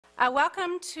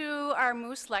Welcome to our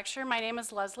Moos lecture. My name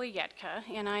is Leslie Yetka,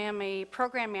 and I am a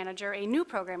program manager, a new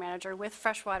program manager with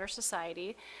Freshwater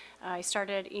Society. I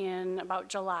started in about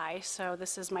July, so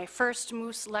this is my first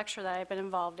Moos lecture that I've been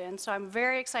involved in. So I'm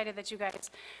very excited that you guys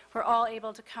were all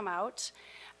able to come out.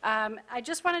 I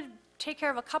just want to take care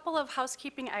of a couple of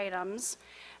housekeeping items.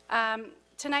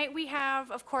 Tonight we have,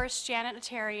 of course, Janet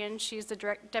Attarian. She's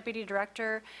the Deputy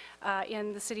Director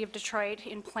in the City of Detroit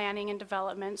in Planning and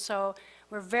Development. So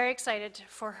we're very excited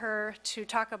for her to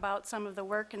talk about some of the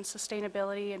work and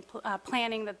sustainability and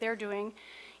planning that they're doing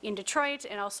in Detroit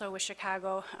and also with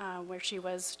Chicago, where she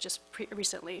was just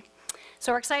recently.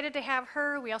 So we're excited to have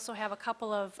her. We also have a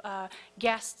couple of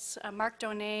guests, Mark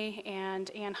Donay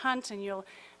and Ann Hunt, and you'll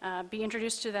be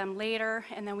introduced to them later.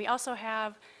 And then we also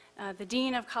have the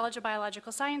Dean of College of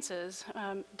Biological Sciences,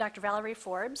 Dr. Valerie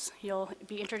Forbes. You'll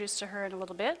be introduced to her in a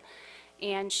little bit.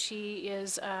 And she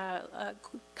is,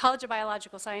 College of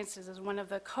Biological Sciences is one of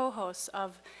the co-hosts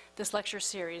of this lecture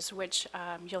series, which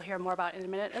you'll hear more about in a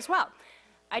minute as well.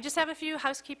 I just have a few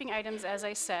housekeeping items, as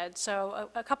I said. So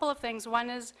a couple of things.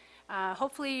 One is,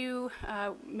 hopefully you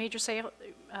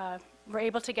were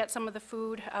able to get some of the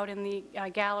food out in the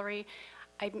gallery.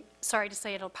 I'm sorry to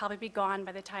say it'll probably be gone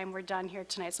by the time we're done here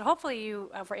tonight. So hopefully you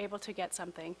were able to get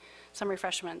something, some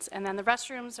refreshments. And then the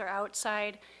restrooms are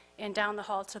outside and down the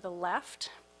hall to the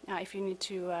left, if you need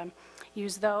to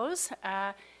use those.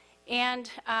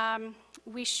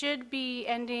 We should be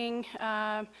ending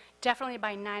definitely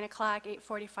by 9 o'clock,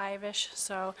 8:45-ish.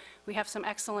 So we have some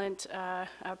excellent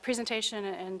presentation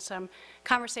and some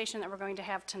conversation that we're going to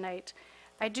have tonight.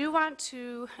 I do want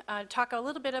to talk a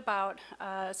little bit about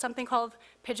something called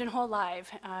Pigeonhole Live.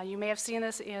 You may have seen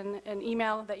this in an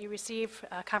email that you received,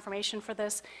 confirmation for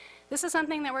this. This is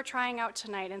something that we're trying out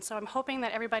tonight, and so I'm hoping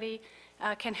that everybody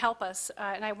can help us.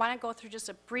 And I want to go through just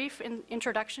a brief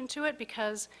introduction to it,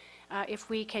 because if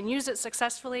we can use it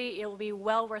successfulully, it will be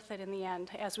well worth it in the end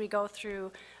as we go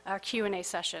through our Q&A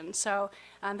session. So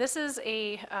this is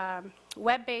a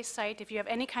web-based site. If you have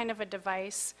any kind of a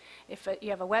device, if you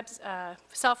have a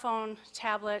cell phone,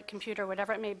 tablet, computer,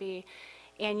 whatever it may be,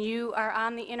 and you are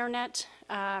on the internet,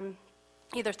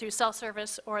 either through cell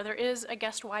service or there is a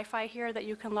guest Wi-Fi here that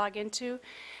you can log into,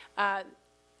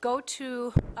 go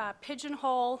to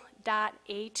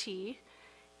pigeonhole.at,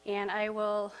 and I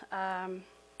will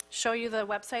show you the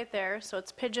website there. So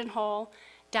it's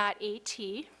pigeonhole.at,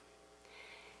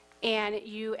 and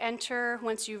you enter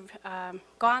once you've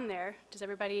gone there. Can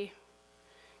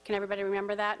everybody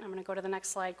remember that? I'm going to go to the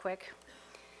next slide quick.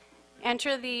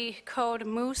 Enter the code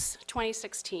Moos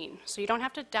 2016. So you don't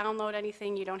have to download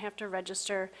anything, you don't have to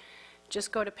register.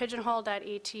 Just go to pigeonhole.at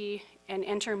and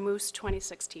enter Moos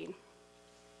 2016.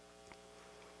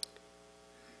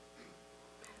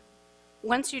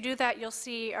 Once you do that, you'll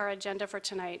see our agenda for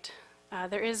tonight.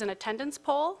 There is an attendance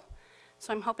poll,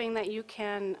 so I'm hoping that you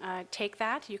can take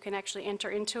that. You can actually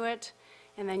enter into it,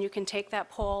 and then you can take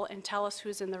that poll and tell us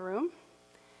who's in the room.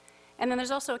 And then there's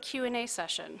also a Q&A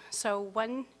session. So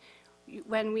when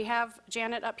we have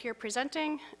Janet up here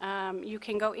presenting, you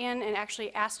can go in and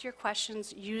actually ask your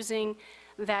questions using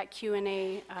that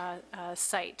Q&A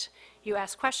site. You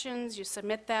ask questions, you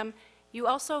submit them. You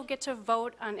also get to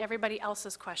vote on everybody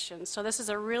else's questions. So this is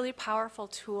a really powerful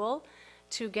tool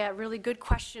to get really good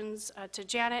questions to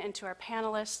Janet and to our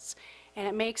panelists, and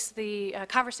it makes the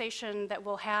conversation that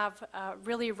we'll have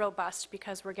really robust,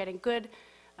 because we're getting good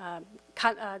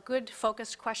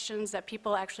focused questions that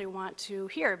people actually want to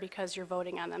hear because you're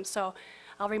voting on them. So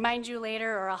I'll remind you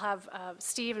later, or I'll have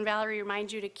Steve and Valerie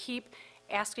remind you to keep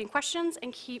asking questions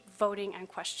and keep voting on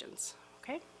questions,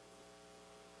 okay?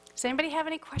 Does anybody have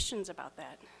any questions about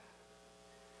that?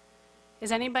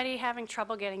 Is anybody having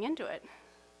trouble getting into it?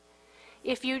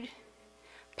 If you,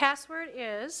 password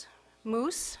is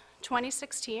Moos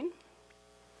 2016.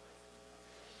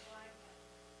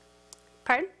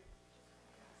 Pardon?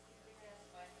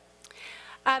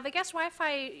 The guest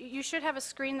Wi-Fi, you should have a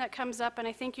screen that comes up, and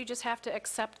I think you just have to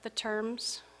accept the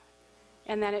terms,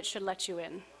 and then it should let you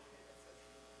in.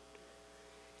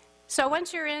 So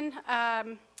once you're in,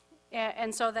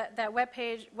 and so that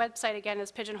website again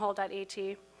is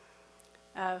pigeonhole.at,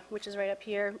 which is right up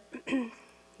here,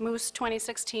 Moos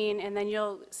 2016, and then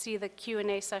you'll see the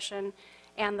Q&A session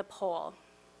and the poll.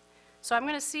 So I'm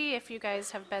going to see if you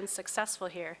guys have been successful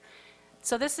here.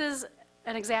 So this is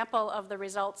an example of the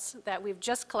results that we've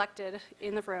just collected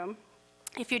in the room.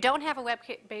 If you don't have a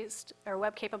web-based or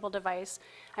web-capable device,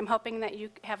 I'm hoping that you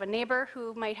have a neighbor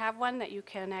who might have one that you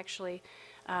can actually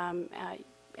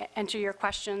enter your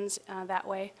questions that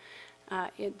way.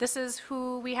 This is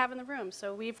who we have in the room.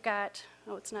 So we've got,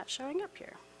 oh, it's not showing up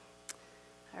here.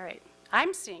 All right.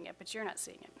 I'm seeing it, but you're not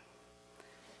seeing it.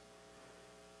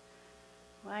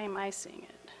 Why am I seeing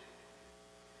it?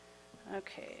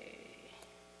 Okay.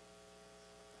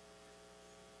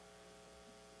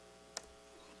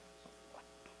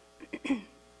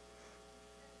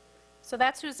 So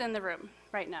that's who's in the room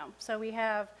right now. So we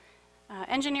have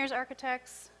engineers,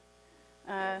 architects,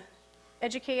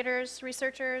 educators,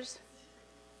 researchers,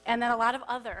 and then a lot of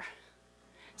other.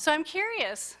 So I'm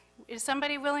curious, is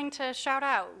somebody willing to shout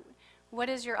out, what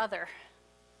is your other?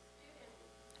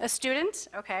 A student?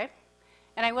 Okay.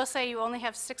 And I will say you only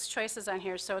have 6 choices on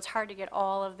here, so it's hard to get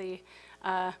all of the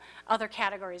other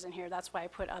categories in here. That's why I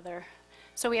put other.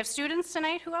 So we have students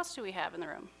tonight. Who else do we have in the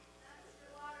room?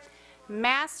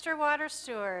 Master Water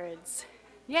Stewards.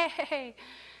 Yay!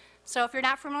 So if you're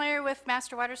not familiar with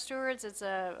Master Water Stewards, it's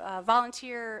a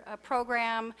volunteer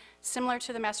program similar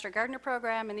to the Master Gardener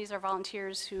program, and these are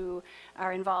volunteers who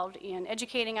are involved in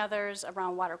educating others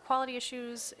around water quality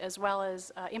issues, as well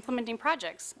as implementing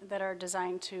projects that are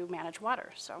designed to manage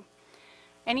water. So,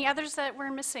 any others that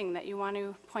we're missing that you want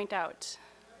to point out?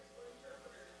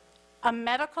 A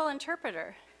medical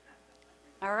interpreter.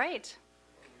 All right.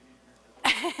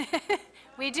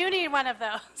 We do need one of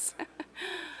those.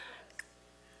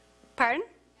 Pardon?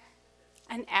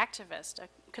 An activist, a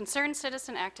concerned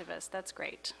citizen activist. That's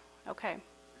great. Okay.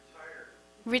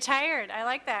 Retired. I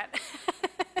like that.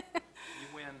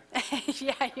 You win.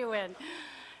 Yeah, you win.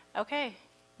 Okay.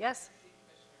 Yes.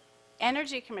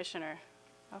 Energy commissioner.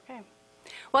 Okay.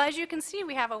 Well, as you can see,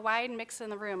 we have a wide mix in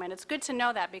the room, and it's good to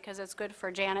know that because it's good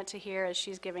for Janet to hear as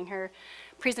she's giving her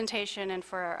presentation and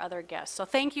for our other guests. So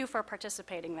thank you for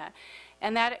participating in that.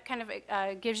 And that kind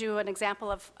of gives you an example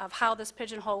of how this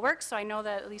pigeonhole works. So I know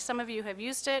that at least some of you have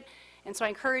used it, and so I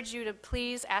encourage you to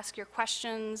please ask your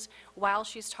questions while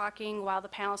she's talking, while the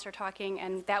panelists are talking,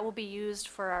 and that will be used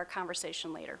for our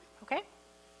conversation later. Okay?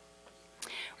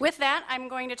 With that, I'm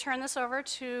going to turn this over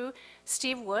to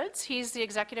Steve Woods. He's the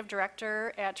Executive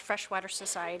Director at Freshwater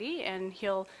Society, and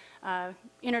he'll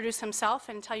introduce himself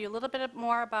and tell you a little bit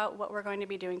more about what we're going to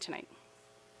be doing tonight.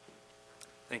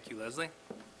 Thank you, Leslie.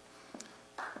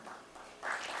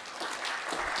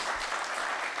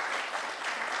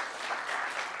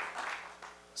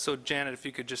 So Janet, if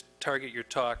you could just target your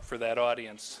talk for that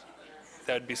audience,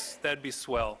 that'd be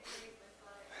swell.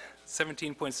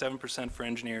 17.7% for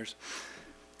engineers.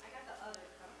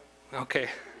 Okay.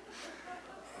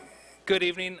 Good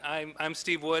evening. I'm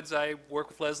Steve Woods. I work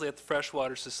with Leslie at the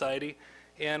Freshwater Society,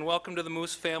 and welcome to the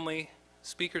Moos Family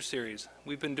Speaker Series.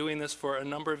 We've been doing this for a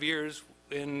number of years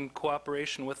in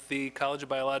cooperation with the College of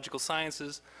Biological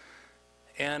Sciences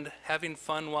and having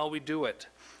fun while we do it.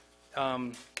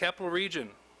 Capital Region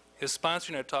is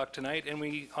sponsoring our talk tonight, and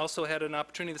we also had an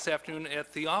opportunity this afternoon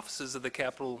at the offices of the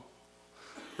Capital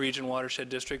Region Watershed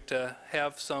District to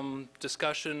have some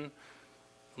discussion,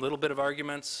 a little bit of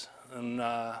arguments, and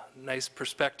nice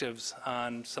perspectives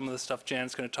on some of the stuff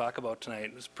Jan's going to talk about tonight.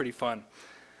 It was pretty fun.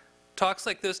 Talks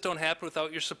like this don't happen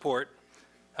without your support.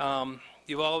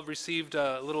 You've all received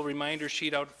a little reminder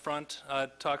sheet out front.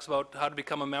 It talks about how to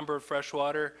become a member of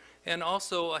Freshwater, and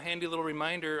also a handy little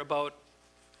reminder about,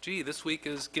 gee, this week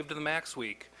is Give to the Max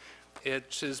week.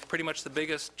 It is pretty much the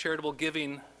biggest charitable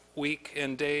giving week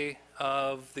and day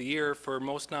of the year for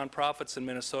most nonprofits in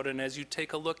Minnesota, and as you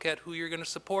take a look at who you're going to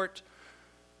support,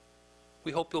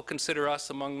 we hope you'll consider us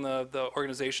among the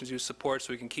organizations you support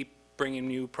so we can keep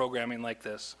bringing you programming like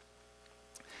this.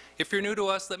 If you're new to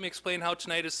us, let me explain how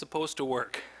tonight is supposed to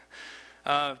work.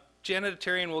 Janet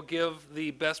Attarian will give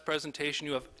the best presentation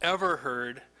you have ever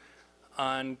heard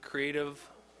on creative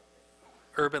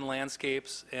urban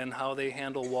landscapes and how they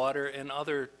handle water and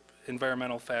other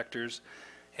environmental factors.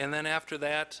 And then after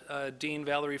that, Dean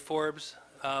Valerie Forbes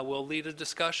will lead a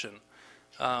discussion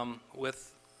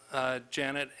with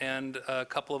Janet and a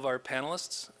couple of our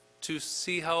panelists to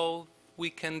see how we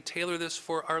can tailor this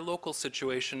for our local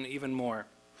situation even more.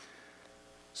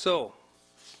 So,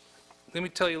 let me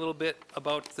tell you a little bit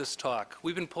about this talk.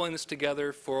 We've been pulling this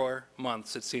together for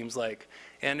months, it seems like.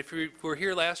 And if you were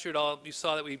here last year at all, you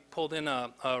saw that we pulled in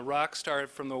a rock star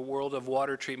from the world of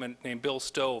water treatment named Bill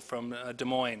Stowe from Des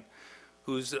Moines,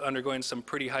 who's undergoing some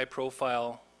pretty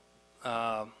high-profile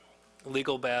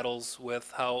legal battles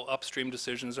with how upstream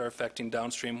decisions are affecting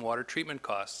downstream water treatment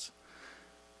costs.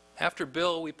 After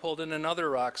Bill, we pulled in another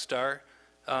rock star,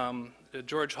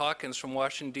 George Hawkins from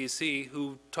Washington, D.C.,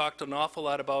 who talked an awful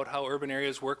lot about how urban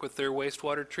areas work with their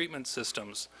wastewater treatment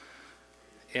systems.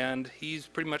 And he's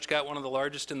pretty much got one of the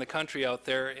largest in the country out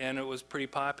there, and it was pretty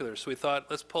popular. So we thought,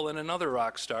 let's pull in another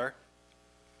rock star.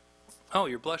 Oh,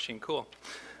 you're blushing, cool.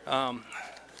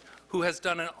 Who has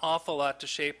done an awful lot to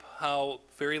shape how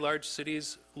very large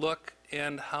cities look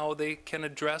and how they can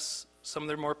address some of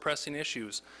their more pressing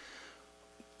issues.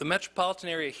 The metropolitan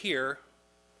area here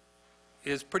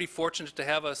is pretty fortunate to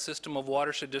have a system of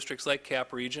watershed districts like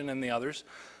Cap Region and the others.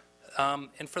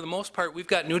 And for the most part, we've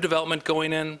got new development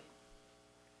going in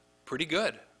pretty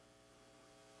good.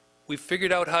 We've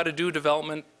figured out how to do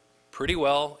development pretty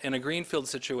well in a greenfield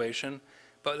situation,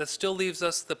 but that still leaves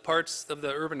us the parts of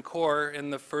the urban core in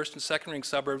the first and second ring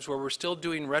suburbs where we're still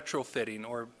doing retrofitting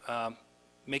or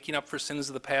making up for sins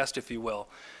of the past, if you will.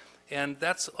 And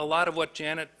that's a lot of what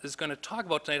Janet is going to talk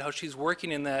about tonight, how she's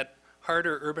working in that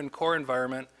harder urban core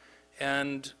environment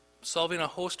and solving a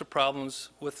host of problems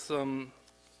with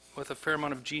a fair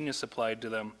amount of genius applied to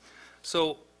them.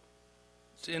 So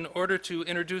in order to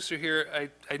introduce her here,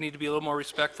 I need to be a little more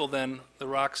respectful than the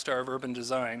rock star of urban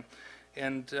design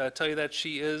and tell you that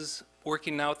she is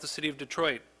working now at the City of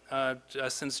Detroit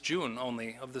since June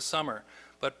only of the summer.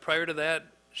 But prior to that,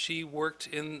 she worked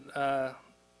in, I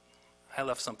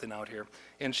left something out here,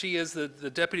 and she is the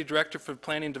Deputy Director for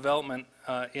Planning and Development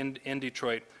in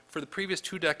Detroit. For the previous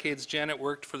 2 decades, Janet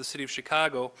worked for the City of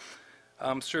Chicago,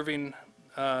 serving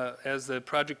as the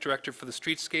Project Director for the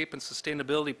Streetscape and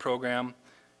Sustainability Program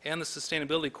and the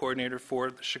Sustainability Coordinator for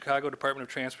the Chicago Department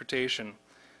of Transportation.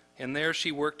 And there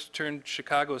she worked to turn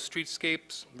Chicago's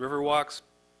streetscapes, riverwalks,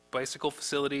 bicycle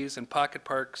facilities, and pocket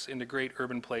parks into great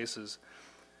urban places.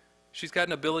 She's got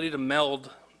an ability to meld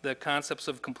the concepts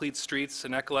of complete streets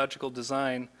and ecological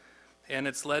design, and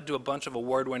it's led to a bunch of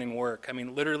award-winning work. I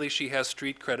mean, literally, she has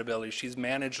street credibility. She's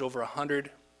managed over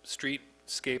 100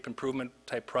 streetscape improvement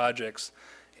type projects,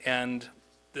 and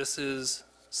this is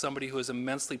somebody who is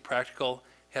immensely practical,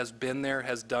 has been there,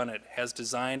 has done it, has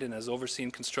designed and has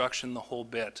overseen construction, the whole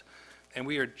bit. And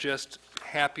we are just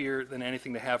happier than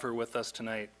anything to have her with us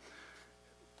tonight.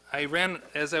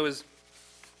 As I was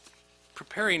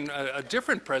preparing a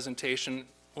different presentation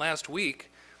last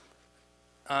week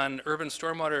on urban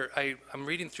stormwater, I'm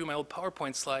reading through my old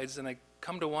PowerPoint slides and I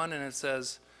come to one and it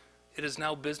says, "It is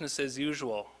now business as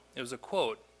usual." It was a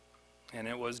quote, and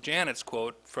it was Janet's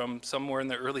quote from somewhere in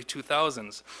the early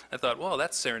 2000s. I thought, well,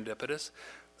 that's serendipitous.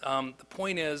 The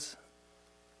point is,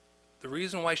 the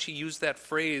reason why she used that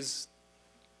phrase,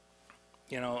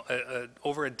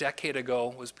 over a decade ago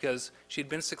was because she'd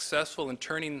been successful in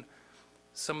turning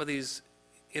some of these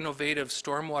innovative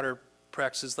stormwater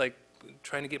practices, like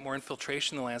trying to get more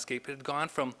infiltration in the landscape. It had gone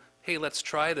from, hey, let's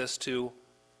try this, to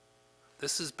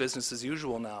this is business as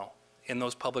usual now in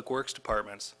those public works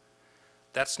departments.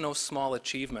 That's no small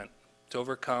achievement to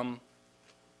overcome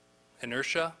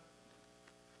inertia,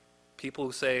 people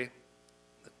who say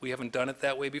we haven't done it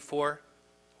that way before,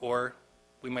 or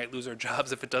we might lose our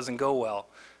jobs if it doesn't go well.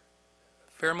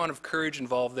 Fair amount of courage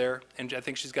involved there, and I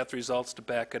think she's got the results to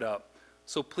back it up.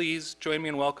 So please join me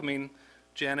in welcoming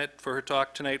Janet for her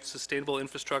talk tonight, Sustainable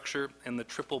Infrastructure and the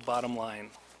Triple Bottom Line.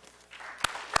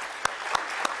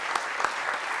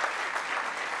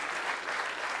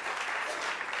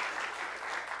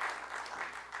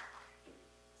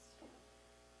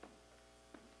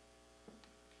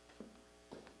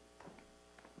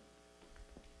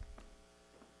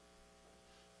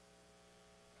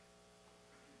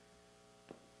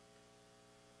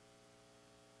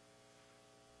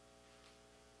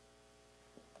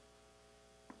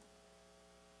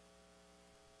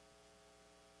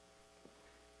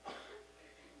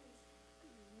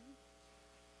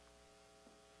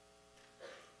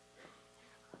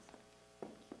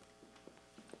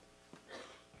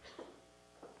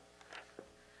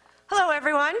 Hello,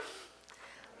 everyone.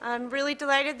 I'm really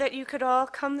delighted that you could all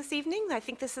come this evening. I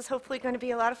think this is hopefully going to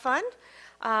be a lot of fun,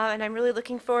 and I'm really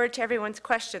looking forward to everyone's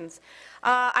questions.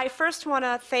 I first want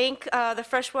to thank the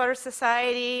Freshwater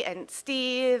Society and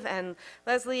Steve and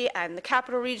Leslie and the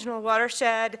Capital Regional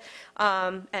Watershed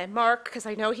and Mark, because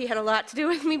I know he had a lot to do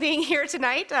with me being here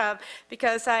tonight,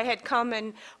 because I had come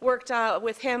and worked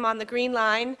with him on the Green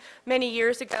Line many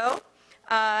years ago.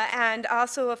 And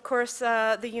also, of course,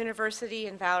 the university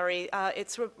and Valerie.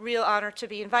 It's a real honor to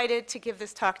be invited to give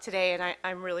this talk today, and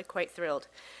I'm really quite thrilled.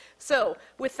 So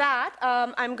with that,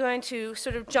 I'm going to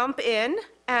sort of jump in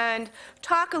and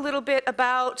talk a little bit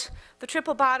about the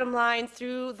triple bottom line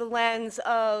through the lens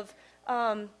of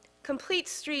complete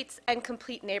streets and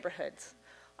complete neighborhoods,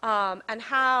 and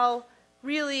how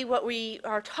really what we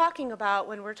are talking about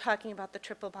when we're talking about the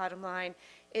triple bottom line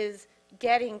is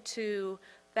getting to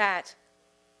that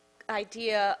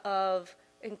idea of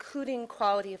including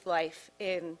quality of life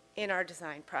in our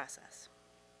design process.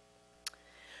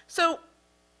 So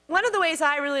one of the ways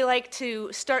I really like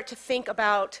to start to think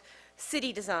about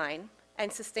city design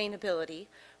and sustainability,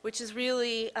 which is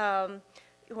really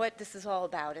what this is all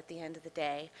about at the end of the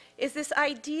day, is this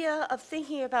idea of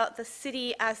thinking about the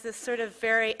city as this sort of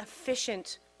very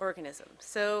efficient organism.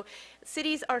 So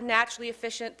cities are naturally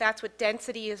efficient. That's what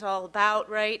density is all about,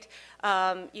 right?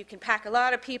 You can pack a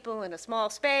lot of people in a small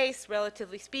space,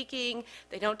 relatively speaking.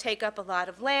 They don't take up a lot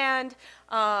of land.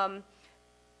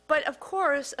 But of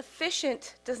course,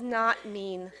 efficient does not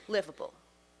mean livable.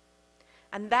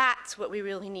 And that's what we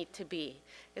really need to be,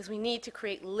 is we need to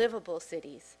create livable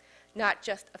cities, not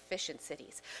just efficient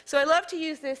cities. So I love to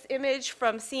use this image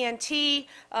from CNT.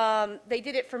 They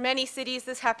did it for many cities.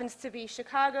 This happens to be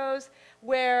Chicago's,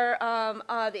 where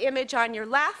the image on your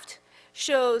left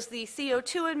shows the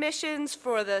CO2 emissions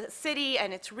for the city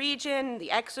and its region, the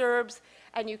exurbs.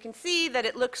 And you can see that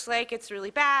it looks like it's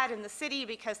really bad in the city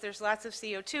because there's lots of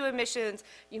CO2 emissions.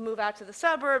 You move out to the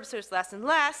suburbs, there's less and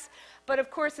less. But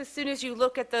of course, as soon as you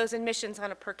look at those emissions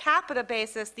on a per capita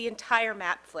basis, the entire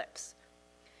map flips.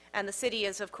 And the city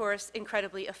is, of course,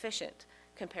 incredibly efficient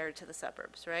compared to the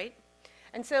suburbs, right?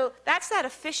 And so that's that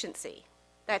efficiency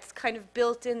that's kind of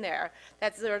built in there.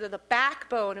 That's sort of the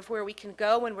backbone of where we can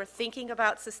go when we're thinking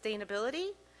about sustainability,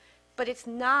 but it's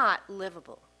not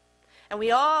livable. And we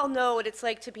all know what it's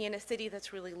like to be in a city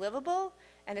that's really livable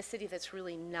and a city that's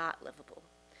really not livable.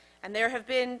 And there have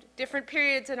been different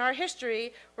periods in our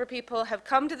history where people have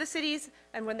come to the cities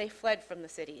and when they fled from the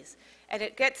cities. And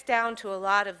it gets down to a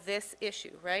lot of this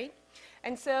issue, right?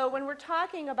 And so when we're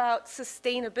talking about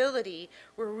sustainability,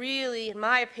 we're really, in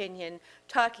my opinion,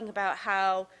 talking about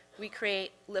how we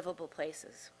create livable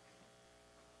places.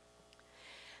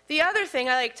 The other thing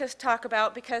I like to talk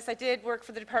about, because I did work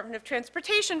for the Department of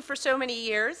Transportation for so many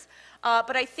years,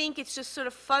 but I think it's just sort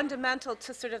of fundamental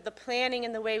to sort of the planning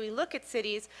and the way we look at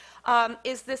cities,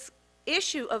 is this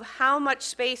issue of how much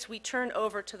space we turn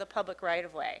over to the public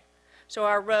right-of-way. So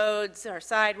our roads, our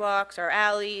sidewalks, our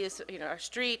alleys, our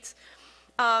streets.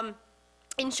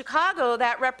 In Chicago,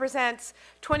 that represents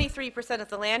 23% of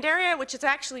the land area, which is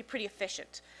actually pretty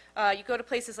efficient. You go to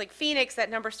places like Phoenix, that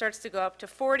number starts to go up to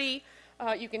 40.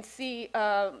 You can see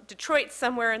Detroit's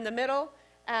somewhere in the middle,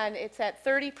 and it's at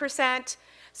 30%.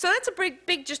 So that's a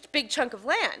big chunk of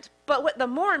land. But what the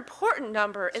more important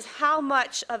number is how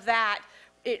much of that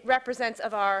it represents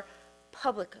of our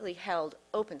publicly held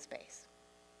open space.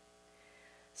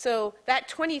 So that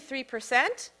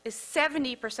 23% is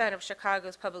 70% of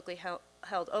Chicago's publicly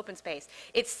held open space.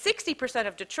 It's 60%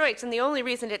 of Detroit's, and the only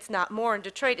reason it's not more in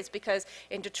Detroit is because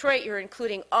in Detroit you're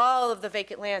including all of the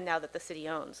vacant land now that the city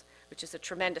owns, which is a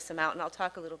tremendous amount, and I'll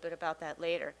talk a little bit about that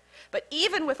later. But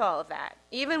even with all of that,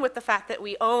 even with the fact that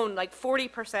we own like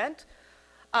 40%,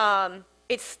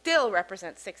 it still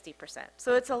represents 60%.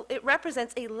 So it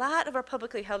represents a lot of our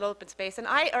publicly held open space, and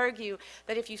I argue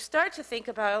that if you start to think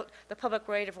about the public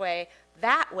right-of-way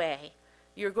that way,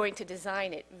 you're going to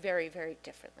design it very, very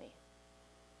differently.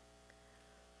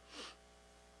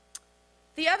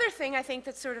 The other thing I think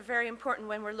that's sort of very important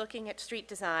when we're looking at street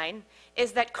design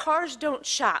is that cars don't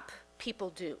shop, people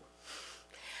do.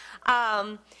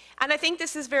 And I think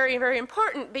this is very, very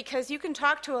important because you can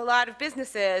talk to a lot of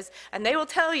businesses and they will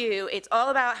tell you it's all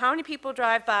about how many people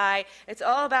drive by, it's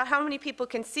all about how many people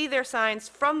can see their signs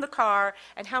from the car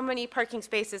and how many parking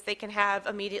spaces they can have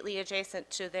immediately adjacent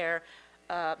to their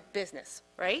business,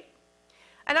 right?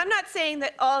 And I'm not saying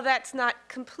that all of that's not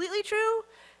completely true,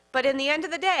 but in the end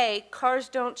of the day, cars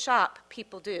don't shop,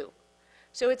 people do.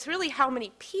 So it's really how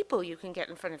many people you can get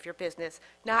in front of your business,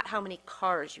 not how many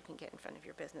cars you can get in front of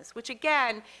your business, which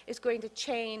again is going to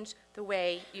change the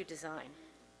way you design.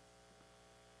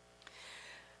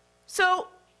 So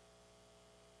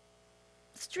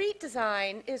street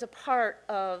design is a part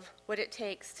of what it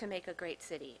takes to make a great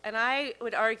city. And I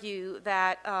would argue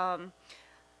that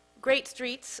great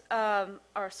streets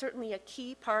are certainly a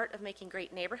key part of making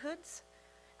great neighborhoods,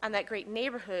 and that great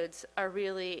neighborhoods are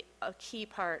really a key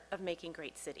part of making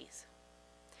great cities.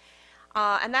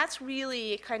 And that's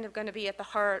really kind of going to be at the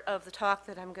heart of the talk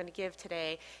that I'm going to give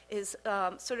today, is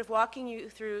sort of walking you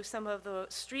through some of the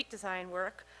street design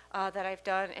work that I've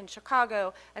done in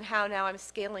Chicago and how now I'm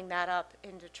scaling that up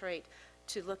in Detroit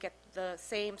to look at the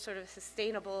same sort of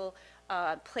sustainable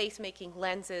place-making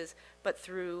lenses, but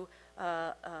through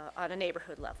on a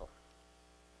neighborhood level.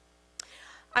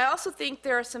 I also think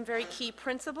there are some very key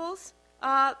principles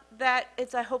that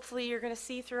hopefully you're going to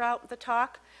see throughout the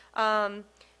talk,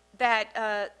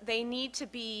 that they need to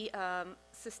be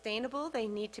sustainable, they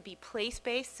need to be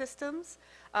place-based systems,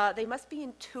 They must be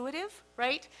intuitive,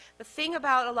 right? The thing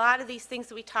about a lot of these things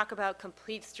that we talk about,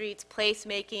 complete streets,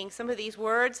 placemaking, some of these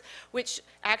words, which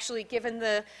actually, given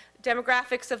the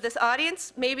demographics of this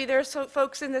audience, maybe there's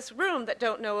folks in this room that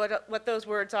don't know what those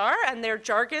words are, and they're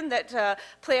jargon that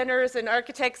planners and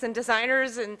architects and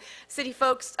designers and city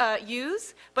folks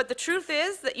use. But the truth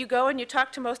is that you go and you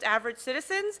talk to most average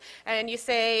citizens, and you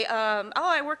say, oh,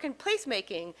 I work in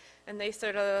placemaking. And they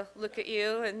sort of look at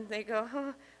you and they go,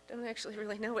 huh, don't actually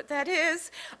really know what that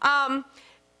is. And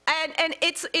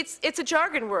it's a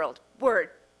jargon word.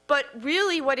 But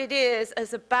really what it is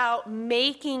about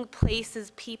making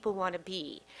places people want to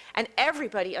be. And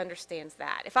everybody understands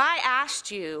that. If I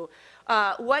asked you,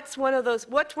 what's one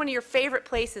of your favorite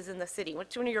places in the city?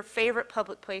 What's one of your favorite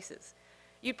public places?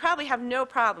 You'd probably have no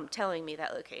problem telling me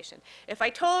that location. If I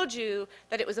told you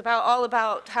that it was all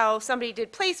about how somebody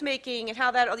did placemaking and how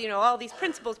that, all these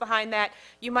principles behind that,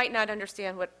 you might not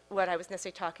understand what I was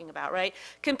necessarily talking about, right?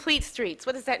 Complete streets,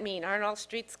 what does that mean? Aren't all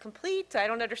streets complete? I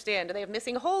don't understand. Do they have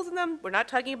missing holes in them? We're not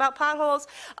talking about potholes.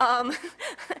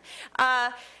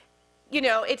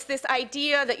 It's this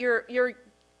idea that you're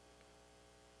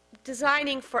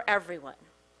designing for everyone,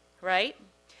 right?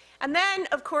 And then,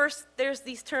 of course, there's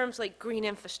these terms like green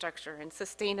infrastructure and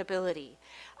sustainability.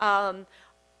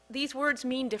 These words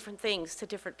mean different things to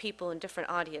different people and different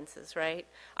audiences, right?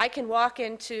 I can walk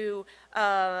into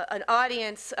an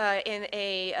audience in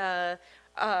a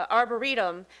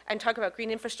arboretum and talk about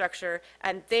green infrastructure,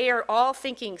 and they are all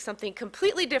thinking something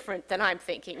completely different than I'm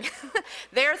thinking.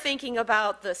 They're thinking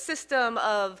about the system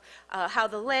of how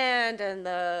the land and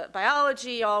the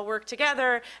biology all work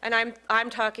together, and I'm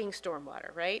talking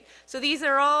stormwater, right? So these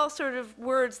are all sort of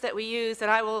words that we use,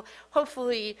 and I will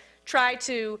hopefully try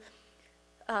to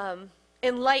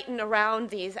enlighten around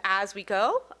these as we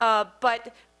go.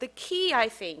 But the key, I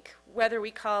think, whether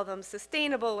we call them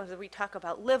sustainable, whether we talk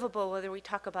about livable, whether we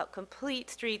talk about complete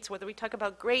streets, whether we talk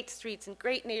about great streets and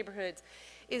great neighborhoods,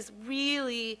 is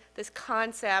really this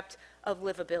concept of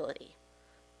livability.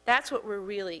 That's what we're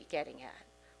really getting at.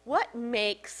 What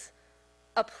makes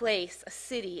a place, a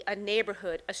city, a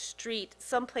neighborhood, a street,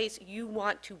 someplace you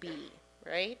want to be,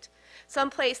 right?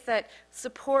 Someplace that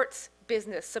supports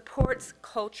business, supports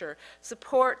culture,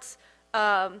 supports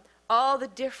all the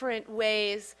different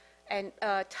ways and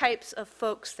types of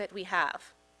folks that we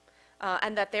have,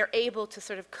 and that they're able to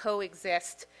sort of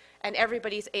coexist, and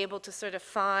everybody's able to sort of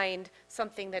find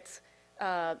something that's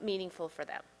meaningful for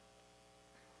them.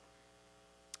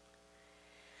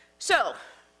 So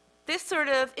this sort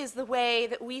of is the way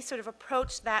that we sort of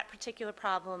approach that particular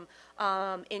problem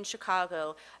in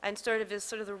Chicago, and sort of is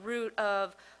sort of the root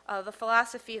of the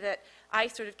philosophy that I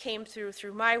sort of came through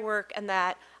my work, and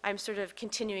that I'm sort of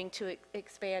continuing to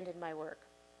expand in my work.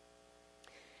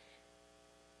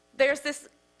 There's this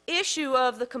issue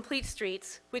of the complete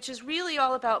streets, which is really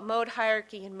all about mode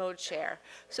hierarchy and mode share.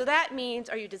 So that means,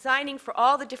 are you designing for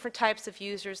all the different types of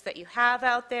users that you have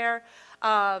out there?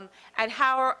 And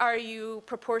how are you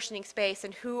proportioning space,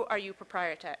 and who are you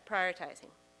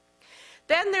prioritizing?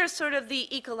 Then there's sort of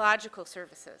the ecological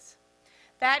services.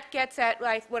 That gets at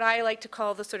what I like to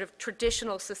call the sort of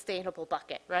traditional sustainable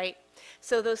bucket, right?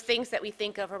 So those things that we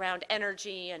think of around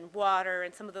energy and water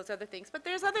and some of those other things. But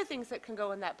there's other things that can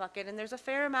go in that bucket, and there's a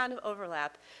fair amount of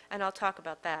overlap, and I'll talk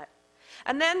about that.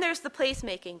 And then there's the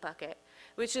placemaking bucket,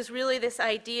 which is really this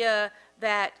idea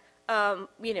that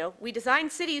we design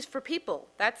cities for people.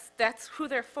 That's who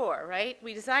they're for, right?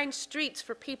 We design streets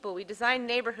for people. We design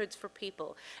neighborhoods for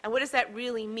people. And what does that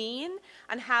really mean?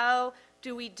 And how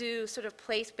do we do sort of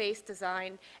place-based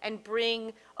design and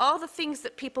bring all the things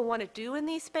that people want to do in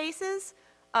these spaces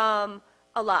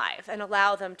alive and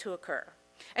allow them to occur?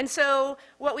 And so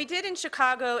what we did in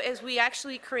Chicago is we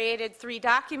actually created 3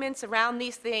 documents around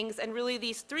these things, and really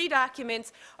these 3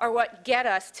 documents are what get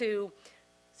us to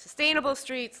sustainable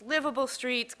streets, livable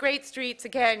streets, great streets.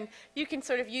 Again, you can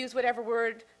sort of use whatever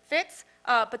word fits,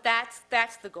 but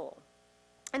that's the goal.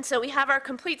 And so we have our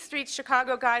Complete Streets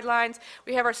Chicago guidelines,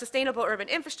 we have our Sustainable Urban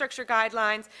Infrastructure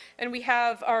guidelines, and we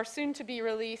have our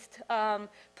soon-to-be-released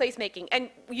placemaking. And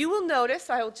you will notice,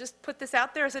 I will just put this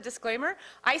out there as a disclaimer,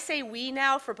 I say we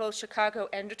now for both Chicago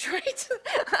and Detroit.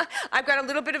 I've got a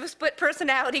little bit of a split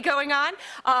personality going on.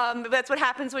 That's what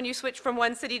happens when you switch from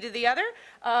one city to the other.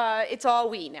 It's all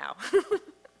we now.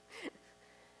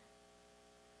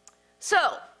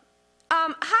 So,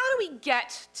 how do we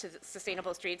get to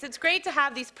sustainable streets? It's great to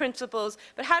have these principles,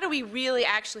 but how do we really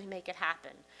actually make it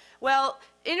happen? Well,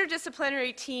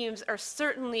 interdisciplinary teams are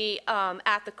certainly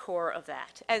at the core of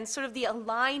that, and sort of the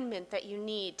alignment that you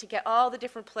need to get all the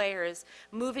different players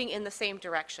moving in the same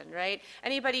direction, right?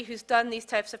 Anybody who's done these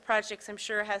types of projects, I'm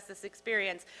sure, has this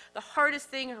experience. The hardest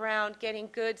thing around getting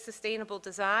good, sustainable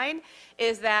design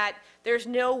is that there's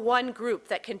no one group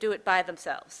that can do it by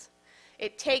themselves.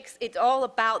 It's all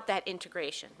about that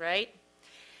integration, right?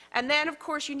 And then, of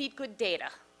course, you need good data.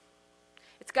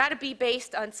 It's got to be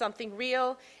based on something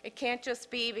real. It can't just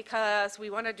be because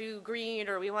we want to do green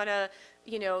or we want to,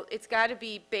 you know, it's got to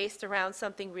be based around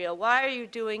something real. Why are you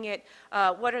doing it?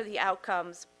 What are the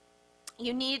outcomes?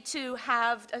 You need to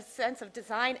have a sense of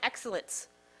design excellence.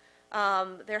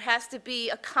 There has to be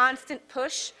a constant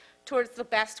push towards the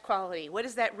best quality. What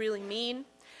does that really mean?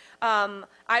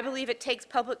 I believe it takes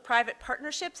public-private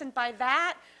partnerships, and by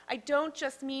that, I don't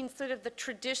just mean sort of the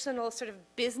traditional sort of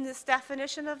business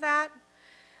definition of that.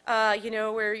 You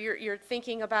know, where you're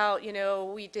thinking about, you know,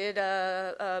 we did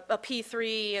a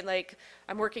P3, and like,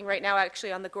 I'm working right now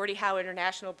actually on the Gordie Howe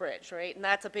International Bridge, right? And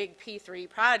that's a big P3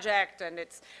 project, and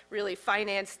it's really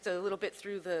financed a little bit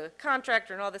through the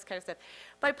contractor and all this kind of stuff.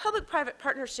 By public-private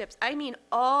partnerships, I mean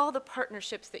all the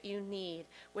partnerships that you need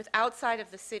with outside of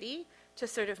the city to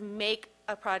sort of make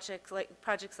a projects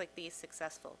like these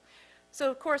successful. So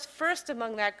of course, first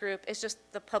among that group is just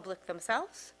the public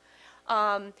themselves.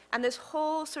 And this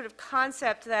whole sort of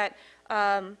concept that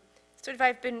sort of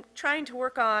I've been trying to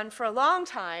work on for a long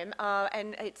time,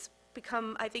 and it's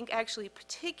become, I think, actually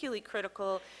particularly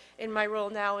critical in my role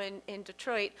now in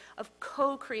Detroit, of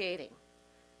co-creating.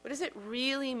 What does it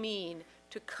really mean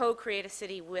to co-create a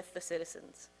city with the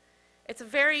citizens? It's a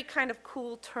very kind of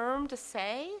cool term to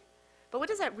say, but what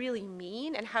does that really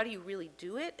mean, and how do you really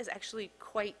do it is actually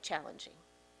quite challenging,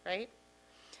 right?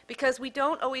 Because we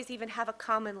don't always even have a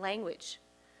common language.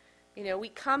 You know, we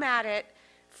come at it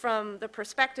from the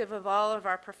perspective of all of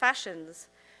our professions,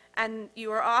 and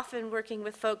you are often working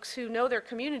with folks who know their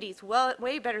communities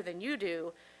way better than you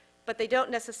do, but they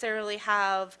don't necessarily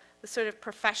have the sort of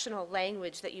professional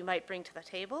language that you might bring to the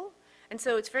table. And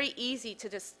so it's very easy to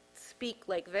just speak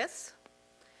like this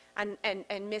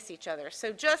and miss each other.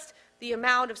 So just the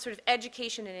amount of sort of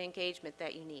education and engagement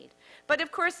that you need. But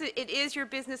of course, it is your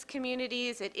business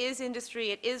communities, it is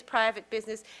industry, it is private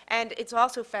business, and it's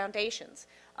also foundations,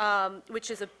 which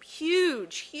is a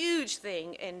huge, huge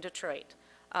thing in Detroit.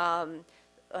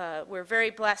 We're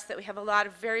very blessed that we have a lot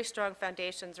of very strong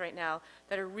foundations right now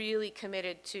that are really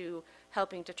committed to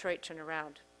helping Detroit turn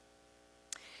around.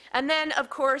 And then, of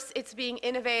course, it's being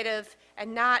innovative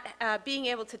and not being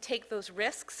able to take those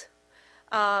risks.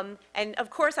 And of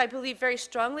course, I believe very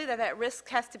strongly that that risk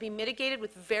has to be mitigated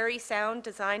with very sound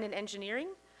design and engineering.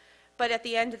 But at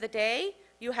the end of the day,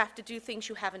 you have to do things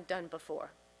you haven't done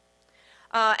before.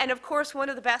 And of course, one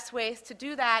of the best ways to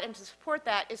do that and to support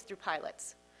that is through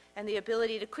pilots and the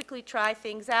ability to quickly try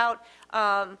things out.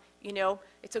 You know,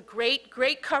 it's a great,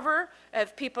 great cover.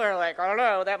 If people are like, I don't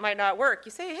know, that might not work,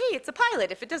 you say, hey, it's a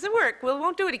pilot. If it doesn't work, we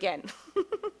won't do it again.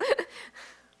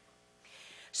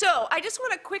 So I just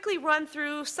want to quickly run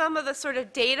through some of the sort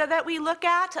of data that we look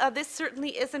at. This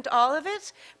certainly isn't all of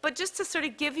it, but just to sort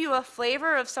of give you a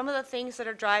flavor of some of the things that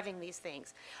are driving these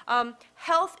things.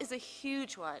 Health is a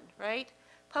huge one, right?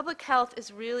 Public health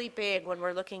is really big when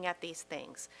we're looking at these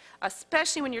things,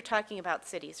 especially when you're talking about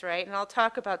cities, right? And I'll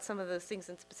talk about some of those things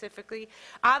specifically.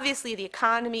 Obviously, the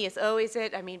economy is always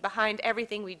it. I mean, behind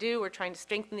everything we do, we're trying to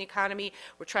strengthen the economy.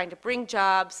 We're trying to bring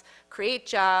jobs, create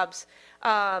jobs.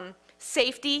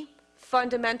 Safety,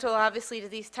 fundamental, obviously, to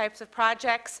these types of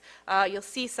projects. You'll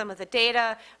see some of the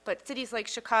data, but cities like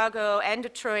Chicago and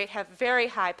Detroit have very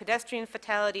high pedestrian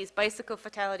fatalities, bicycle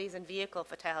fatalities, and vehicle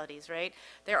fatalities, right?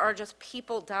 There are just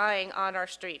people dying on our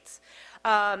streets.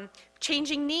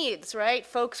 Changing needs, right?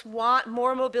 Folks want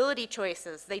more mobility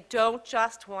choices. They don't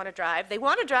just want to drive. They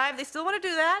want to drive, they still want to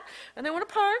do that, and they want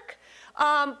to park.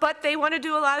 But they want to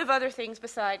do a lot of other things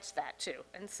besides that too.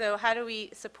 And so how do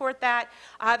we support that?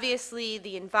 Obviously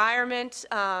the environment,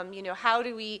 you know, how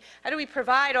do we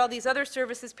provide all these other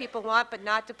services people want but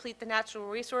not deplete the natural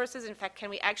resources? In fact, can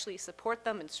we actually support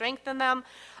them and strengthen them?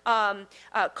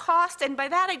 Cost, and by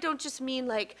that I don't just mean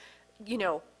like, you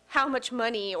know, how much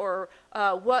money or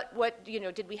what, you know,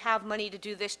 did we have money to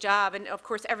do this job? And of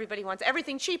course, everybody wants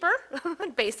everything cheaper,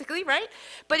 basically, right?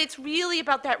 But it's really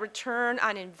about that return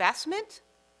on investment.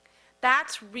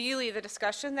 That's really the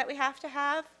discussion that we have to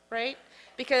have, right?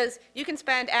 Because you can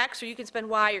spend X or you can spend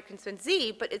Y or you can spend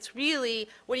Z, but it's really,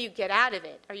 what do you get out of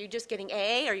it? Are you just getting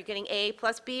A? Are you getting A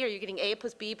plus B? Are you getting A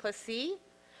plus B plus C?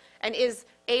 And is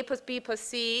A plus B plus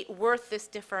C worth this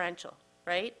differential,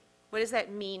 right? What does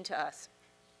that mean to us?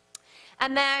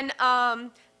 And then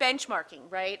benchmarking,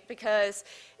 right? Because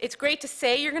it's great to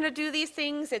say you're going to do these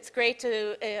things. It's great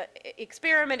to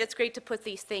experiment. It's great to put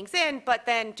these things in. But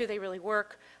then do they really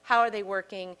work? How are they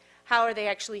working? How are they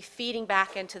actually feeding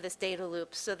back into this data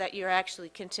loop so that you're actually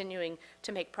continuing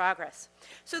to make progress?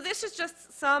 So this is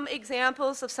just some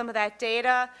examples of some of that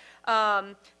data.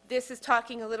 This is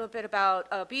talking a little bit about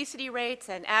obesity rates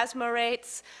and asthma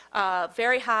rates,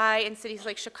 very high in cities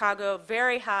like Chicago,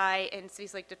 very high in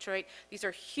cities like Detroit. These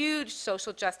are huge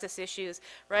social justice issues,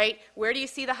 right? Where do you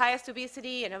see the highest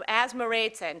obesity and asthma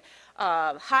rates and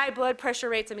high blood pressure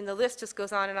rates? I mean, the list just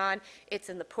goes on and on. It's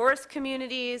in the poorest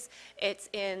communities. It's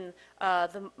in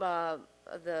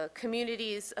the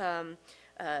communities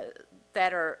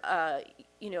that are,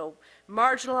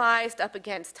 marginalized, up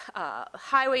against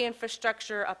highway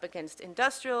infrastructure, up against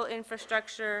industrial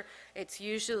infrastructure. It's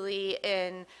usually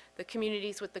in the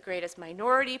communities with the greatest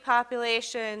minority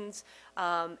populations.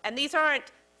 And these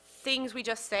aren't things we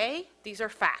just say. These are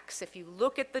facts. If you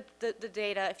look at the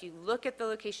data, if you look at the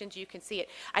locations, you can see it.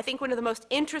 I think one of the most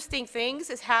interesting things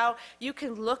is how you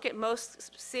can look at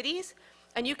most cities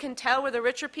and you can tell where the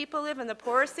richer people live in the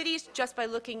poorer cities just by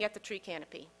looking at the tree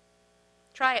canopy.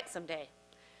 Try it someday.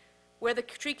 Where the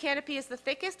tree canopy is the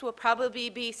thickest will probably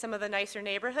be some of the nicer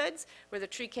neighborhoods. Where the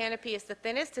tree canopy is the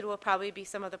thinnest, it will probably be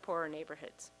some of the poorer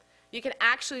neighborhoods. You can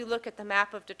actually look at the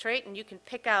map of Detroit and you can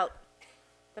pick out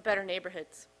the better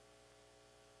neighborhoods.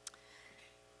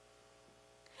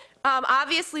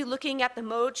 Obviously, looking at the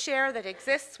mode share that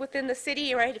exists within the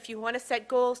city, right? If you want to set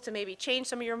goals to maybe change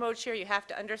some of your mode share, you have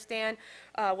to understand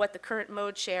what the current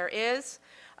mode share is.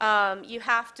 You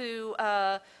have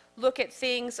to look at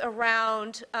things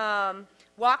around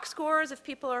walk scores, if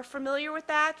people are familiar with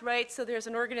that, right? So there's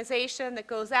an organization that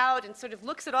goes out and sort of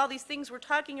looks at all these things we're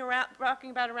talking about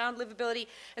around livability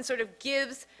and sort of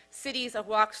gives cities a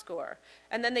walk score.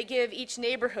 And then they give each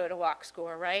neighborhood a walk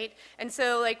score, right? And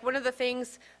so like one of the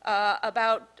things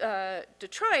about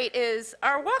Detroit is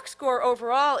our walk score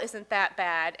overall isn't that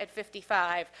bad at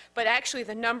 55, but actually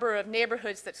the number of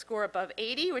neighborhoods that score above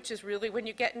 80, which is really when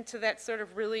you get into that sort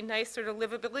of really nice sort of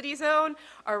livability zone,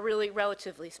 are really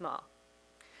relatively small.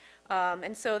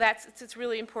 And so it's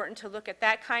really important to look at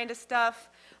that kind of stuff.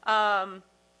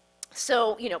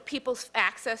 So, people's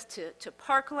access to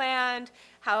parkland,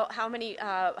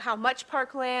 how much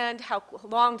parkland, how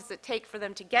long does it take for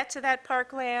them to get to that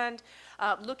parkland,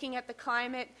 looking at the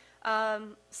climate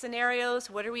scenarios,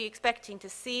 what are we expecting to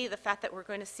see, the fact that we're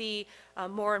going to see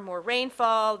more and more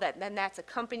rainfall, then that's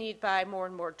accompanied by more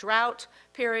and more drought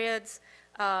periods.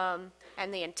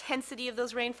 And the intensity of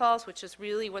those rainfalls, which is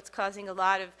really what's causing a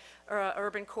lot of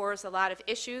urban cores, a lot of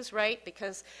issues, right?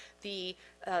 Because the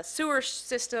sewer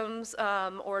systems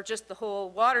or just the whole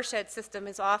watershed system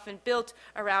is often built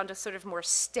around a sort of more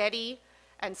steady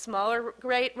and smaller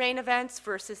rain events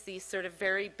versus these sort of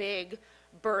very big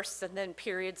bursts and then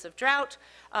periods of drought.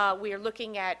 We are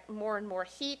looking at more and more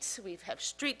heat. We have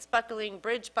streets buckling,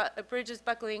 bridges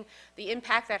buckling, the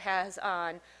impact that has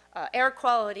on air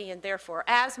quality and therefore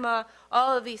asthma.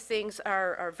 All of these things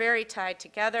are very tied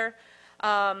together.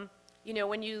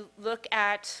 When you look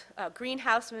at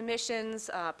greenhouse emissions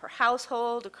per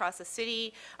household across a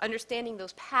city, understanding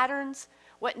those patterns,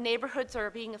 what neighborhoods are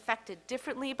being affected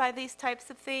differently by these types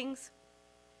of things,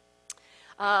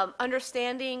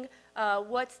 understanding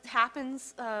what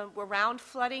happens around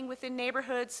flooding within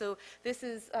neighborhoods. So this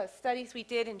is studies we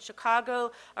did in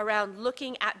Chicago around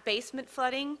looking at basement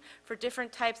flooding for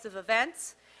different types of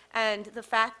events, and the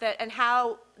fact that and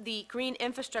how the green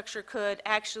infrastructure could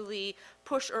actually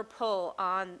push or pull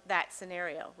on that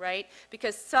scenario, right?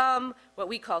 Because some, what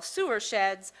we call sewer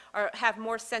sheds, have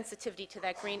more sensitivity to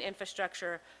that green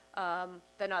infrastructure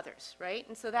than others, right?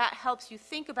 And so that helps you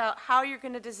think about how you're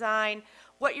going to design,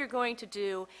 what you're going to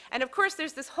do. And of course,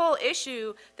 there's this whole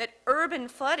issue that urban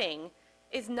flooding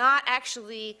is not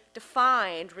actually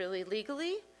defined really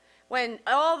legally. When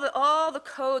all the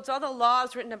codes, all the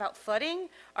laws written about flooding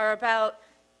are about,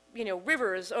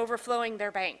 rivers overflowing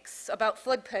their banks, about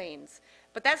floodplains.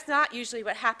 But that's not usually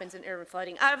what happens in urban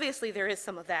flooding. Obviously, there is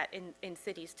some of that in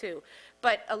cities too.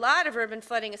 But a lot of urban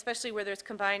flooding, especially where there's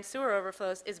combined sewer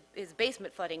overflows, is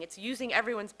basement flooding. It's using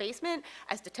everyone's basement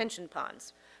as detention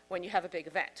ponds when you have a big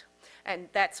event. And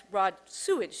that's raw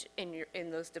sewage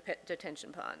in those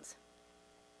detention ponds.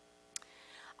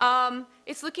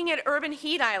 It's looking at urban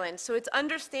heat islands, so it's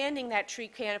understanding that tree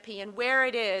canopy and where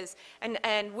it is,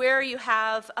 and where you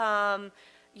have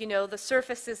the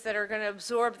surfaces that are going to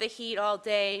absorb the heat all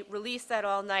day, release that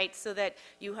all night so that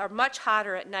you are much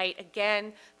hotter at night.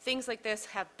 Again, things like this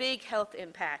have big health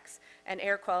impacts and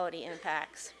air quality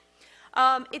impacts.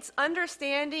 It's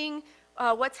understanding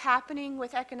what's happening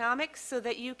with economics so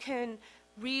that you can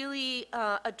really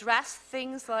address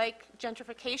things like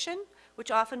gentrification,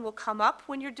 which often will come up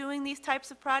when you're doing these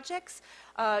types of projects.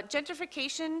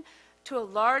 Gentrification, to a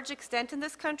large extent in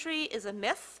this country, is a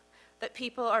myth that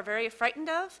people are very frightened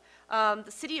of.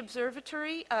 The City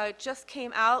Observatory just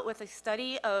came out with a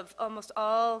study of almost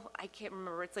all, I can't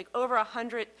remember, it's like over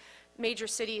 100 major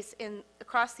cities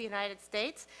across the United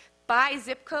States. By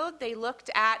zip code, they looked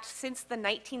at, since the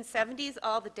 1970s,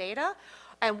 all the data,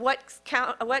 and what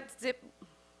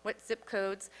zip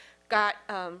codes got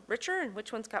richer and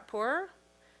which ones got poorer.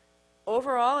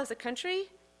 Overall, as a country,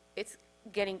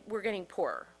 we're getting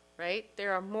poorer, right?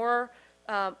 There are more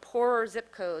poorer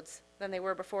zip codes than they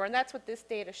were before, and that's what this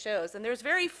data shows. And there's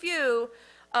very few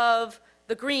of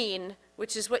the green,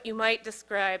 which is what you might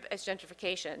describe as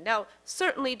gentrification. Now,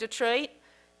 certainly Detroit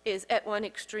is at one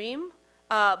extreme,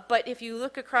 but if you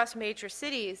look across major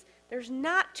cities, there's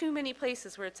not too many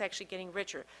places where it's actually getting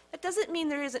richer. That doesn't mean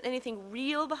there isn't anything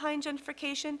real behind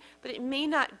gentrification, but it may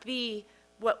not be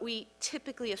what we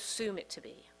typically assume it to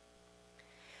be.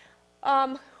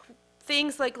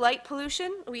 Things like light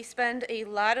pollution, we spend a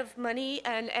lot of money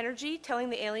and energy telling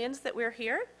the aliens that we're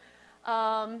here.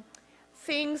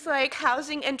 Things like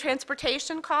housing and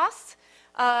transportation costs,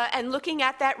 and looking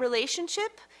at that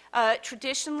relationship.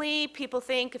 Traditionally, people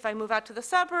think if I move out to the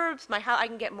suburbs, I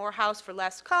can get more house for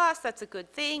less cost, that's a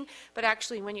good thing. But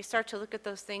actually, when you start to look at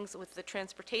those things with the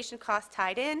transportation costs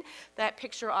tied in, that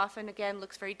picture often, again,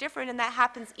 looks very different, and that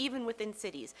happens even within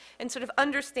cities. And sort of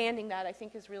understanding that, I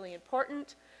think, is really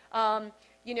important.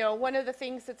 You know, one of the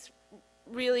things that's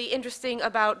really interesting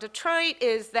about Detroit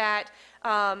is that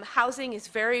housing is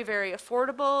very, very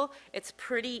affordable. It's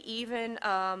pretty even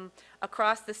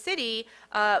across the city,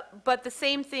 but the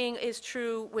same thing is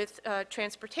true with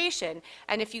transportation.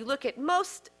 And if you look at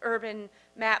most urban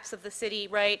maps of the city,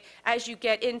 right, as you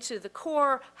get into the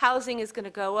core, housing is going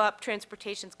to go up,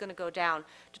 transportation is going to go down.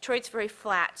 Detroit's very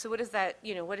flat. So what does that,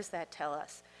 what does that tell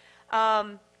us?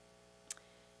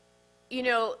 You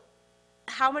know,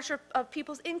 how much of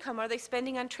people's income are they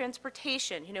spending on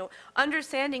transportation? You know,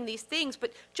 understanding these things,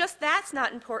 but just that's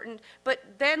not important, but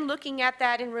then looking at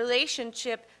that in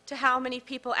relationship to how many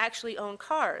people actually own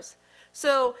cars.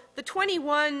 So the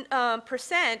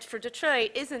 21% for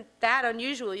Detroit isn't that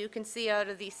unusual. You can see out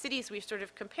of these cities we're sort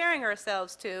of comparing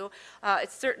ourselves to.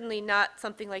 It's certainly not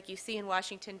something like you see in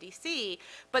Washington, D.C.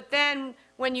 But then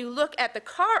when you look at the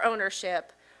car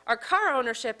ownership, our car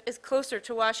ownership is closer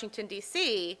to Washington,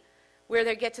 D.C., where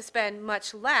they get to spend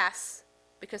much less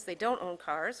because they don't own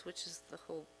cars, which is the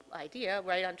whole idea,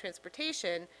 right, on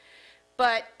transportation,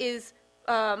 but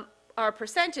our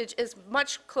percentage is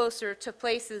much closer to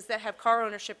places that have car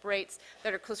ownership rates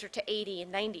that are closer to 80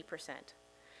 and 90%.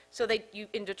 So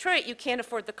in Detroit, you can't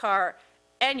afford the car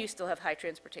and you still have high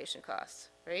transportation costs,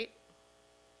 right?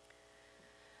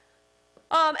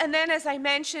 And then, as I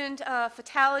mentioned,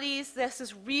 fatalities. This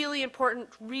is really important,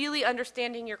 really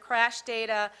understanding your crash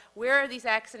data. Where are these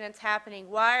accidents happening?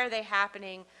 Why are they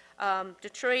happening?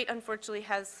 Detroit, unfortunately,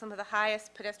 has some of the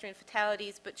highest pedestrian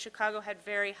fatalities, but Chicago had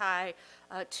very high,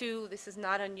 too. This is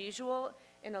not unusual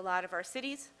in a lot of our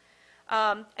cities.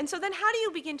 And so then how do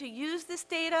you begin to use this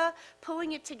data,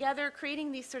 pulling it together,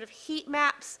 creating these sort of heat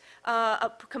maps,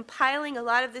 compiling a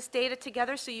lot of this data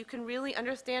together so you can really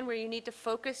understand where you need to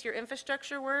focus your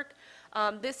infrastructure work?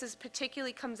 This is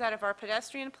particularly comes out of our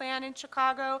pedestrian plan in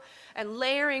Chicago, and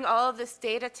layering all of this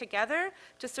data together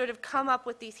to sort of come up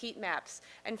with these heat maps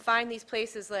and find these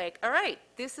places like, all right,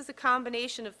 this is a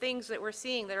combination of things that we're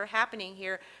seeing that are happening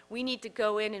here. We need to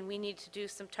go in and we need to do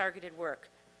some targeted work.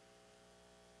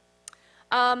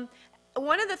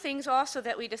 One of the things also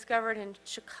that we discovered in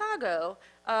Chicago,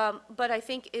 but I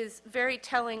think is very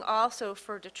telling also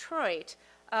for Detroit,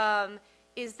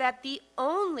 is that the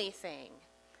only thing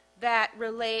that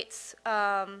relates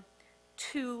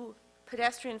to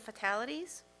pedestrian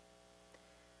fatalities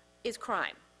is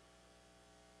crime.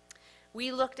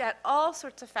 We looked at all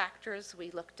sorts of factors.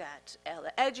 We looked at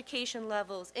education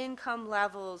levels, income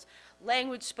levels,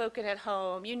 language spoken at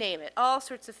home, you name it, all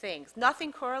sorts of things.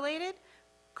 Nothing correlated.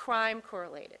 Crime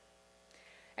correlated.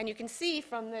 And you can see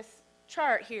from this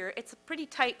chart here, it's a pretty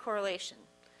tight correlation.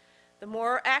 The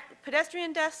more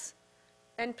pedestrian deaths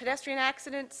and pedestrian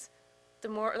accidents, the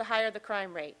higher the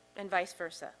crime rate, and vice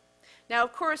versa. Now,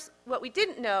 of course, what we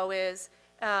didn't know is,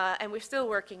 and we're still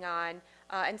working on,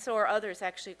 and so are others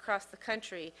actually across the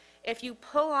country, if you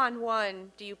pull on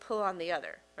one, do you pull on the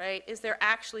other, right? Is there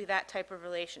actually that type of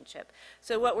relationship?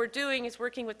 So what we're doing is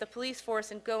working with the police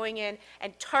force and going in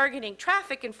and targeting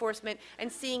traffic enforcement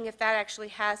and seeing if that actually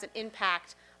has an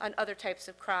impact on other types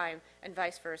of crime and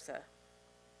vice versa.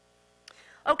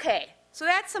 Okay, so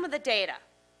that's some of the data.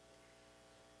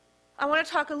 I want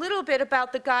to talk a little bit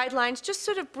about the guidelines, just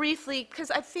sort of briefly, because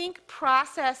I think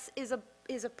process is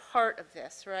a part of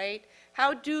this, right?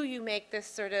 How do you make this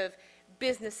sort of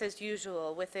business as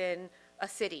usual within a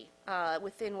city,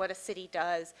 within what a city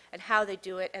does, and how they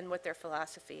do it, and what their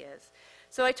philosophy is?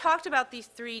 So I talked about these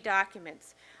 3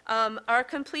 documents. Our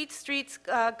Complete Streets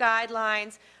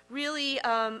guidelines really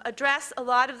address a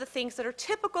lot of the things that are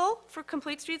typical for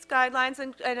Complete Streets guidelines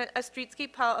and a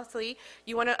streetscape policy.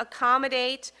 You want to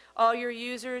accommodate all your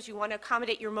users. You want to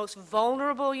accommodate your most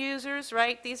vulnerable users,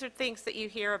 right? These are things that you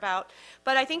hear about.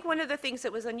 But I think one of the things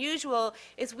that was unusual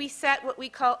is we set what we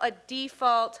call a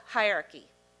default hierarchy.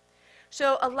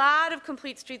 So a lot of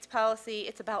Complete Streets policy,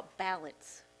 it's about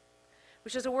balance,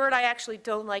 which is a word I actually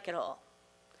don't like at all.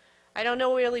 I don't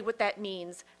know really what that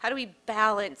means. How do we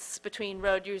balance between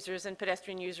road users and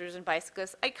pedestrian users and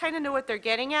bicyclists? I kind of know what they're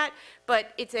getting at,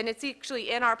 but it's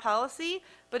actually in our policy,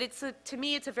 but to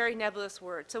me it's a very nebulous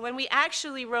word. So when we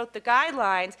actually wrote the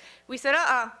guidelines, we said,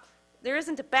 there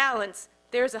isn't a balance,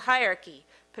 there's a hierarchy.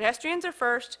 Pedestrians are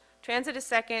first, transit is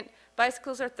second,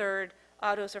 bicycles are third,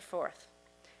 autos are fourth.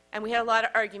 And we had a lot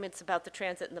of arguments about the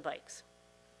transit and the bikes.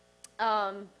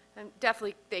 And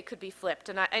definitely they could be flipped.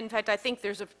 And in fact, I think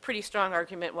there's a pretty strong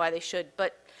argument why they should,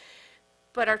 but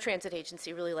our transit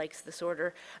agency really likes this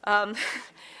order.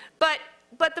 But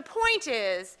the point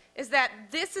is that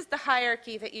this is the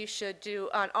hierarchy that you should do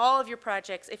on all of your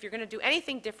projects. If you're going to do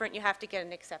anything different, you have to get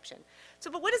an exception.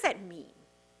 So, but what does that mean?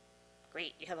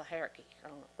 Great, you have a hierarchy. I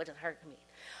don't know, what does hierarchy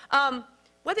mean?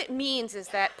 What it means is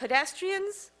that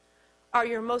pedestrians are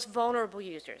your most vulnerable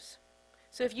users.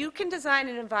 So if you can design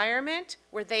an environment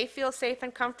where they feel safe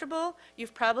and comfortable,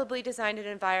 you've probably designed an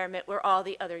environment where all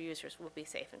the other users will be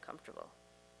safe and comfortable.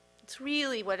 It's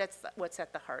really what's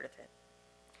at the heart of it.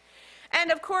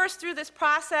 And of course, through this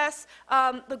process,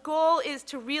 the goal is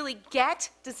to really get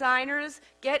designers,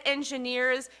 get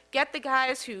engineers, get the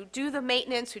guys who do the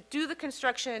maintenance, who do the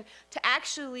construction, to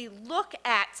actually look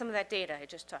at some of that data I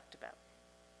just talked about.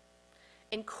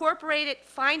 Incorporate it,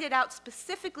 find it out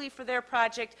specifically for their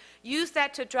project, use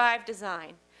that to drive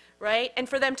design, right? And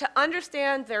for them to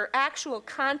understand their actual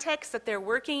context that they're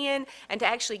working in and to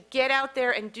actually get out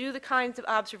there and do the kinds of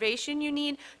observation you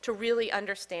need to really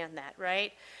understand that,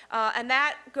 right? And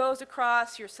that goes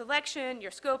across your selection,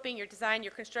 your scoping, your design,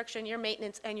 your construction, your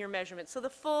maintenance, and your measurement. So the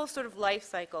full sort of life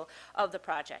cycle of the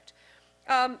project.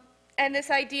 And this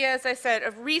idea, as I said,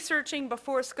 of researching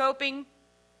before scoping,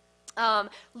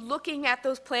 looking at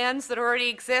those plans that already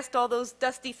exist, all those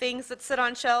dusty things that sit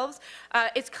on shelves.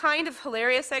 It's kind of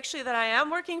hilarious, actually, that I am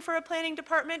working for a planning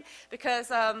department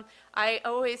because I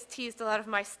always teased a lot of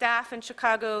my staff in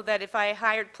Chicago that if I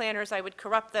hired planners, I would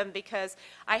corrupt them because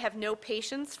I have no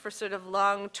patience for sort of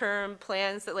long-term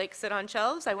plans that like sit on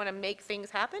shelves. I want to make things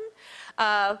happen.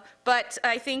 But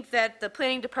I think that the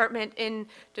planning department in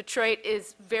Detroit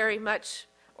is very much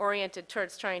oriented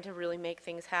towards trying to really make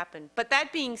things happen. But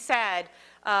that being said,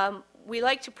 we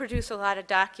like to produce a lot of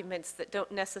documents that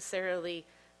don't necessarily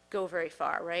go very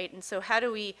far, right? And so how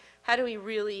do we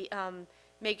really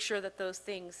make sure that those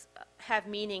things have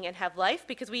meaning and have life?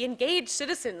 Because we engage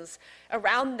citizens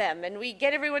around them, and we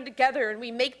get everyone together, and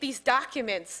we make these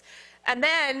documents, and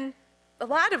then a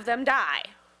lot of them die.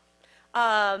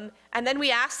 And then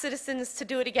we ask citizens to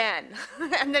do it again,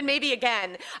 and then maybe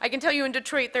again. I can tell you in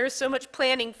Detroit there is so much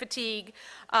planning fatigue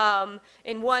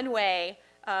in one way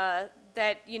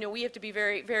that we have to be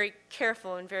very, very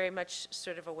careful and very much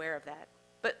sort of aware of that.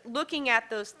 But looking at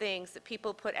those things that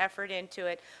people put effort into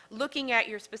it, looking at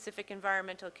your specific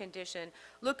environmental condition,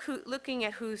 looking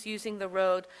at who's using the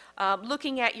road,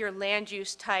 looking at your land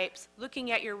use types, looking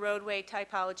at your roadway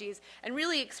typologies, and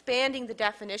really expanding the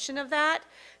definition of that.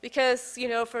 Because,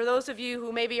 for those of you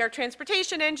who maybe are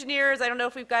transportation engineers, I don't know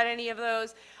if we've got any of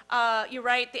those, you're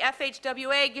right, the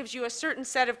FHWA gives you a certain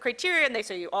set of criteria, and they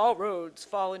say all roads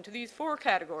fall into these 4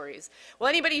 categories. Well,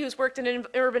 anybody who's worked in an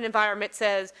urban environment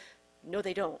says, no,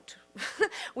 they don't.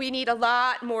 We need a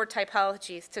lot more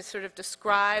typologies to sort of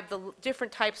describe the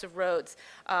different types of roads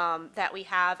that we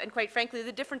have, and quite frankly,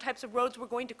 the different types of roads we're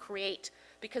going to create,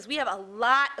 because we have a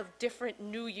lot of different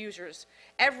new users.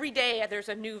 Every day there's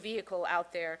a new vehicle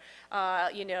out there,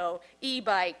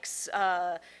 e-bikes,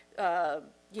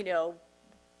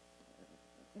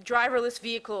 driverless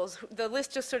vehicles. The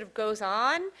list just sort of goes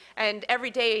on, and every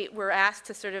day we're asked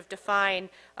to sort of define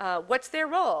what's their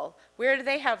role, where do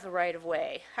they have the right of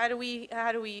way, how do we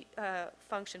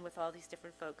function with all these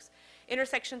different folks.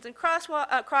 Intersections and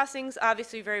crossings,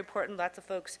 obviously very important. Lots of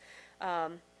folks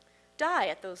die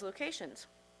at those locations.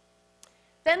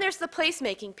 Then there's the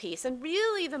placemaking piece, and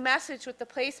really the message with the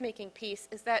placemaking piece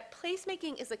is that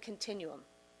placemaking is a continuum.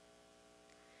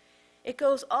 It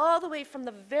goes all the way from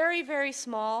the very, very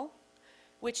small,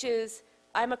 which is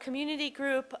I'm a community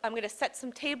group, I'm going to set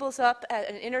some tables up at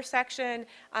an intersection,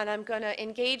 and I'm going to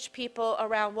engage people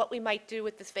around what we might do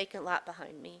with this vacant lot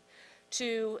behind me.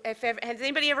 Has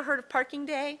anybody ever heard of parking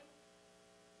day?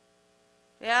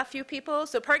 Yeah, a few people.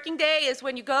 So parking day is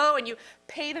when you go and you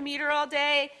pay the meter all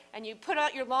day and you put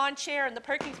out your lawn chair in the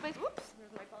parking space. Whoops,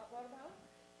 there's my water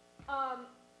bottle.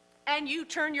 And you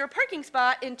turn your parking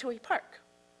spot into a park.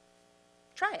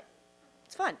 Try it.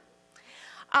 It's fun.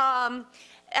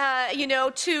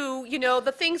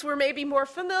 The things we're maybe more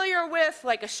familiar with,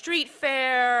 like a street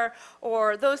fair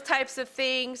or those types of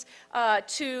things,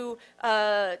 to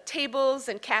tables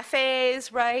and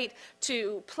cafes, right,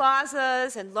 to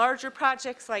plazas and larger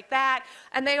projects like that.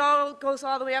 And they all goes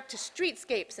all the way up to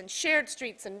streetscapes and shared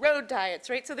streets and road diets,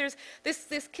 right? So there's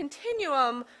this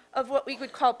continuum of what we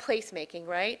would call placemaking,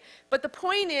 right? But the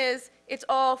point is, it's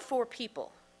all for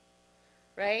people,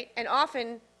 right? And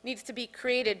often needs to be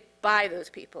created by those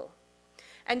people.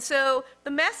 And so the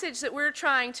message that we're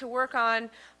trying to work on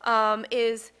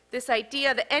is this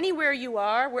idea that anywhere you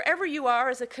are, wherever you are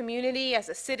as a community, as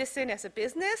a citizen, as a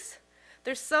business,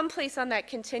 there's some place on that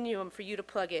continuum for you to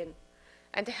plug in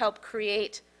and to help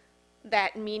create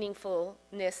that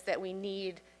meaningfulness that we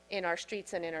need in our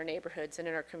streets and in our neighborhoods and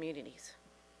in our communities.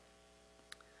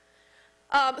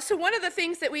 So one of the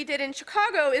things that we did in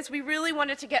Chicago is we really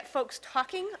wanted to get folks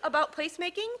talking about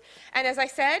placemaking. And as I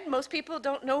said, most people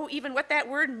don't know even what that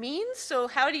word means. So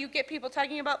how do you get people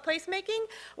talking about placemaking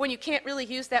when you can't really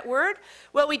use that word?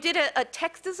 Well, we did a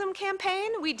Textism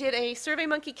campaign. We did a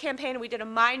SurveyMonkey campaign. We did a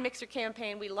Mind Mixer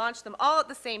campaign. We launched them all at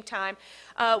the same time.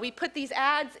 We put these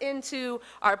ads into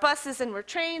our buses and our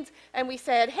trains. And we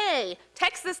said, hey,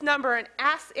 text this number and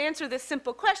answer this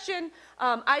simple question.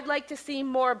 I'd like to see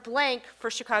more blank for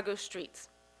Chicago streets.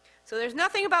 So there's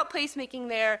nothing about placemaking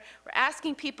there. We're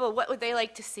asking people what would they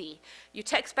like to see. You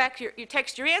text back you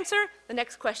text your answer, the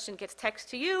next question gets text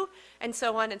to you, and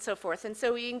so on and so forth. And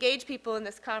so we engage people in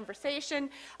this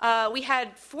conversation. We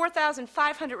had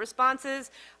 4,500 responses.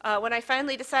 When I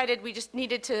finally decided we just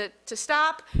needed to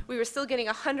stop, we were still getting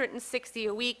 160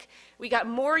 a week. We got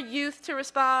more youth to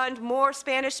respond, more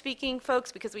Spanish-speaking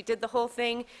folks, because we did the whole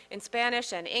thing in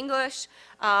Spanish and English.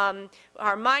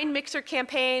 Our Mind Mixer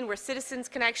campaign, where citizens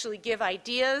can actually give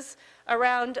ideas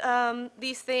around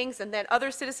these things, and then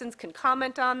other citizens can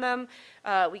comment on them.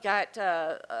 We got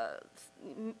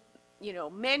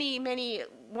many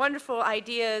wonderful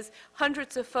ideas,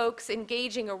 hundreds of folks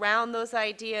engaging around those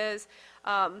ideas.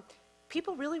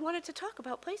 People really wanted to talk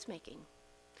about placemaking,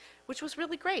 which was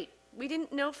really great. We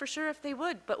didn't know for sure if they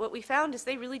would, but what we found is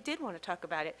they really did want to talk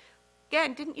about it.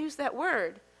 Again, didn't use that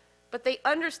word, but they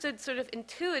understood sort of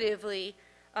intuitively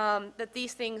that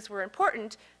these things were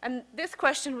important. And this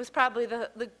question was probably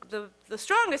the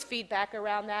strongest feedback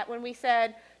around that when we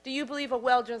said, do you believe a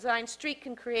well-designed street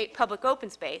can create public open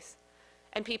space?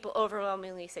 And people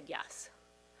overwhelmingly said yes.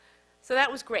 So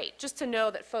that was great, just to know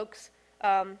that folks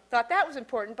thought that was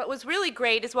important. But what was really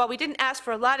great is while we didn't ask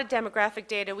for a lot of demographic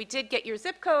data, we did get your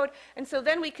zip code. And so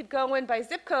then we could go in by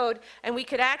zip code, and we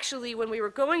could actually, when we were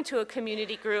going to a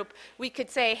community group, we could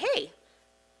say, hey,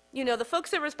 the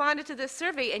folks that responded to this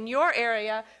survey in your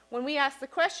area, when we asked the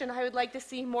question, I would like to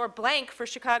see more blank for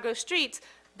Chicago streets,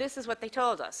 this is what they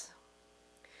told us.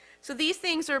 So these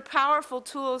things are powerful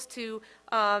tools to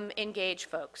engage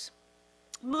folks.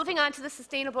 Moving on to the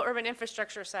sustainable urban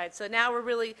infrastructure side. So now we're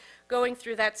really going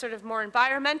through that sort of more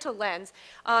environmental lens.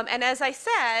 And as I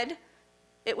said,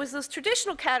 it was those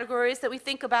traditional categories that we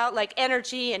think about, like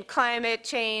energy and climate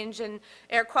change and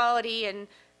air quality and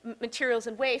materials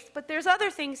and waste, but there's other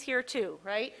things here too,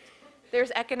 right? There's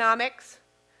economics,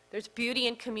 there's beauty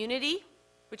and community,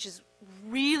 which is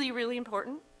really, really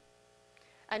important.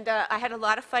 And I had a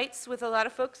lot of fights with a lot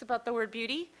of folks about the word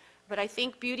beauty, but I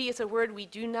think beauty is a word we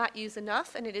do not use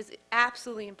enough, and it is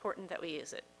absolutely important that we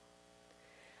use it.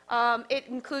 It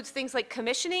includes things like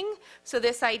commissioning, so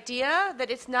this idea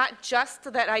that it's not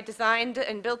just that I designed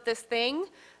and built this thing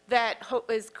that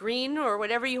is green or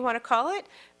whatever you want to call it,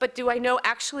 but do I know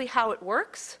actually how it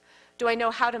works? Do I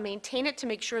know how to maintain it to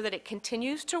make sure that it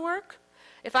continues to work?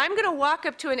 If I'm going to walk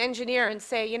up to an engineer and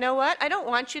say, you know what, I don't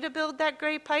want you to build that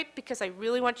gray pipe because I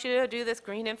really want you to do this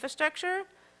green infrastructure,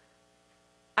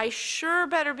 I sure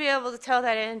better be able to tell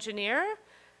that engineer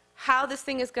how this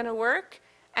thing is going to work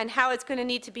and how it's going to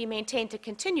need to be maintained to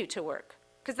continue to work,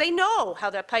 because they know how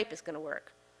that pipe is going to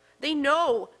work. They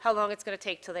know how long it's going to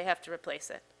take till they have to replace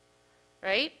it,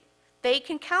 right? They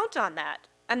can count on that,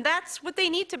 And that's what they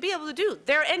need to be able to do.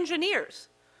 They're engineers.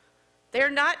 They're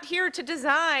not here to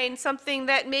design something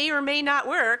that may or may not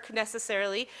work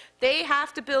necessarily. They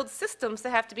have to build systems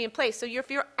that have to be in place. So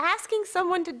if you're asking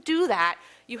someone to do that,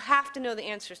 you have to know the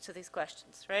answers to these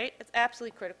questions, right? It's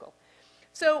absolutely critical.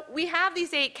 So we have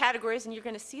these 8 categories, and you're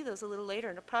going to see those a little later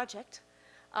in a project,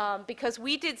 because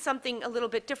we did something a little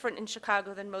bit different in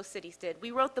Chicago than most cities did.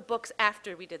 We wrote the books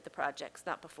after we did the projects,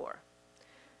 not before.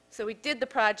 So we did the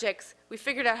projects, we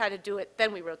figured out how to do it,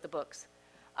 then we wrote the books.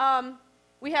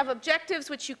 We have objectives,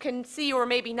 which you can see or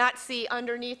maybe not see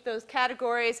underneath those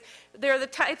categories. They're the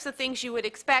types of things you would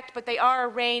expect, but they are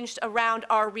arranged around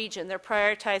our region. They're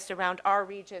prioritized around our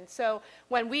region. So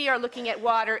when we are looking at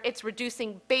water, it's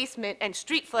reducing basement and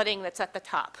street flooding that's at the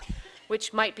top,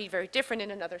 which might be very different in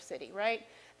another city, right?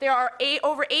 There are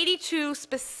over 82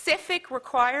 specific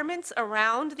requirements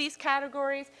around these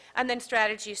categories, and then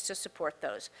strategies to support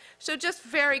those. So just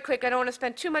very quick, I don't want to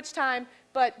spend too much time,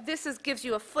 but this gives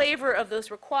you a flavor of those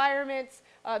requirements.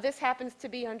 This happens to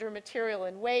be under material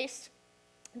and waste.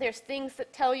 There's things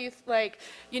that tell you, like,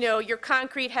 you know, your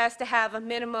concrete has to have a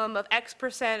minimum of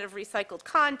X% of recycled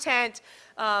content,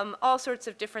 all sorts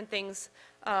of different things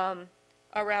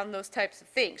around those types of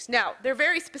things. Now, they're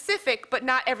very specific, but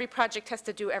not every project has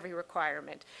to do every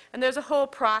requirement. And there's a whole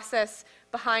process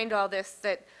behind all this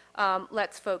that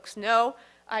lets folks know.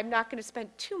 I'm not going to spend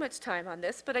too much time on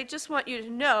this, but I just want you to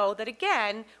know that,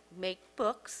 again, we make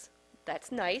books. That's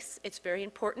nice. It's very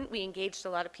important. We engaged a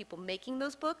lot of people making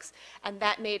those books, and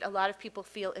that made a lot of people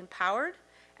feel empowered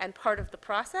and part of the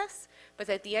process. But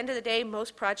at the end of the day,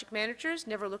 most project managers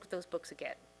never look at those books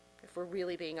again, if we're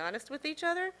really being honest with each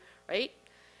other, right?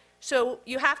 So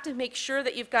you have to make sure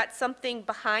that you've got something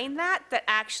behind that that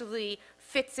actually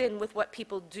fits in with what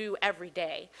people do every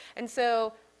day. And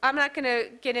so I'm not going to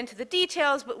get into the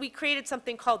details, but we created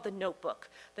something called the notebook.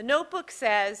 The notebook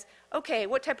says, okay,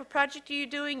 what type of project are you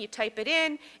doing? You type it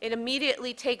in. It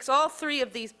immediately takes all 3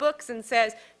 of these books and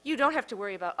says, you don't have to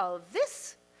worry about all of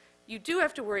this. You do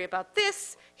have to worry about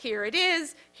this. Here it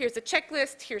is. Here's a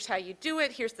checklist. Here's how you do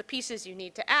it. Here's the pieces you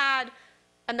need to add.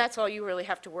 And that's all you really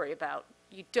have to worry about.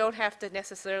 You don't have to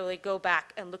necessarily go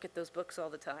back and look at those books all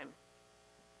the time.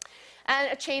 And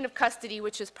a chain of custody,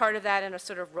 which is part of that, and a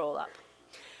sort of roll-up.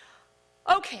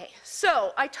 Okay,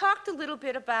 so I talked a little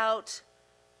bit about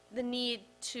the need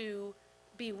to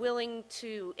be willing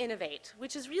to innovate,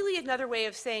 which is really another way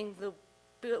of saying the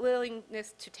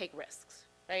willingness to take risks,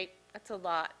 right? That's a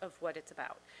lot of what it's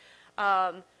about.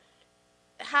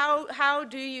 How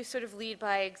do you sort of lead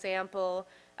by example?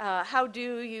 How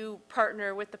do you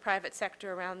partner with the private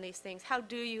sector around these things? How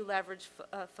do you leverage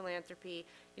philanthropy?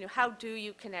 You know, how do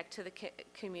you connect to the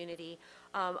community?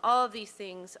 All of these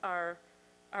things are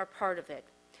part of it.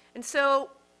 And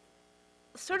so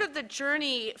sort of the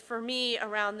journey for me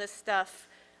around this stuff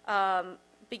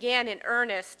began in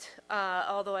earnest,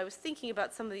 although I was thinking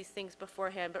about some of these things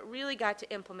beforehand, but really got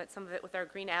to implement some of it with our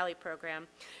Green Alley program,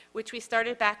 which we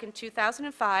started back in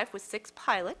 2005 with 6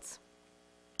 pilots.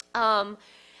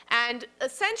 And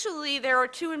essentially, there are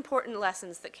 2 important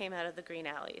lessons that came out of the Green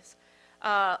Alleys.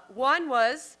 One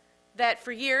was that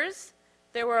for years,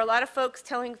 there were a lot of folks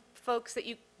telling folks that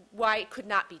why it could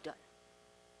not be done.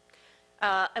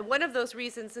 And one of those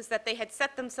reasons is that they had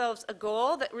set themselves a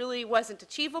goal that really wasn't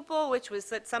achievable, which was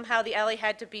that somehow the alley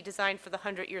had to be designed for the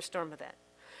 100-year storm event,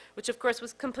 which of course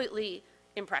was completely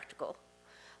impractical.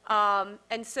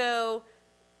 And so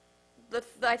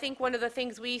I think one of the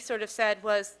things we sort of said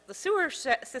was the sewer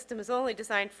system is only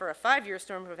designed for a 5-year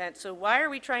storm event, so why are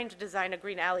we trying to design a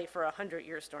green alley for a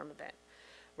 100-year storm event,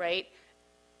 right?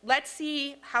 Let's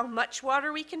see how much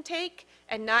water we can take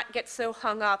and not get so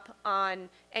hung up on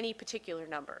any particular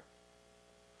number.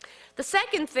 The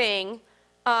second thing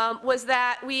was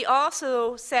that we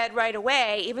also said right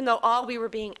away, even though all we were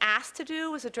being asked to do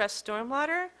was address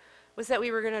stormwater, was that we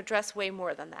were going to address way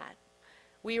more than that.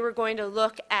 We were going to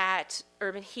look at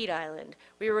urban heat island.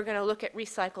 We were going to look at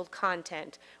recycled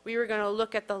content. We were going to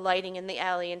look at the lighting in the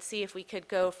alley and see if we could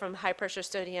go from high pressure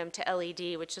sodium to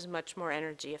LED, which is much more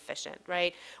energy efficient,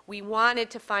 right? We wanted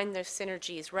to find those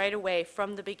synergies right away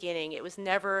from the beginning. It was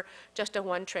never just a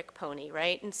one-trick pony,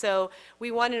 right? And so we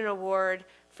won an award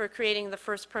for creating the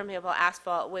first permeable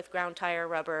asphalt with ground tire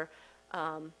rubber,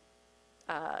 you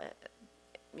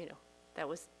know, that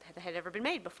had ever been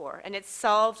made before. And it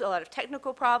solved a lot of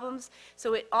technical problems.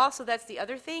 So it also, that's the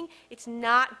other thing, it's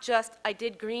not just I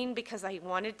did green because I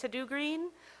wanted to do green.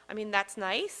 I mean, that's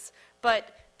nice.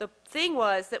 But the thing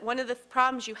was that one of the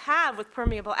problems you have with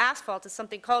permeable asphalt is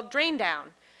something called drain down.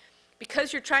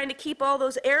 Because you're trying to keep all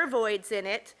those air voids in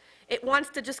it, it wants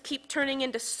to just keep turning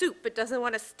into soup. It doesn't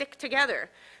want to stick together.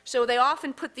 So they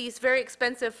often put these very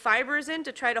expensive fibers in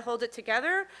to try to hold it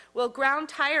together. Well, ground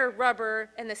tire rubber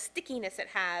and the stickiness it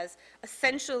has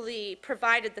essentially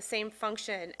provided the same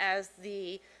function as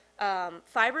the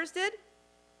fibers did.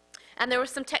 And there were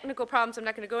some technical problems I'm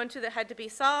not going to go into that had to be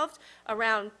solved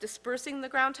around dispersing the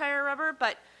ground tire rubber,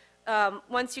 but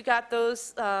once you got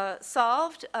those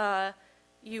solved,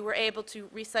 you were able to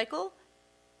recycle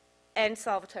and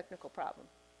solve a technical problem.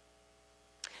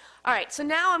 All right, so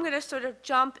now I'm going to sort of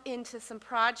jump into some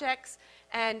projects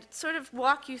and sort of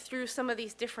walk you through some of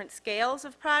these different scales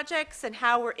of projects and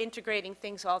how we're integrating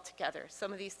things all together,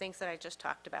 some of these things that I just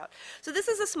talked about. So this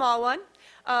is a small one.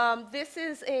 This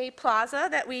is a plaza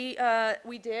that we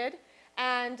did,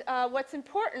 and what's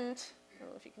important, I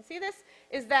don't know if you can see this,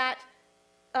 is that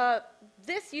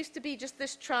this used to be just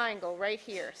this triangle right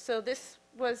here. So this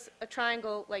was a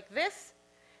triangle like this.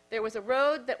 There was a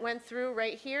road that went through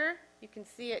right here. You can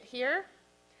see it here.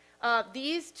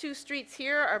 These two streets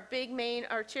here are big main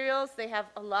arterials. They have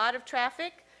a lot of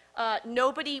traffic.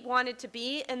 Nobody wanted to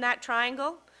be in that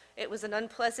triangle. It was an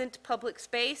unpleasant public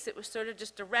space. It was sort of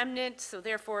just a remnant, so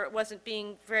therefore it wasn't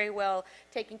being very well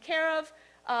taken care of.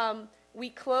 We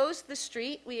closed the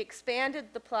street. We expanded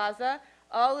the plaza.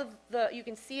 All of the, you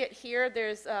can see it here.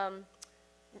 There's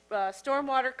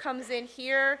stormwater comes in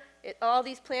here. All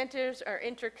these planters are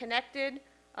interconnected,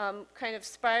 kind of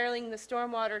spiraling the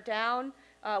stormwater down,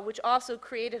 which also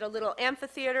created a little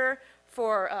amphitheater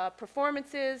for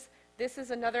performances. This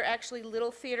is another actually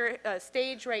little theater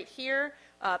stage right here.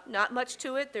 Not much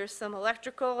to it. There's some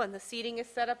electrical and the seating is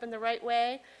set up in the right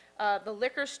way. The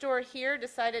liquor store here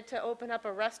decided to open up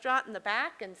a restaurant in the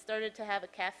back and started to have a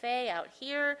cafe out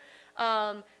here.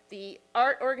 The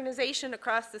art organization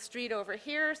across the street over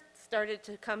here started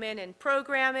to come in and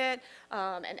program it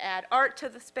and add art to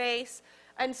the space.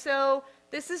 And so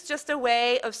this is just a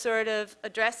way of sort of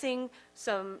addressing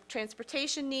some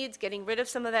transportation needs, getting rid of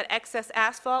some of that excess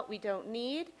asphalt we don't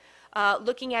need,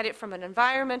 looking at it from an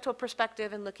environmental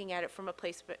perspective and looking at it from a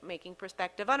placemaking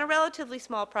perspective on a relatively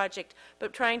small project,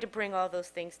 but trying to bring all those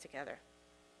things together.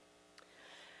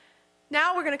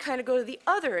 Now we're going to kind of go to the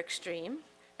other extreme,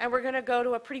 and we're going to go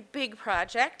to a pretty big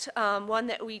project, one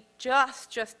that we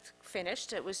just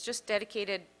finished. It was just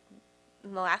dedicated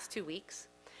in the last 2 weeks.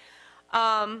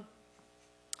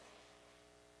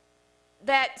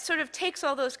 That sort of takes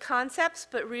all those concepts,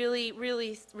 but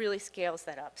really scales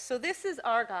that up. So this is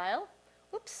Argyle.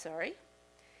 Whoops, sorry.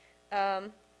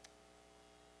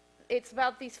 It's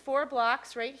about these 4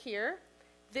 blocks right here.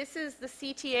 This is the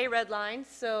CTA red line,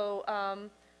 so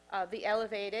the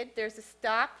elevated. There's a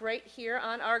stop right here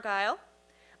on Argyle.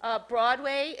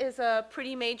 Broadway is a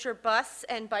pretty major bus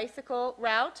and bicycle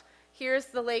route. Here's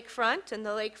the lakefront and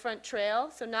the lakefront trail,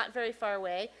 so not very far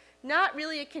away. Not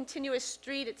really a continuous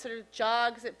street. It sort of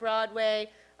jogs at Broadway,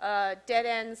 dead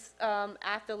ends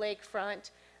at the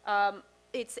lakefront.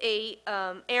 It's a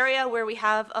area where we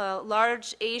have a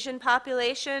large Asian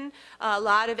population, a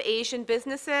lot of Asian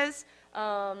businesses,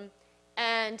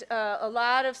 and a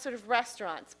lot of sort of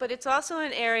restaurants. But it's also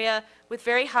an area with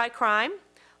very high crime,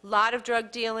 a lot of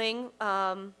drug dealing.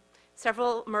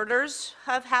 Several murders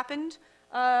have happened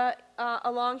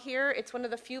along here. It's one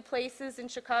of the few places in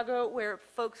Chicago where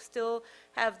folks still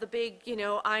have the big,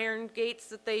 iron gates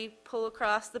that they pull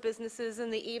across the businesses in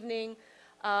the evening.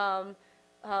 A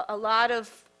lot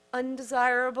of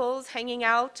undesirables hanging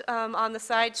out on the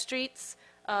side streets,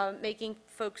 making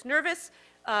folks nervous,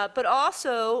 but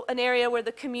also an area where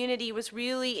the community was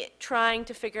really trying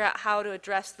to figure out how to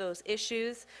address those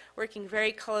issues, working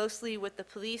very closely with the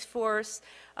police force.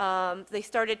 They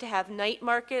started to have night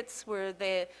markets where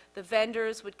the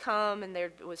vendors would come and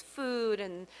there was food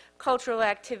and cultural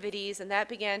activities, and that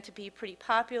began to be pretty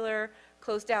popular,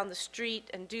 close down the street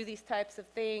and do these types of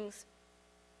things.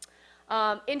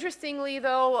 Interestingly,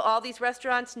 though, all these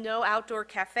restaurants, no outdoor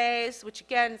cafes, which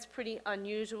again is pretty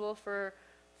unusual for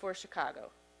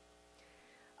Chicago.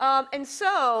 And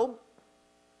so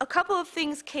a couple of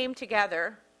things came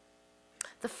together.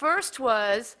 The first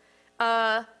was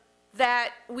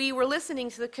that we were listening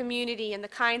to the community and the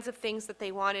kinds of things that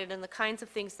they wanted and the kinds of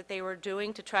things that they were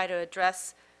doing to try to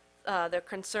address their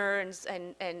concerns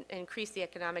and increase the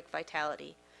economic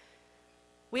vitality.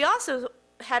 We also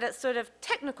had a sort of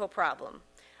technical problem.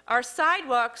 Our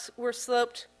sidewalks were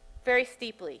sloped very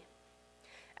steeply.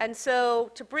 And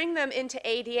so to bring them into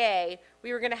ADA,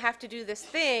 we were going to have to do this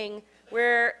thing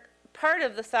where part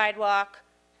of the sidewalk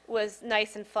was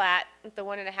nice and flat with the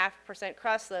 1.5%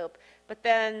 cross slope, but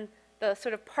then the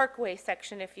sort of parkway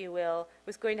section, if you will,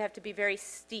 was going to have to be very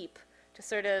steep to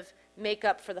sort of make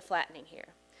up for the flattening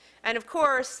here. And of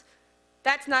course,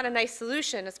 that's not a nice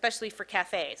solution, especially for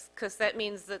cafes, because that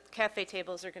means that cafe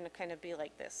tables are going to kind of be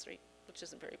like this, right? Which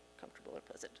isn't very comfortable or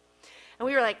pleasant. And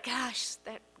we were like, gosh,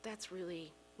 that's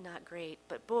really not great.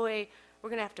 But boy, we're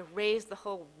going to have to raise the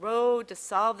whole road to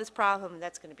solve this problem, and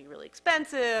that's going to be really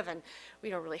expensive, and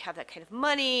we don't really have that kind of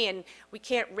money, and we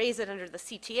can't raise it under the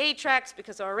CTA tracks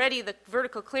because already the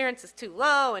vertical clearance is too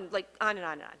low, and like on and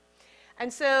on and on.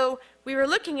 And so we were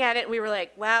looking at it, and we were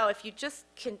like, wow, if you just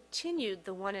continued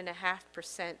the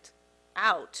 1.5%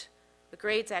 out, the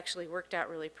grades actually worked out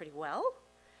really pretty well,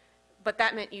 but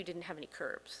that meant you didn't have any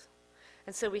curbs.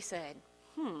 And so we said,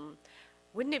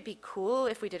 wouldn't it be cool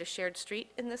if we did a shared street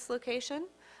in this location?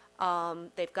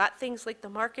 They've got things like the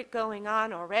market going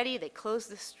on already. They closed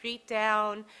the street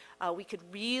down. We could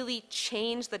really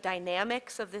change the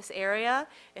dynamics of this area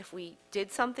if we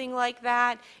did something like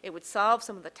that. It would solve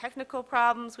some of the technical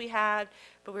problems we had.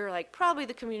 But we were like, probably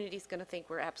the community's going to think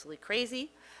we're absolutely crazy.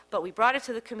 But we brought it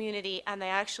to the community, and they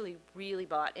actually really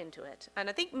bought into it. And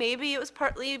I think maybe it was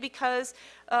partly because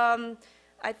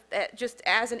just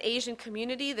as an Asian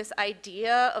community, this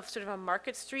idea of sort of a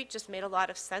market street just made a lot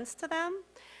of sense to them.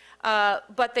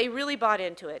 But they really bought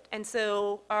into it. And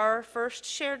so our first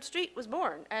shared street was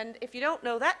born. And if you don't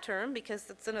know that term, because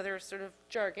it's another sort of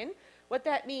jargon, what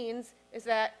that means is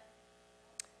that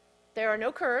there are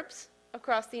no curbs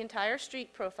across the entire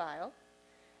street profile,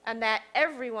 and that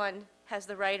everyone has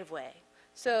the right of way.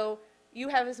 So you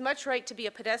have as much right to be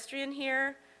a pedestrian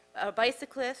here, a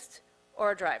bicyclist,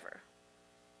 or a driver.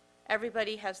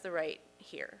 Everybody has the right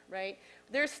here, right?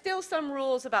 There's still some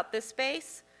rules about this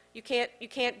space. You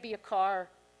can't be a car,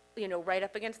 right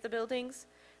up against the buildings.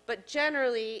 But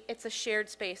generally, it's a shared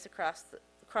space across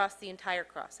the entire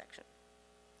cross-section.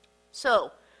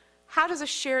 So how does a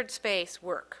shared space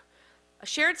work? A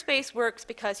shared space works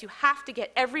because you have to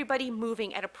get everybody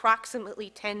moving at approximately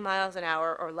 10 miles an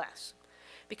hour or less.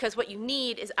 Because what you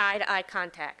need is eye-to-eye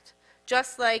contact.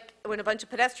 Just like when a bunch of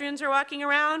pedestrians are walking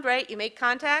around, right? You make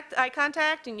eye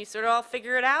contact, and you sort of all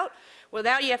figure it out. Well,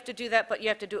 now you have to do that, but you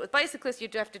have to do it with bicyclists, you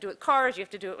have to do it with cars, you have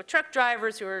to do it with truck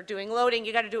drivers who are doing loading,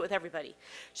 you got to do it with everybody.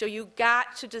 So you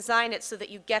got to design it so that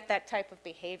you get that type of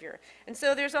behavior. And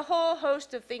so there's a whole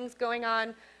host of things going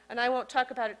on, and I won't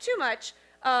talk about it too much,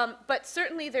 but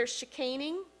certainly there's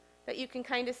chicaning that you can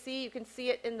kind of see. You can see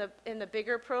it in the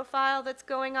bigger profile that's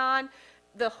going on.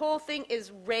 The whole thing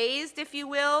is raised, if you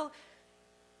will,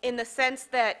 in the sense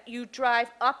that you drive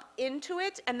up into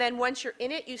it, and then once you're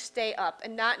in it, you stay up,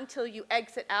 and not until you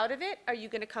exit out of it are you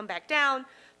going to come back down.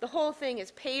 The whole thing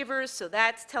is pavers, so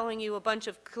that's telling you a bunch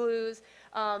of clues.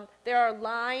 There are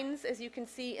lines, as you can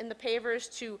see in the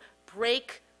pavers, to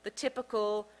break the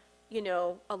typical,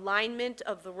 alignment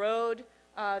of the road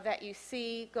that you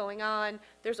see going on.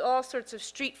 There's all sorts of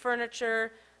street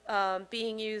furniture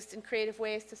being used in creative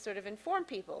ways to sort of inform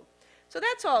people. So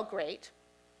that's all great.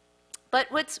 But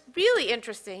what's really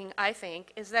interesting, I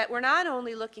think, is that we're not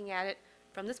only looking at it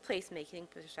from this placemaking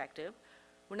perspective,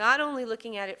 we're not only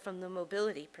looking at it from the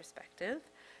mobility perspective,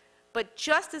 but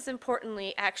just as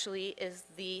importantly, actually, is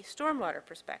the stormwater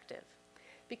perspective.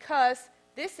 Because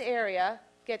this area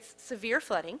gets severe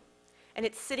flooding, and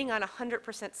it's sitting on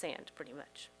 100% sand, pretty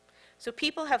much. So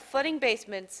people have flooding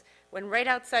basements when right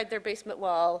outside their basement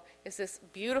wall is this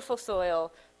beautiful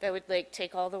soil that would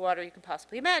take all the water you can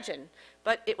possibly imagine.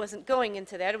 But it wasn't going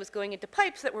into that. It was going into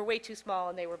pipes that were way too small,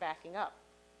 and they were backing up.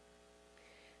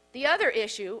 The other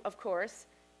issue, of course,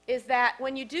 is that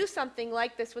when you do something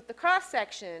like this with the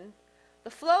cross-section, the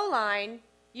flow line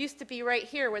used to be right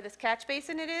here where this catch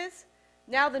basin it is.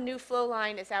 Now the new flow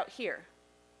line is out here.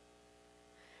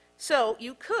 So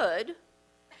you could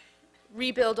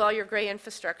rebuild all your gray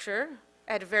infrastructure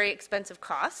at a very expensive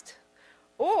cost,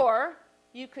 or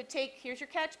you could take, here's your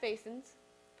catch basins,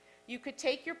 you could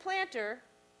take your planter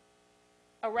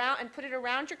around and put it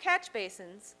around your catch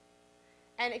basins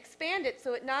and expand it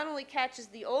so it not only catches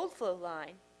the old flow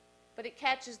line, but it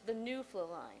catches the new flow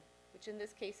line, which in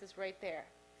this case is right there,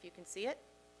 if you can see it.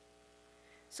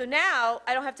 So now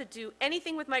I don't have to do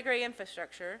anything with my gray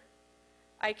infrastructure.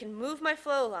 I can move my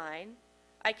flow line,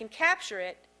 I can capture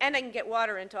it, and I can get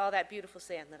water into all that beautiful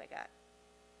sand that I got.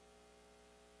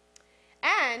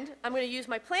 And I'm going to use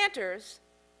my planters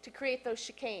to create those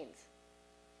chicanes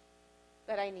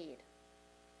that I need.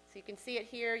 So you can see it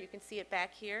here, you can see it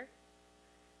back here.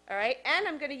 All right, and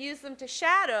I'm going to use them to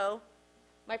shadow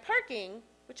my parking,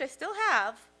 which I still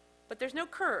have, but there's no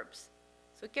curbs.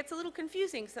 So it gets a little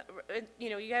confusing. So,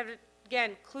 you have,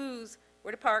 again, clues,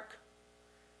 where to park,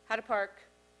 how to park.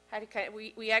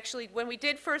 We actually, when we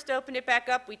did first open it back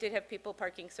up, we did have people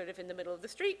parking sort of in the middle of the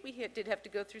street. We did have to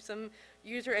go through some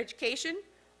user education.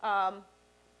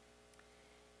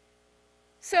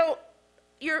 So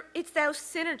it's those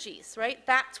synergies, right?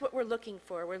 That's what we're looking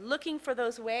for. We're looking for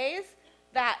those ways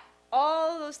that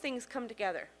all those things come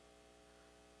together.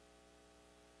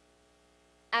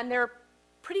 And they're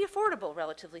pretty affordable,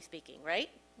 relatively speaking, right?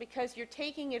 Because you're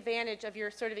taking advantage of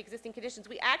your sort of existing conditions.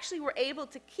 We actually were able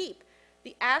to keep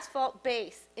the asphalt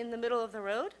base in the middle of the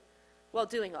road while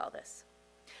doing all this.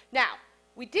 Now,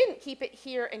 we didn't keep it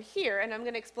here, and I'm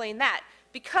going to explain that.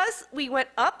 Because we went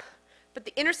up, but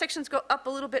the intersections go up a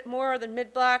little bit more than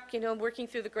mid-block, you know, working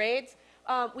through the grades,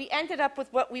 we ended up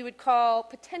with what we would call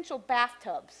potential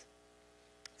bathtubs.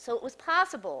 So it was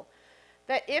possible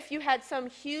that if you had some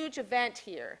huge event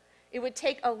here, it would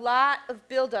take a lot of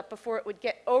buildup before it would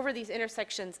get over these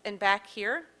intersections and back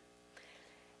here.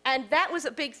 And that was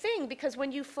a big thing, because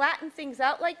when you flatten things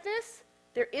out like this,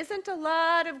 there isn't a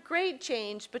lot of grade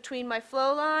change between my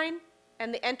flow line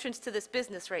and the entrance to this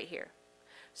business right here.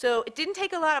 So it didn't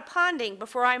take a lot of ponding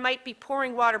before I might be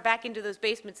pouring water back into those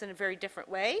basements in a very different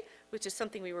way, which is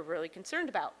something we were really concerned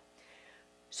about.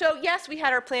 So yes, we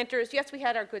had our planters, yes, we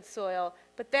had our good soil,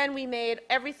 but then we made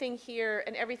everything here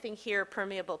and everything here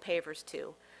permeable pavers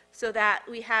too, so that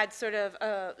we had sort of,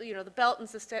 you know, the belt and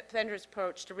suspenders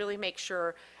approach to really make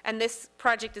sure, and this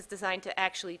project is designed to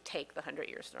actually take the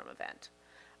 100-year storm event.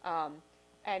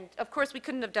 And of course, we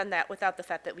couldn't have done that without the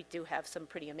fact that we do have some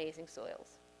pretty amazing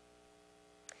soils.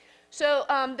 So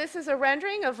this is a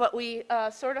rendering of what we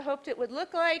sort of hoped it would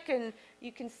look like, and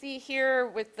you can see here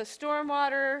with the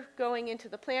stormwater going into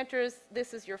the planters,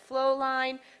 this is your flow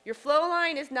line. Your flow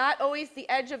line is not always the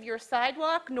edge of your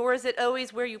sidewalk, nor is it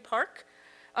always where you park.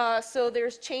 So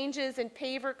there's changes in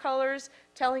paver colors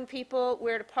telling people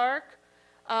where to park.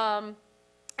 And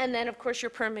then, of course,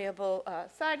 your permeable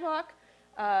sidewalk.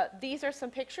 These are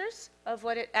some pictures of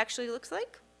what it actually looks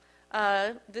like.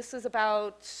 This is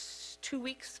about 2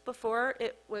 weeks before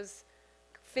it was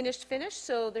finished,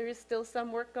 so there is still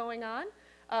some work going on.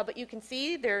 But you can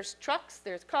see there's trucks,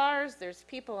 there's cars, there's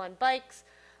people on bikes.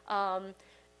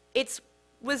 It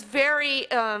was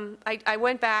very, I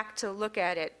went back to look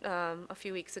at it a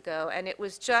few weeks ago, and it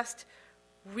was just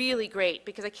really great,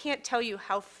 because I can't tell you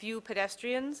how few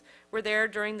pedestrians were there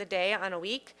during the day on a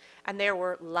week, and there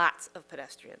were lots of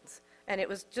pedestrians. And it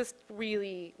was just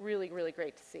really, really, really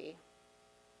great to see.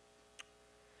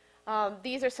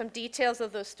 These are some details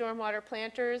of those stormwater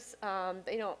planters.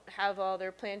 They don't have all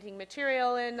their planting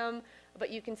material in them, but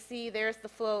you can see there's the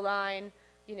flow line.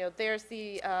 You know, there's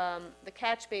the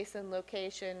catch basin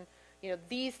location. You know,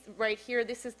 these right here,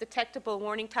 this is detectable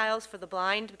warning tiles for the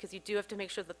blind, because you do have to make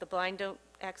sure that the blind don't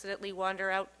accidentally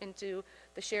wander out into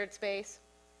the shared space.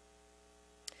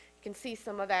 You can see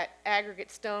some of that aggregate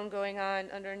stone going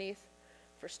on underneath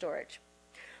for storage.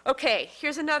 Okay,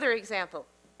 here's another example.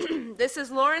 This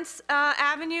is Lawrence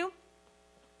Avenue.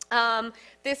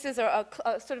 This is a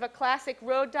sort of a classic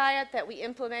road diet that we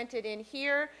implemented in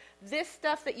here. This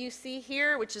stuff that you see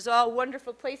here, which is all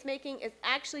wonderful placemaking, is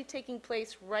actually taking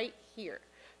place right here.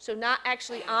 So not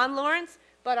actually on Lawrence,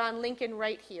 but on Lincoln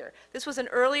right here. This was an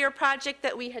earlier project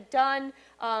that we had done.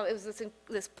 It was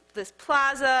this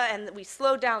plaza, and we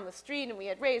slowed down the street, and we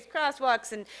had raised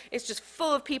crosswalks, and it's just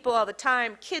full of people all the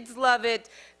time. Kids love it.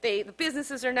 The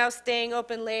businesses are now staying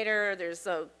open later. There's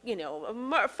a, you know,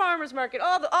 a farmer's market,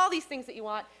 all these things that you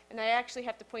want. And I actually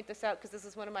have to point this out, because this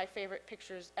is one of my favorite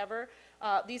pictures ever.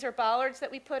 These are bollards that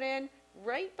we put in.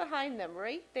 Right behind them,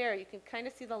 right there, you can kind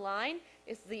of see the line,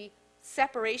 is the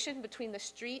separation between the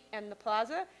street and the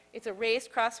plaza. It's a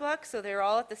raised crosswalk, so they're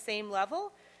all at the same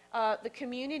level. The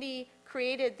community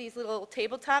created these little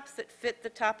tabletops that fit the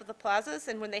top of the plazas,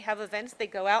 and when they have events, they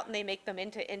go out and they make them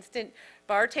into instant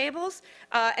bar tables.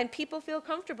 And people feel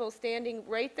comfortable standing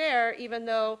right there, even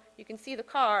though you can see the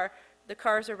cars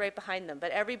are right behind them,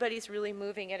 but everybody's really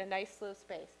moving at a nice slow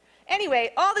pace.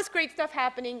 Anyway, all this great stuff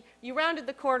happening, you rounded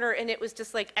the corner and it was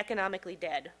just like economically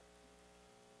dead.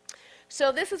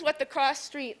 So this is what the cross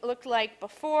street looked like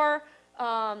before.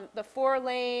 The 4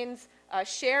 lanes,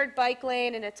 shared bike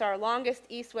lane, and it's our longest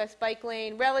east-west bike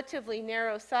lane, relatively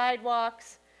narrow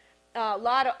sidewalks, a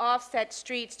lot of offset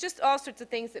streets, just all sorts of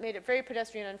things that made it very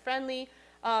pedestrian unfriendly.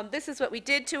 This is what we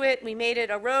did to it. We made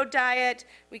it a road diet.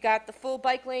 We got the full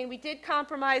bike lane. We did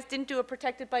compromise, didn't do a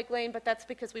protected bike lane, but that's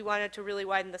because we wanted to really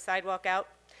widen the sidewalk out.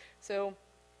 So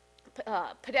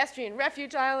pedestrian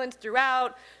refuge islands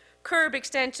throughout, curb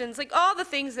extensions, like all the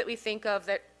things that we think of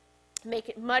that make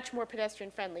it much more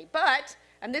pedestrian friendly. But,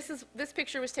 and this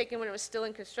picture was taken when it was still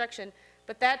in construction,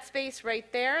 but that space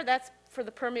right there, that's for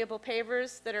the permeable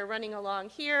pavers that are running along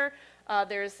here.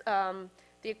 There's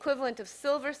the equivalent of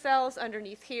silver cells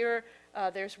underneath here.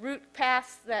 There's root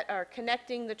paths that are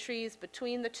connecting the trees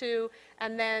between the two,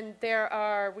 and then there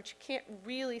are, which you can't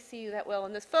really see that well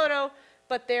in this photo,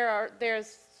 but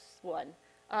there's one.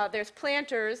 There's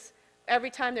planters. Every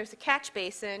time there's a catch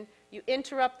basin, you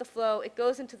interrupt the flow, it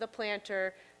goes into the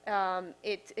planter.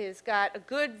 It is got a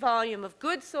good volume of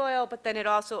good soil, but then it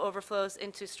also overflows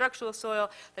into structural soil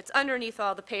that's underneath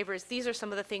all the pavers. These are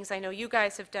some of the things I know you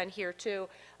guys have done here too,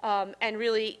 and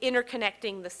really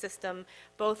interconnecting the system,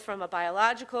 both from a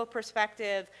biological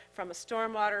perspective, from a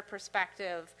stormwater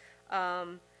perspective,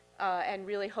 and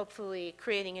really hopefully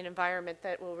creating an environment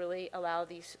that will really allow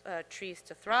these trees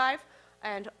to thrive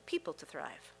and people to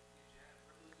thrive.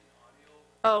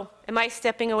 Oh, am I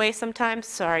stepping away sometimes?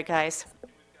 Sorry, guys.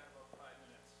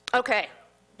 Okay.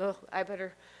 Oh, I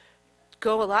better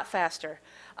go a lot faster.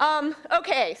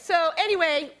 Okay, so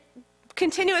anyway,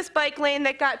 continuous bike lane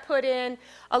that got put in,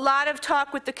 a lot of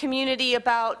talk with the community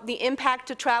about the impact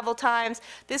to travel times.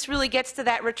 This really gets to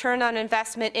that return on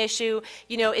investment issue.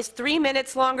 You know, is 3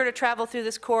 minutes longer to travel through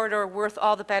this corridor worth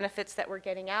all the benefits that we're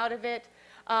getting out of it?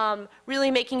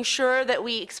 Really making sure that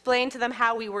we explain to them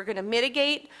how we were going to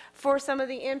mitigate for some of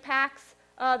the impacts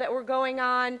that were going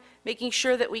on, making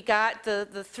sure that we got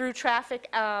the through traffic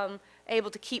able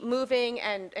to keep moving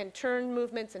and turn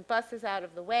movements and buses out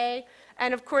of the way.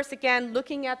 And of course, again,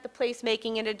 looking at the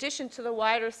placemaking, in addition to the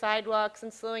wider sidewalks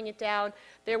and slowing it down,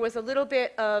 there was a little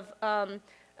bit of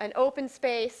an open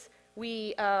space.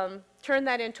 We turned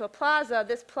that into a plaza.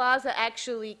 This plaza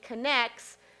actually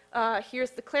connects.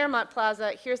 Here's the Claremont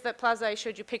Plaza. Here's that plaza I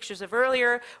showed you pictures of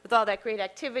earlier with all that great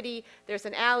activity. There's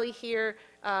an alley here.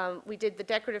 We did the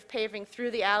decorative paving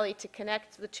through the alley to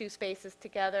connect the two spaces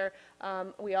together.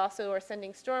 We also are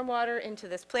sending stormwater into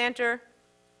this planter.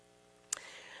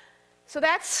 So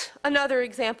that's another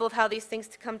example of how these things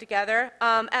come together.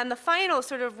 And the final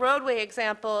sort of roadway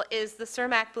example is the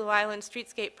Cermak Blue Island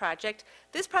Streetscape project.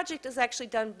 This project is actually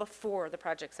done before the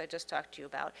projects I just talked to you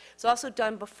about. It's also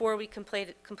done before we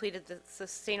completed the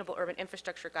Sustainable Urban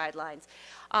Infrastructure Guidelines.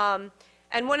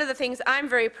 And one of the things I'm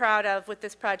very proud of with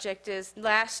this project is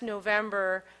last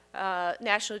November,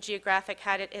 National Geographic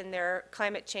had it in their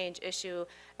climate change issue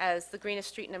as the greenest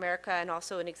street in America, and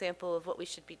also an example of what we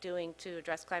should be doing to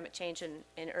address climate change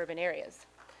in urban areas.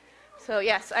 So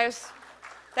yes, I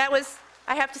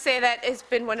have to say that has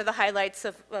been one of the highlights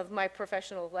of my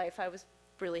professional life. I was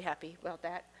really happy about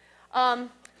that.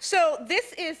 So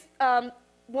this is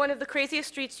one of the craziest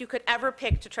streets you could ever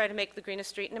pick to try to make the greenest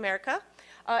street in America.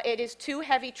 It is 2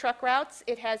 heavy truck routes.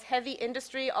 It has heavy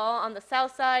industry all on the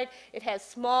south side. It has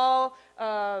small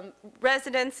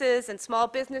residences and small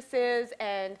businesses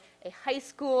and a high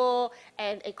school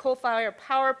and a coal-fired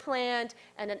power plant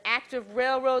and an active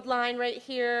railroad line right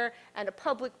here and a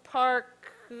public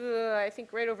park, I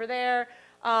think right over there.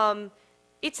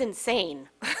 It's insane.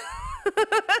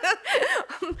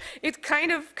 It's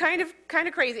kind of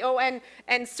crazy. Oh, and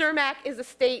Cermak is a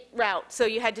state route, so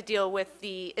you had to deal with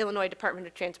the Illinois Department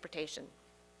of Transportation.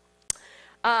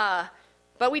 But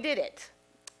we did it.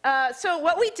 So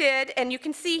what we did, and you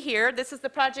can see here, this is the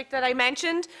project that I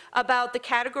mentioned about the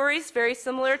categories, very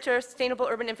similar to our Sustainable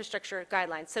Urban Infrastructure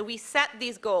Guidelines. So we set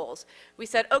these goals. We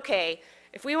said, okay,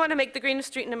 if we want to make the greenest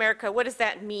street in America, what does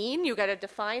that mean? You've got to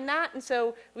define that. And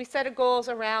so we set goals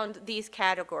around these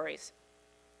categories.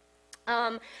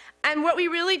 And what we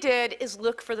really did is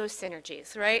look for those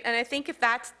synergies, right? And I think if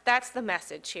that's the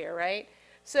message here, right?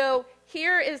 So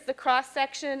here is the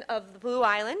cross-section of the Blue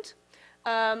Island.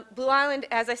 Blue Island,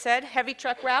 as I said, heavy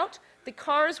truck route. The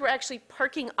cars were actually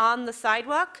parking on the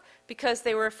sidewalk because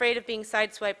they were afraid of being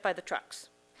sideswiped by the trucks.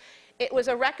 It was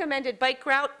a recommended bike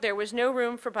route. There was no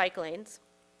room for bike lanes.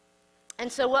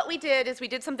 And so what we did is we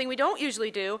did something we don't usually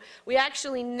do. We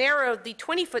actually narrowed the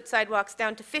 20-foot sidewalks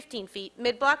down to 15 feet,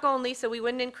 mid-block only, so we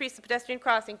wouldn't increase the pedestrian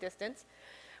crossing distance.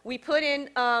 We put in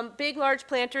big, large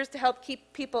planters to help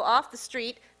keep people off the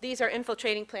street. These are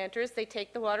infiltrating planters. They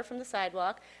take the water from the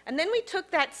sidewalk. And then we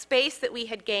took that space that we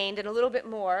had gained and a little bit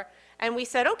more, and we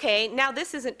said, okay, now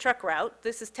this isn't truck route.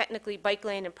 This is technically bike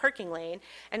lane and parking lane.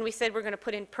 And we said we're going to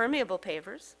put in permeable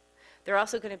pavers. They're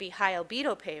also going to be high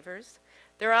albedo pavers.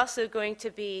 They're also going to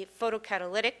be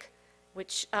photocatalytic,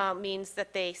 which means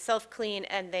that they self-clean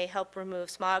and they help remove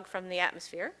smog from the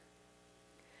atmosphere.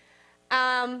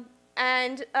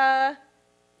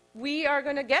 We are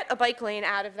going to get a bike lane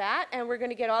out of that, and we're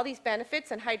going to get all these benefits,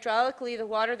 and hydraulically the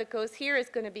water that goes here is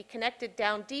going to be connected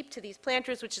down deep to these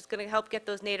planters, which is going to help get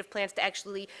those native plants to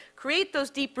actually create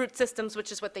those deep root systems,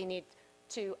 which is what they need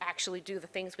to actually do the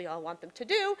things we all want them to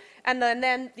do. And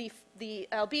then the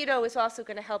albedo is also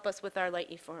going to help us with our light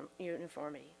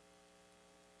uniformity.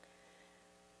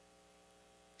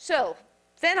 So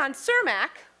Then on Cermak,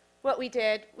 what we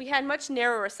did, we had much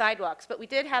narrower sidewalks, but we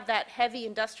did have that heavy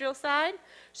industrial side.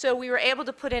 So we were able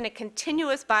to put in a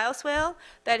continuous bioswale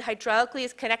that hydraulically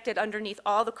is connected underneath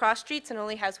all the cross streets and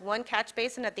only has one catch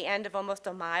basin at the end of almost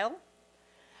a mile.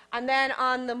 And then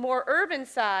on the more urban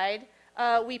side,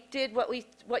 we did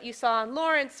what you saw in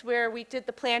Lawrence, where we did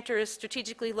the planters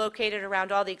strategically located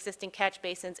around all the existing catch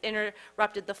basins,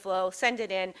 interrupted the flow, sent it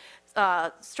in,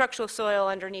 structural soil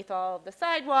underneath all of the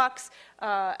sidewalks,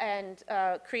 and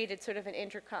created sort of an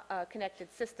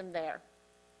interconnected system there.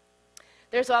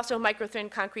 There's also microthin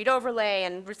concrete overlay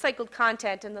and recycled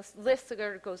content, and the list sort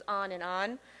of goes on and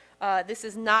on. This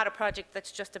is not a project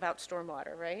that's just about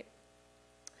stormwater, right?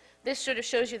 This sort of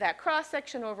shows you that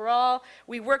cross-section overall.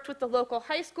 We worked with the local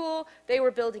high school. They were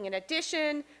building an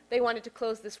addition. They wanted to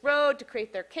close this road to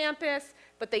create their campus,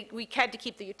 but we had to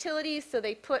keep the utilities, so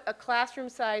they put a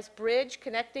classroom-sized bridge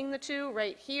connecting the two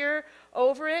right here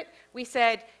over it. We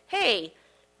said, hey,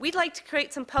 we'd like to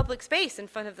create some public space in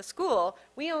front of the school.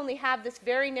 We only have this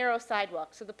very narrow sidewalk,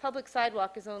 so the public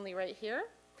sidewalk is only right here.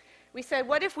 We said,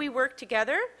 what if we work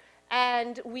together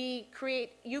and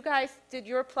you guys did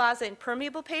your plaza in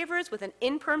permeable pavers with an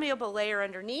impermeable layer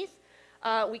underneath.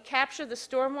 We capture the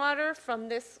stormwater from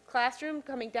this classroom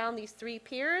coming down these 3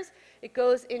 piers. It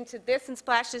goes into this and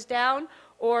splashes down,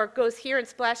 or goes here and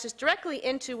splashes directly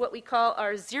into what we call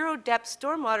our zero-depth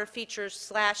stormwater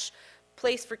features /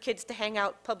 place for kids to hang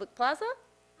out public plaza.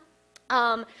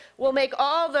 We'll make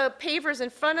all the pavers in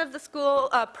front of the school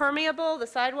permeable, the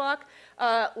sidewalk.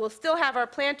 We'll still have our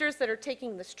planters that are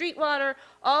taking the street water.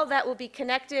 All that will be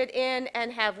connected in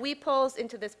and have weep holes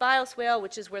into this bioswale,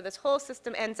 which is where this whole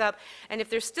system ends up. And if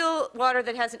there's still water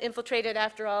that hasn't infiltrated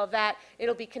after all of that,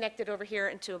 it'll be connected over here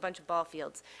into a bunch of ball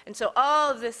fields. And so all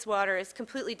of this water is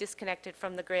completely disconnected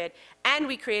from the grid. And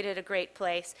we created a great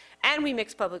place. And we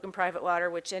mixed public and private water,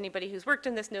 which anybody who's worked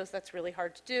in this knows that's really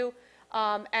hard to do.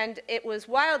 And it was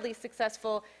wildly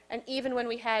successful, and even when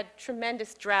we had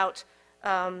tremendous drought,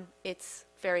 it's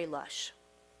very lush.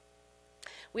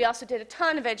 We also did a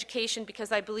ton of education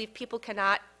because I believe people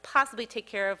cannot possibly take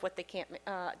care of what they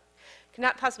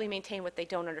cannot possibly maintain what they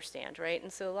don't understand, right?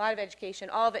 And so a lot of education,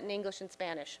 all of it in English and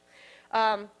Spanish.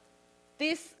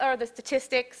 These are the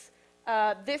statistics.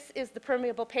 This is the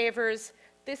permeable pavers.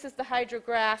 This is the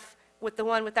hydrograph with the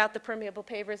one without the permeable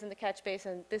pavers in the catch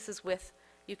basin. This is with,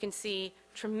 you can see,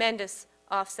 tremendous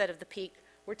offset of the peak.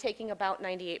 We're taking about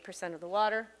 98% of the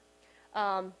water.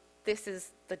 This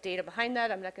is the data behind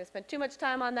that. I'm not going to spend too much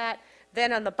time on that.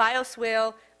 Then on the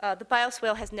bioswale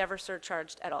has never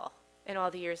surcharged at all in all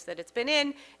the years that it's been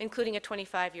in, including a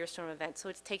 25-year storm event. So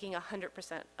it's taking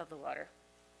 100% of the water.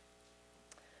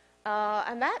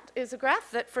 And that is a graph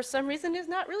that for some reason is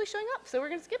not really showing up, so we're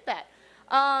going to skip that.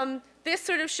 This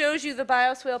sort of shows you the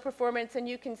bioswale performance, and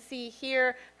you can see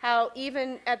here how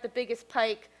even at the biggest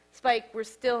spike, we're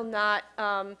still not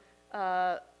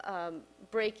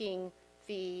breaking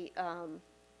the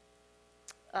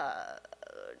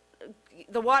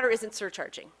water isn't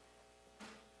surcharging.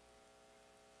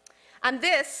 And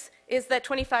this is that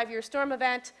 25-year storm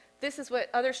event. This is what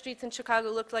other streets in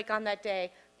Chicago looked like on that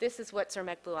day. This is what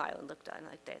Cermak Blue Island looked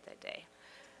like that day,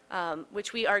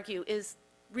 which we argue is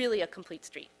really a complete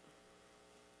street.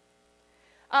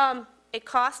 It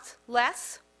cost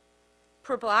less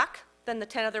per block than the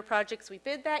 10 other projects we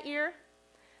bid that year.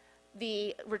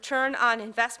 The return on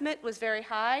investment was very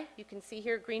high. You can see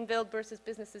here greenfield versus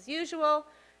business as usual.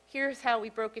 Here's how we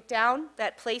broke it down.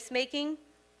 That placemaking,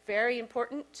 very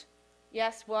important.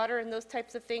 Yes, water and those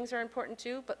types of things are important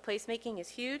too, but placemaking is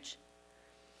huge.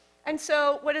 And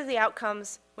so what are the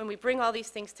outcomes when we bring all these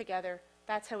things together?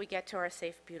 That's how we get to our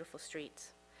safe, beautiful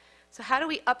streets. So how do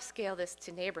we upscale this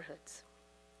to neighborhoods?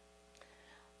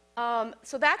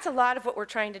 So that's a lot of what we're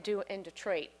trying to do in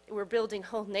Detroit. We're building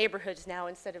whole neighborhoods now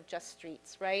instead of just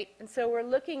streets, right? And so we're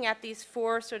looking at these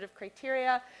 4 sort of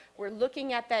criteria. We're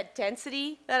looking at that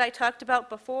density that I talked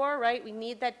about before, right? We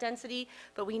need that density,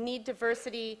 but we need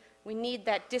diversity. We need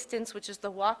that distance, which is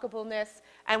the walkableness,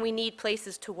 and we need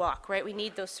places to walk, right? We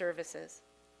need those services.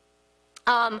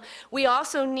 We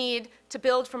also need to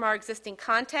build from our existing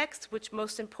context, which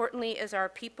most importantly is our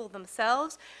people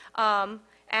themselves,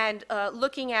 and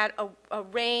looking at a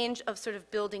range of sort of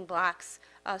building blocks.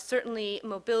 Certainly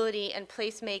mobility and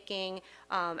placemaking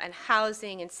and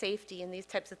housing and safety and these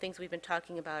types of things we've been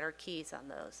talking about are keys on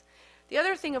those. The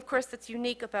other thing, of course, that's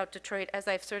unique about Detroit, as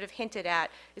I've sort of hinted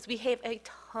at, is we have a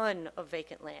ton of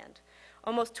vacant land.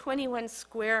 almost 21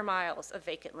 square miles of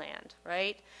vacant land,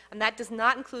 right? And that does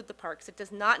not include the parks, it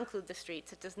does not include the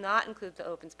streets, it does not include the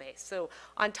open space. So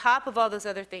on top of all those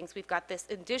other things, we've got this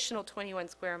additional 21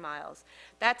 square miles.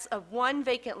 That's one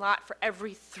vacant lot for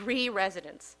every 3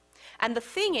 residents. And the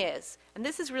thing is, and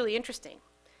this is really interesting,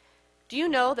 do you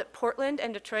know that Portland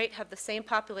and Detroit have the same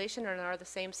population and are the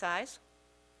same size?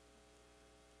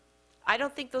 I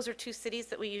don't think those are 2 cities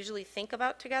that we usually think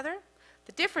about together.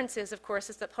 The difference is, of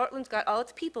course, is that Portland's got all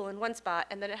its people in one spot,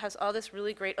 and then it has all this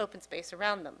really great open space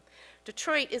around them.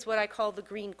 Detroit is what I call the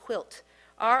green quilt.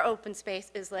 Our open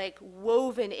space is like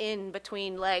woven in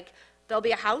between, like, there'll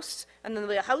be a house, and then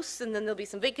there'll be a house, and then there'll be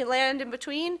some vacant land in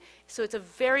between. So it's a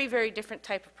very, very different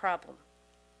type of problem.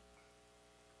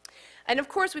 And of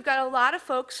course, we've got a lot of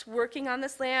folks working on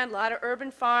this land, a lot of urban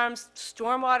farms,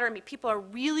 stormwater. I mean, people are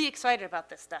really excited about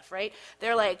this stuff, right?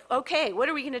 They're like, okay, what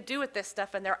are we going to do with this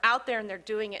stuff? And they're out there and they're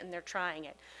doing it and they're trying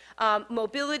it.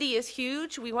 Mobility is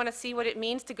huge. We want to see what it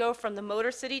means to go from the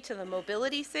motor city to the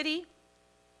mobility city.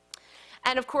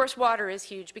 And of course, water is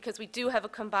huge because we do have a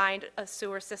combined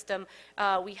sewer system.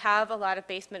 We have a lot of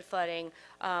basement flooding.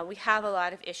 We have a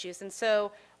lot of issues. And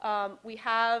so we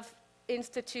have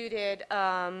instituted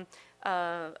a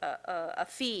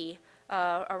fee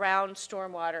around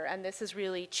stormwater, and this is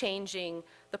really changing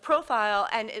the profile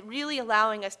and it really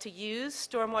allowing us to use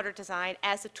stormwater design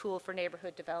as a tool for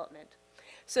neighborhood development.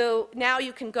 So now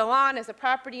you can go on as a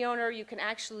property owner, you can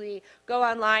actually go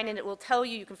online and it will tell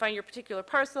you, you can find your particular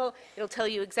parcel, it'll tell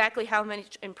you exactly how many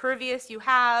impervious you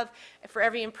have. For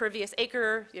every impervious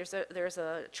acre, there's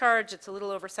a charge, it's a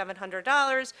little over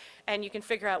 $700, and you can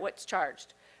figure out what's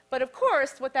charged. But of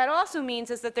course, what that also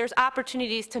means is that there's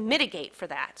opportunities to mitigate for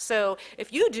that. So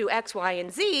if you do X, Y,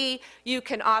 and Z, you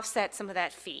can offset some of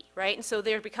that fee, right? And so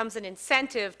there becomes an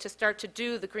incentive to start to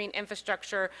do the green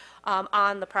infrastructure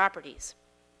on the properties.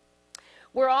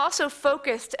 We're also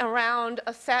focused around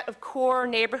a set of core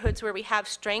neighborhoods where we have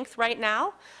strength right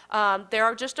now. There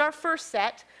are just our first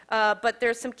set, but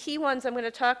there's some key ones I'm going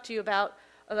to talk to you about.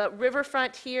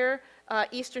 Riverfront here,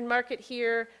 Eastern Market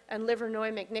here, and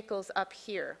Livernois McNichols up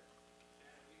here.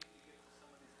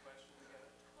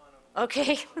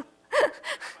 Okay.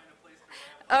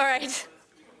 All right.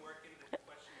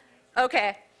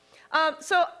 Okay.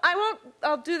 So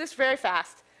I'll do this very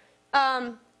fast.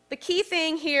 The key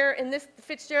thing here in this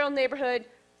Fitzgerald neighborhood,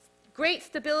 great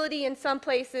stability in some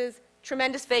places,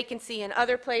 tremendous vacancy in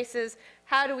other places.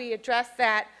 How do we address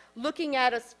that? Looking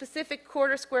at a specific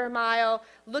quarter square mile,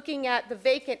 looking at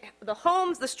the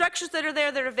homes, the structures that are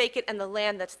there that are vacant, and the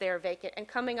land that's there vacant, and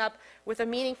coming up with a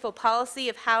meaningful policy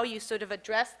of how you sort of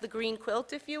address the green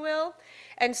quilt, if you will.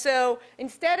 And so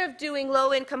instead of doing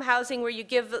low-income housing where you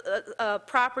give a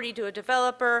property to a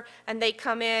developer and they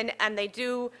come in and they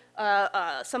do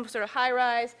some sort of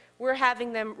high-rise, we're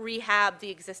having them rehab the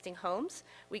existing homes.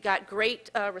 We got great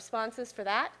responses for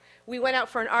that. We went out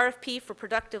for an RFP for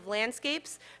productive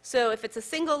landscapes. So if it's a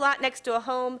single lot next to a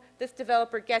home, this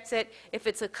developer gets it. If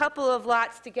it's a couple of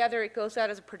lots together, it goes out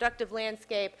as a productive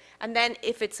landscape. And then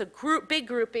if it's a big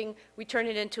grouping, we turn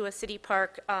it into a city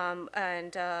park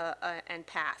and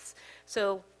paths.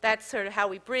 So that's sort of how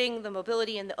we bring the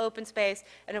mobility and the open space.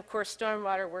 And of course,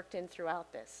 stormwater worked in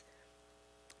throughout this.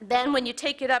 Then when you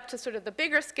take it up to sort of the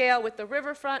bigger scale with the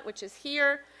riverfront, which is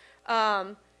here,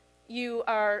 you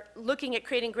are looking at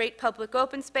creating great public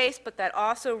open space, but that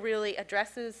also really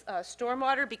addresses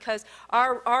stormwater because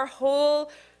our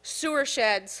whole sewer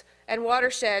sheds and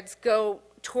watersheds go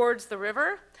towards the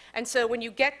river. And so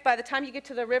by the time you get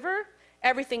to the river,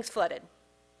 everything's flooded.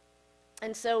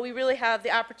 And so we really have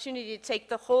the opportunity to take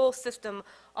the whole system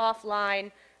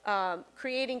offline,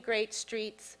 creating great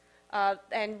streets,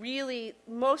 and really,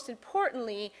 most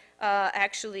importantly,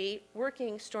 actually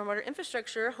working stormwater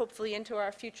infrastructure, hopefully into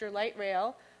our future light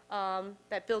rail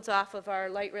that builds off of our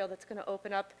light rail that's going to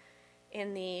open up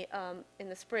in the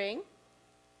spring.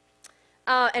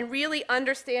 And really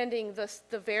understanding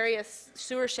the various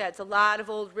sewer sheds, a lot of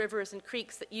old rivers and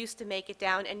creeks that used to make it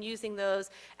down, and using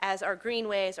those as our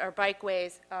greenways, our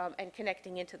bikeways, and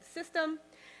connecting into the system.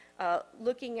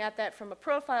 Looking at that from a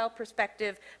profile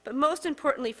perspective, but most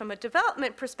importantly from a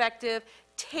development perspective,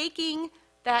 taking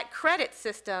that credit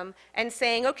system and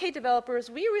saying, okay, developers,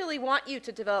 we really want you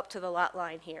to develop to the lot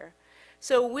line here.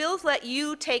 So we'll let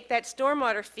you take that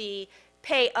stormwater fee,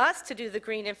 pay us to do the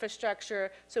green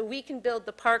infrastructure so we can build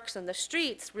the parks and the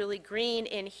streets really green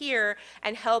in here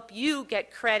and help you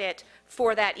get credit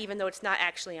for that even though it's not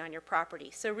actually on your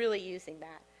property. So really using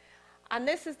that. And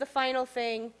this is the final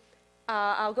thing.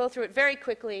 I'll go through it very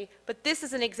quickly, but this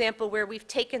is an example where we've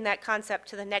taken that concept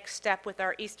to the next step with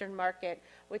our Eastern market,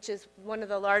 which is one of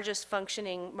the largest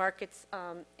functioning markets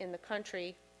in the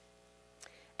country,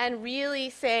 and really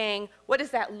saying, what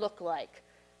does that look like?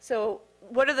 So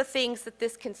what are the things that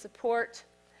this can support,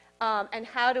 and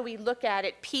how do we look at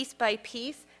it piece by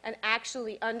piece and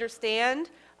actually understand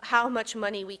how much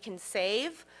money we can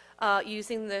save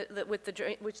using with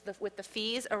the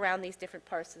fees around these different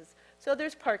parcels. So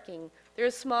there's parking,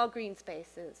 there's small green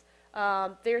spaces,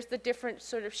 there's the different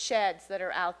sort of sheds that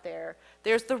are out there,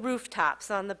 there's the rooftops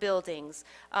on the buildings,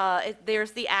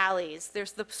 there's the alleys,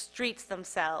 there's the streets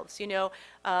themselves, you know,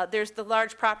 there's the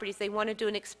large properties. They want to do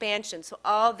an expansion, so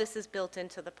all this is built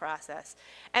into the process.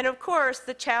 And of course,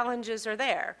 the challenges are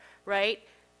there, right?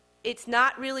 It's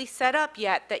not really set up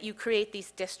yet that you create these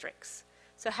districts.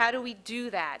 So how do we do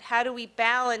that? How do we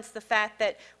balance the fact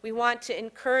that we want to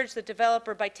encourage the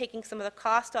developer by taking some of the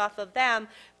cost off of them,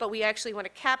 but we actually want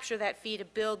to capture that fee to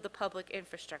build the public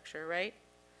infrastructure, right?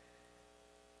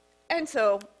 And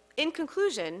so, in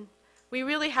conclusion, we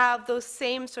really have those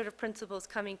same sort of principles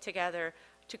coming together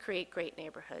to create great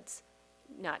neighborhoods,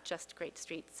 not just great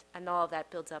streets, and all of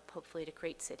that builds up, hopefully, to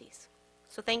great cities.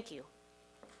 So thank you.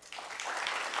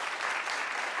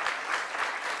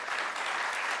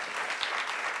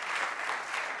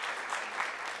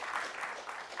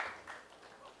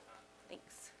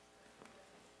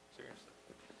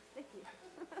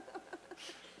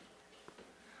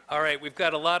 All right, we've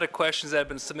got a lot of questions that have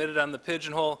been submitted on the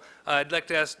Pigeonhole. I'd like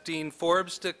to ask Dean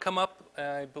Forbes to come up.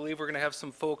 I believe we're going to have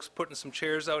some folks putting some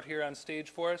chairs out here on stage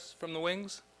for us from the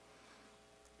wings.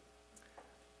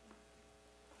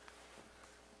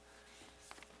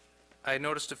 I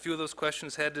noticed a few of those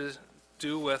questions had to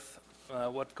do with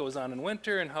what goes on in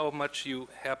winter and how much you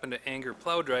happen to anger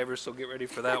plow drivers, so get ready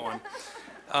for that one.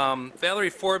 Valerie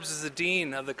Forbes is the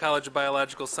Dean of the College of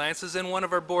Biological Sciences and one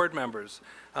of our board members.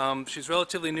 She's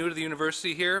relatively new to the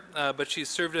university here, but she's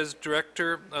served as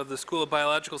director of the School of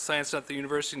Biological Science at the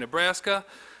University of Nebraska.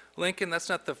 Lincoln, that's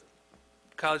not the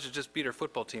college that just beat our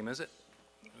football team, is it?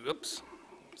 Oops.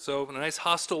 So a nice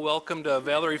hostile welcome to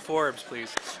Valerie Forbes,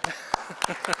 please.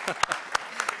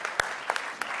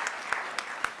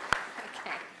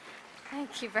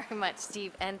 Thank you very much,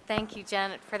 Steve, and thank you,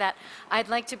 Janet, for that. I'd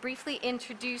like to briefly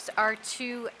introduce our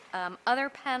two other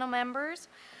panel members,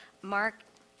 Mark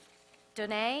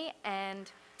Donay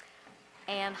and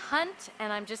Ann Hunt,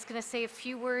 and I'm just going to say a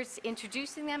few words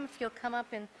introducing them. If you'll come up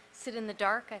and sit in the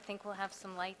dark, I think we'll have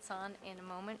some lights on in a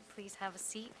moment. Please have a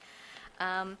seat.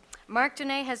 Mark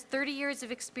Donay has 30 years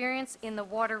of experience in the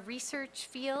water research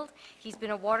field. He's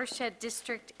been a watershed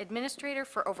district administrator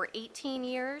for over 18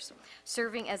 years,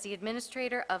 serving as the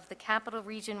administrator of the Capital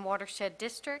Region Watershed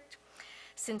District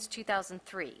since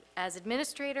 2003. As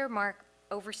administrator, Mark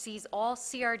oversees all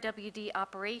CRWD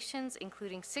operations,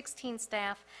 including 16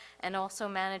 staff, and also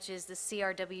manages the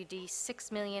CRWD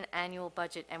 $6 million annual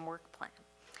budget and work plan.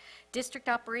 District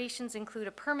operations include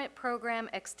a permit program,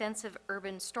 extensive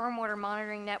urban stormwater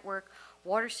monitoring network,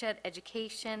 watershed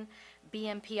education,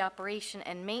 BMP operation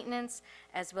and maintenance,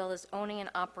 as well as owning and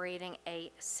operating a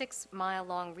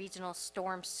 6-mile-long regional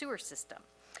storm sewer system.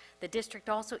 The district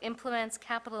also implements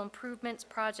capital improvements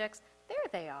projects, there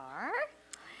they are,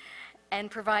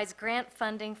 and provides grant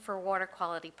funding for water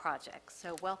quality projects.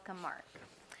 So welcome, Mark.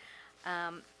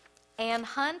 Ann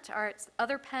Hunt, our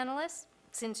other panelist.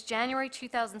 Since January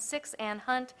 2006, Ann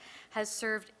Hunt has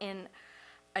served in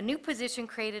a new position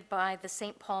created by the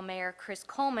St. Paul Mayor, Chris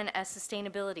Coleman, as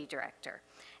Sustainability Director.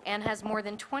 Ann has more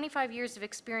than 25 years of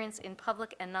experience in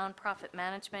public and nonprofit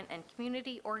management and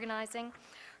community organizing.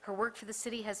 Her work for the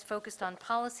city has focused on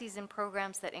policies and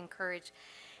programs that encourage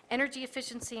energy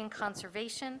efficiency and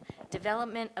conservation,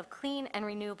 development of clean and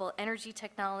renewable energy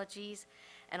technologies,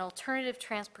 and alternative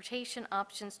transportation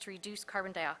options to reduce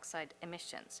carbon dioxide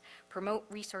emissions, promote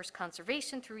resource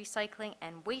conservation through recycling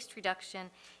and waste reduction,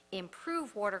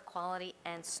 improve water quality,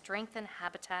 and strengthen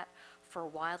habitat for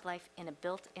wildlife in a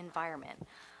built environment.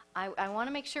 I want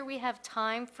to make sure we have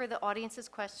time for the audience's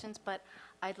questions, but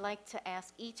I'd like to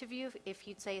ask each of you if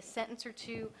you'd say a sentence or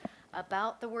two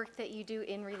about the work that you do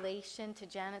in relation to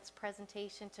Janet's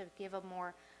presentation to give a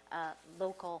more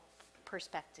local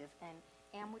perspective. And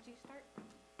Ann, would you start?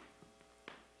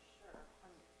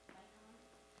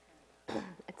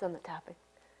 It's on the topic.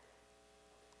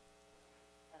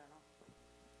 I don't know.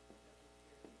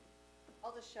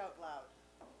 I'll just shout loud.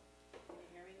 Can you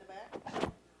hear me in the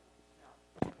back? No.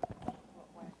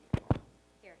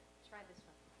 Here, try this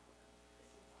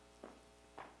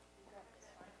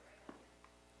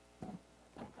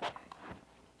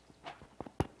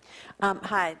one.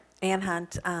 Hi, Ann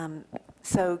Hunt.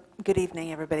 So Good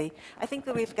evening, everybody. I think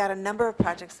that we've got a number of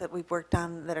projects that we've worked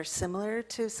on that are similar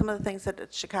to some of the things that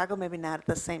at Chicago, maybe not at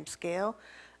the same scale,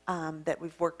 that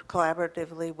we've worked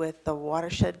collaboratively with the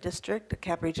Watershed District, the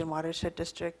Cap Region Watershed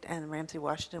District, and Ramsey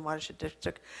Washington Watershed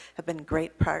District have been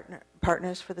great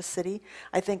partners for the city.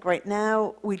 I think right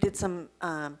now we did some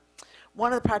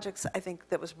one of the projects I think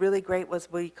that was really great was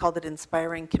we called it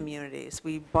Inspiring Communities.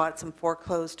 We bought some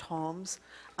foreclosed homes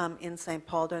in St.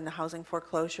 Paul during the housing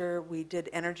foreclosure. We did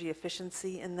energy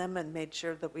efficiency in them and made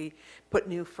sure that we put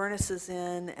new furnaces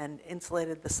in and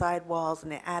insulated the sidewalls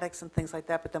and the attics and things like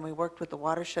that. But then we worked with the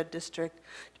Watershed District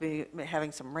to be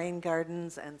having some rain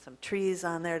gardens and some trees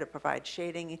on there to provide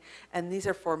shading. And these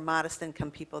are for modest income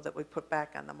people that we put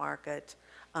back on the market.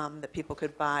 That people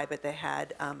could buy, but they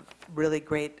had really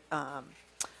great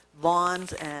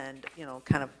lawns and, you know,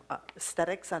 kind of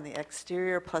aesthetics on the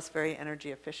exterior, plus very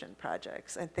energy efficient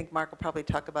projects. I think Mark will probably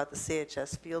talk about the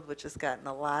CHS field, which has gotten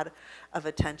a lot of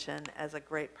attention as a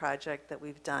great project that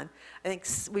we've done. I think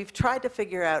we've tried to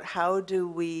figure out how do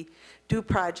we do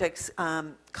projects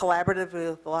collaboratively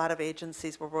with a lot of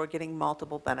agencies where we're getting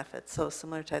multiple benefits. So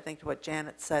similar to, I think, to what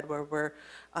Janet said, where we're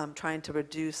trying to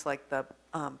reduce, like the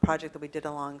project that we did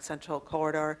along Central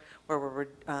Corridor, where we're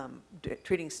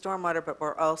treating stormwater, but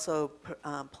we're also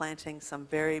planting some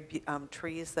very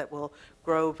trees that will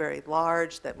grow very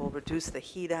large, that will reduce the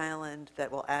heat island,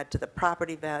 that will add to the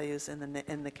property values in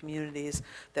the communities,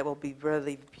 that will be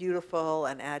really beautiful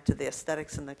and add to the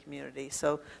aesthetics in the community.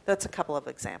 So that's a couple of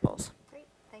examples. Great,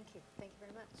 thank you. Thank you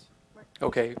very much. Mark?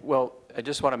 Okay, well, I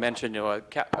just want to mention, you know,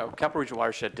 Capital Region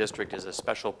Watershed District is a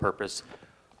special purpose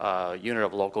unit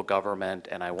of local government,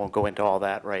 and I won't go into all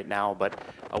that right now, but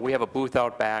we have a booth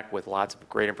out back with lots of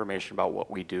great information about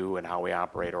what we do and how we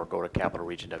operate, or go to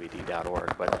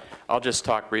capitalregionwd.org. But I'll just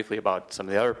talk briefly about some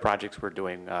of the other projects we're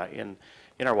doing in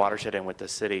our watershed and with the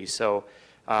city. So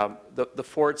the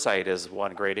Ford site is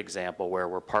one great example where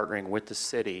we're partnering with the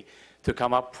city to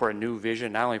come up for a new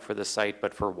vision, not only for the site,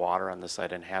 but for water on the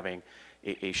site, and having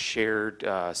a shared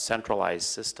centralized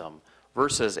system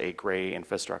versus a gray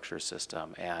infrastructure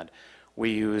system. And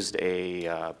we used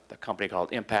a company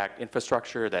called Impact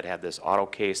Infrastructure that had this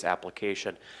AutoCase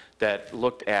application that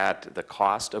looked at the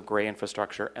cost of gray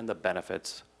infrastructure and the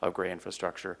benefits of gray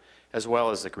infrastructure, as well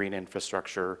as the green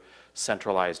infrastructure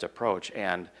centralized approach.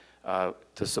 And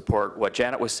to support what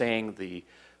Janet was saying,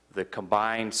 the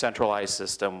combined centralized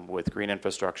system with green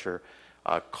infrastructure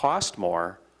cost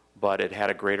more, but it had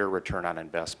a greater return on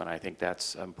investment. I think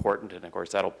that's important, and of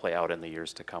course that'll play out in the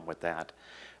years to come with that.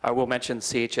 I will mention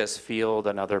CHS Field,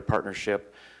 another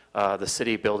partnership, the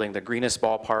city building the greenest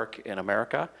ballpark in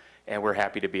America, and we're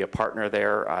happy to be a partner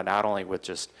there, not only with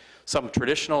just some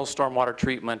traditional stormwater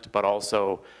treatment, but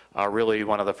also really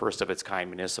one of the first of its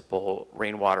kind municipal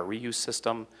rainwater reuse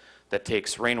system that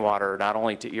takes rainwater not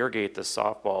only to irrigate the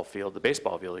softball field, the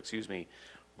baseball field, excuse me,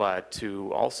 but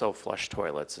to also flush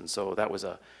toilets. And so that was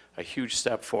a huge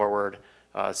step forward,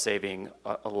 saving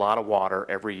a lot of water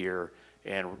every year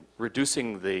and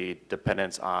reducing the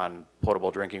dependence on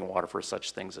potable drinking water for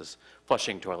such things as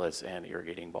flushing toilets and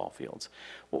irrigating ball fields.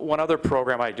 One other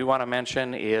program I do want to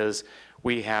mention is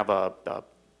we have a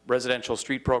residential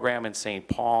street program in St.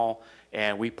 Paul,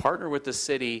 and we partner with the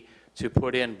city to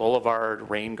put in boulevard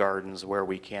rain gardens where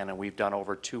we can, and we've done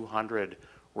over 200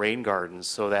 rain gardens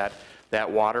so that that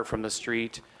water from the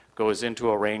street goes into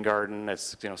a rain garden.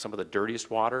 It's, you know, some of the dirtiest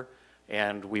water,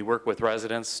 and we work with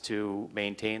residents to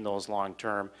maintain those long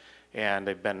term, and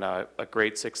they've been a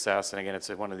great success. And again, it's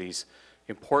one of these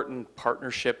important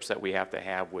partnerships that we have to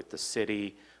have with the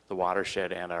city, the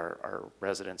watershed, and our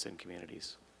residents and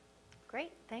communities.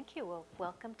 Great, thank you. Well,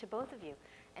 welcome to both of you.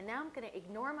 And now I'm going to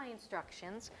ignore my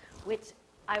instructions, which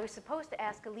I was supposed to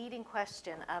ask a leading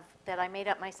question that I made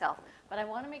up myself, but I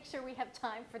want to make sure we have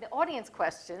time for the audience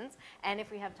questions, and if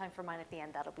we have time for mine at the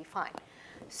end, that'll be fine.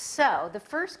 So the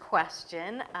first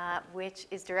question, which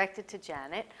is directed to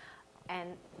Janet,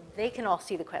 and they can all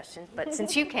see the questions, but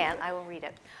since you can't, I will read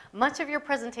it. Much of your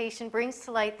presentation brings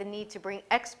to light the need to bring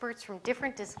experts from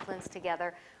different disciplines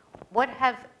together. What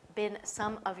have been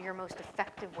some of your most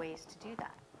effective ways to do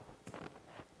that?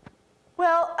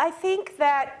 Well, I think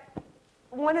that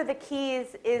one of the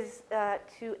keys is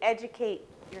to educate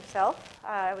yourself.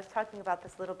 I was talking about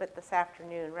this a little bit this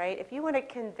afternoon, right? If you want to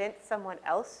convince someone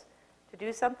else to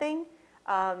do something,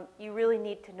 you really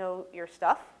need to know your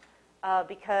stuff,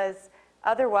 because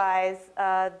otherwise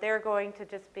they're going to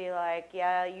just be like,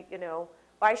 yeah, you know,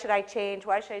 why should I change?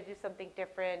 Why should I do something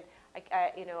different?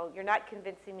 You know, you're not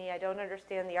convincing me. I don't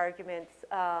understand the arguments.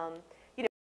 You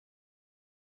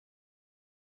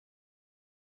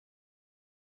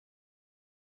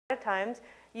know, of times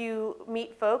you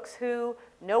meet folks who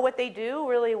know what they do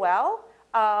really well,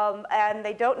 and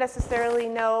they don't necessarily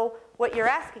know what you're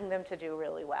asking them to do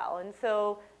really well. And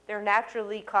so they're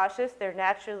naturally cautious, they're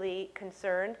naturally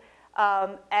concerned.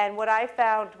 And what I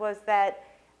found was that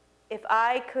if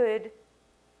I could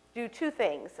do two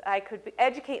things, I could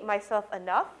educate myself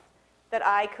enough that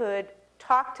I could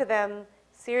talk to them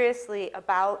seriously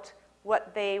about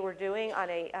what they were doing on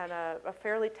a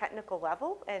fairly technical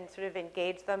level and sort of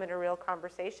engage them in a real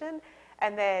conversation.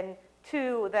 And then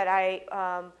two, that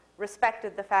I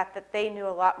respected the fact that they knew a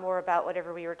lot more about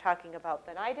whatever we were talking about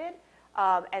than I did.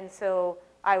 And so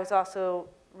I was also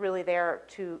really there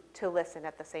to listen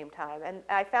at the same time. And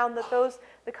I found that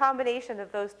the combination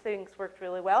of those things worked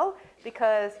really well,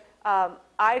 because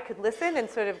I could listen and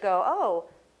sort of go, oh,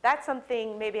 that's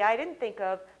something maybe I didn't think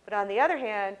of. But on the other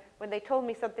hand, when they told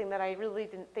me something that I really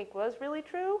didn't think was really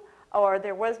true, or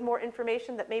there was more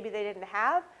information that maybe they didn't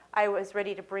have, I was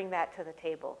ready to bring that to the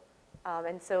table.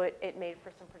 And so it made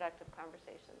for some productive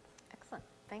conversations. Excellent,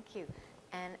 thank you.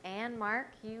 And Anne, Mark,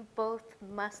 you both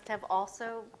must have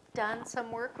also done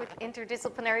some work with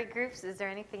interdisciplinary groups. Is there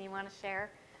anything you want to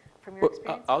share from your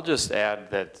experience? I'll just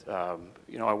add that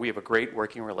we have a great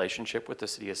working relationship with the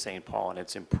City of St. Paul, and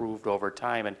it's improved over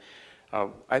time. And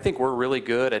I think we're really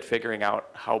good at figuring out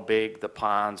how big the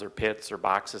ponds or pits or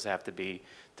boxes have to be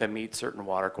to meet certain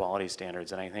water quality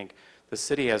standards. And I think the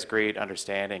city has great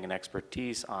understanding and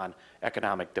expertise on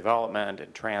economic development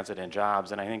and transit and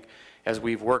jobs. And I think as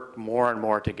we've worked more and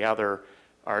more together,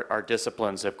 our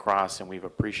disciplines have crossed, and we've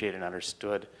appreciated and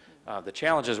understood the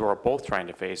challenges we're both trying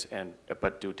to face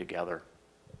but do together.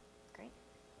 Great,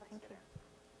 thank you.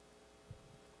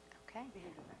 Okay,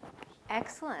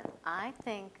 excellent. I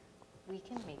think we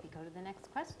can maybe go to the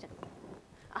next question.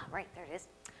 Ah, right, there it is.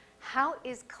 How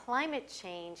is climate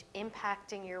change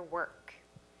impacting your work?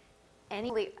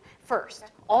 First,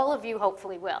 all of you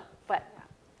hopefully will, but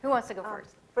who wants to go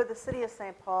first? For the City of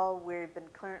St. Paul, we've been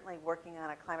currently working on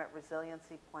a climate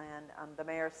resiliency plan. The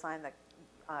mayor signed the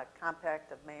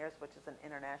Compact of Mayors, which is an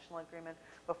international agreement,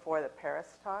 before the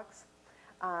Paris talks.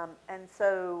 And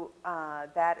so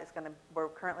that is going to, we're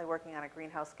currently working on a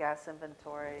greenhouse gas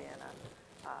inventory, and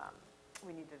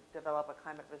we need to develop a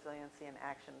climate resiliency and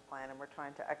action plan, and we're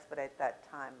trying to expedite that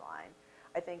timeline.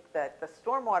 I think that the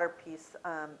stormwater piece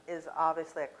is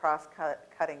obviously a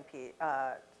cross-cutting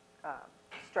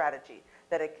strategy,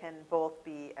 that it can both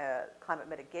be a climate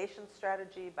mitigation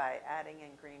strategy by adding in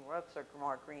green roofs or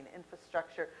more green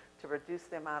infrastructure to reduce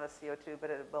the amount of CO2, but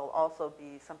it will also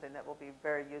be something that will be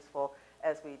very useful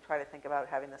as we try to think about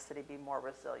having the city be more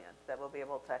resilient, that we'll be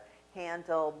able to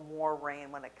handle more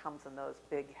rain when it comes in those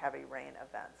big, heavy rain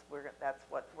events. That's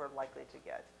what we're likely to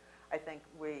get. I think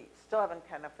we still haven't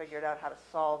kind of figured out how to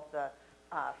solve the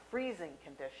freezing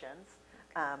conditions.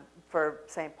 For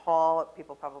St. Paul,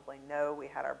 people probably know we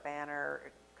had our banner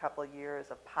a couple of years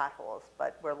of potholes,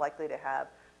 but we're likely to have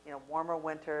warmer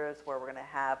winters where we're going to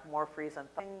have more freeze and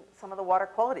some of the water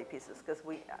quality pieces, because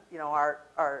we,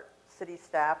 our city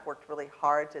staff worked really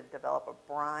hard to develop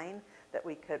a brine that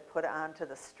we could put onto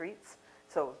the streets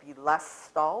so it would be less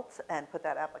salt and put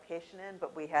that application in.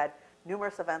 But we had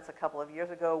numerous events a couple of years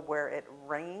ago where it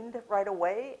rained right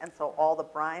away, and so all the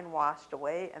brine washed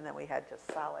away, and then we had just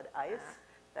solid ice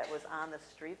that was on the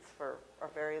streets for a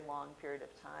very long period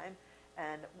of time.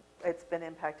 And it's been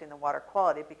impacting the water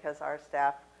quality because our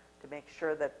staff, to make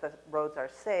sure that the roads are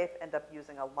safe, end up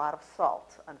using a lot of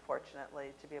salt,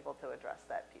 unfortunately, to be able to address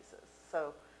that pieces.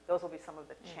 So those will be some of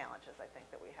the challenges, I think,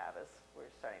 that we have as we're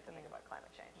starting to think about climate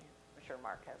change. I'm sure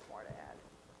Mark has more to add.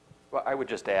 Well, I would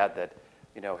just add that,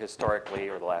 historically,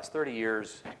 over the last 30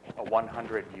 years, a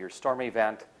 100-year storm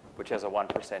event, which has a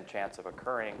 1% chance of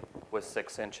occurring, was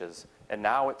 6 inches, and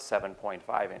now it's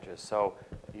 7.5 inches. So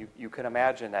you can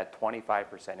imagine that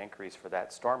 25% increase for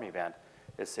that storm event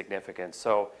is significant.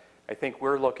 So I think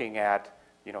we're looking at,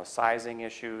 sizing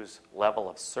issues, level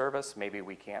of service. Maybe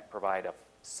we can't provide a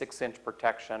 6-inch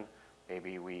protection.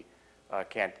 Maybe we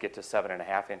can't get to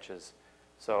 7.5 inches.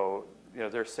 So,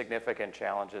 there's significant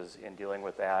challenges in dealing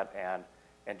with that, and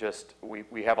just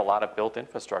we have a lot of built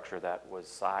infrastructure that was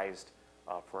sized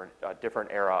for a different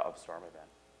era of storm event.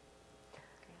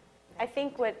 I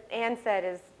think what Anne said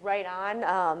is right on.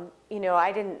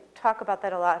 I didn't talk about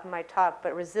that a lot in my talk,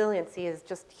 but resiliency is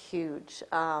just huge.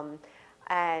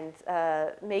 And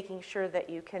making sure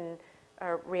that you can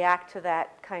react to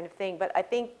that kind of thing. But I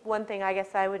think one thing I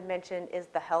guess I would mention is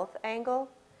the health angle.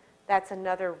 That's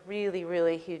another really,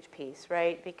 really huge piece,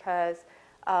 right? Because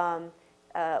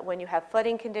when you have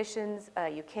flooding conditions,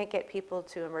 you can't get people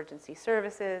to emergency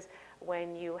services.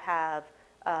 When you have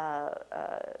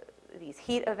these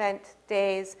heat event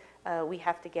days, We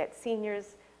have to get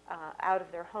seniors out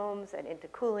of their homes and into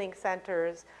cooling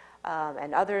centers,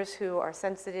 and others who are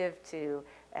sensitive to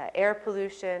air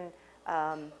pollution.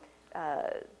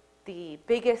 The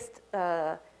biggest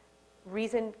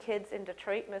reason kids in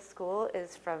Detroit miss school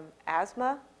is from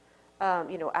asthma,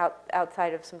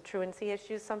 outside of some truancy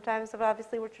issues sometimes,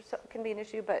 obviously, which can be an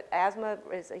issue, but asthma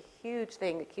is a huge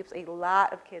thing that keeps a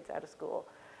lot of kids out of school.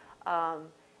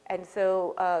 And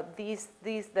so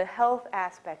the health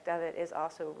aspect of it is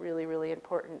also really, really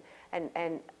important,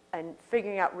 and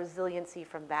figuring out resiliency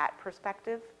from that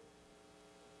perspective.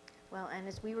 Well, and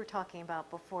as we were talking about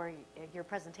before your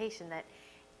presentation, that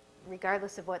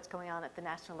regardless of what's going on at the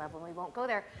national level, and we won't go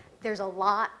there, there's a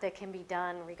lot that can be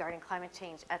done regarding climate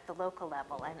change at the local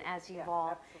level. And as you've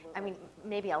all, absolutely. I mean,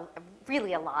 maybe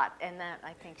really a lot, and that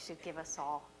I think should give us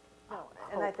all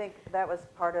And I think that was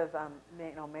part of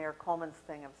Mayor Coleman's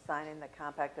thing of signing the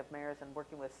Compact of Mayors and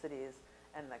working with cities.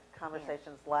 And the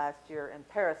conversations last year in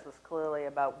Paris was clearly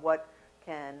about what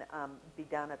can be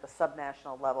done at the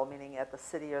subnational level, meaning at the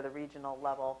city or the regional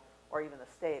level, or even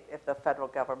the state, if the federal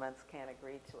governments can't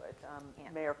agree to it.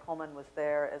 Mayor Coleman was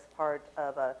there as part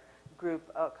of a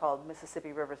group called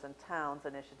Mississippi Rivers and Towns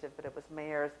Initiative, but it was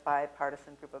mayors,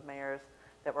 bipartisan group of mayors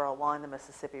that were along the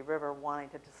Mississippi River wanting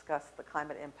to discuss the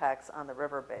climate impacts on the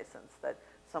river basins, that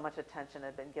so much attention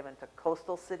had been given to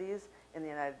coastal cities in the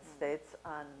United States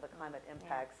on the climate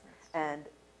impacts. And,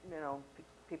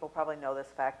 people probably know this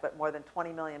fact, but more than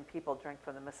 20 million people drink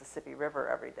from the Mississippi River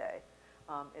every day.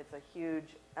 It's a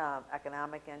huge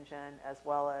economic engine as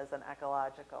well as an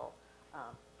ecological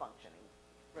functioning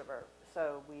river.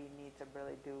 So we need to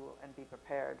really do and be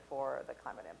prepared for the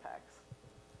climate impacts.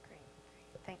 Great.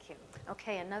 Thank you.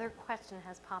 Okay, another question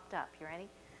has popped up. You ready?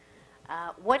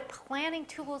 What planning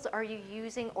tools are you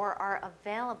using or are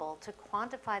available to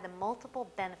quantify the multiple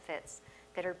benefits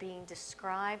that are being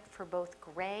described for both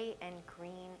gray and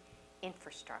green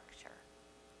infrastructure?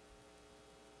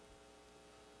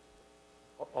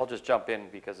 I'll just jump in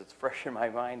because it's fresh in my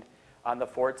mind. On the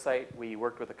Ford site, we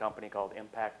worked with a company called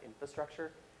Impact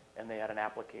Infrastructure, and they had an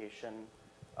application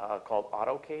called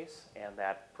AutoCase, and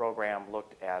that program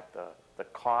looked at the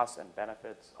costs and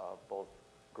benefits of both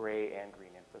gray and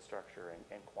green infrastructure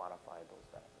and quantified those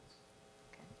benefits.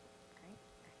 Okay, great,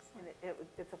 And excellent.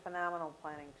 it's a phenomenal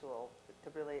planning tool to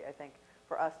really, I think,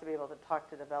 for us to be able to talk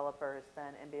to developers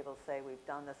then and be able to say, we've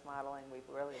done this modeling, we've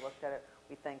really looked at it.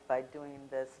 We think by doing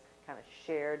this kind of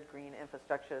shared green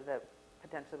infrastructure that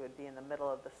potentially would be in the middle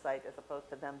of the site as opposed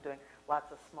to them doing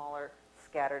lots of smaller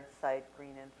scattered site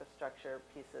green infrastructure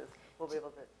pieces, we'll be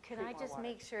able to Can treat I more just water.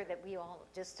 make sure that we all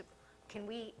can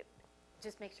we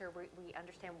just make sure we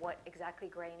understand what exactly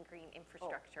gray and green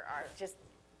infrastructure are? Just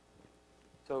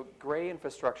So gray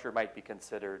infrastructure might be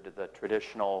considered the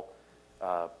traditional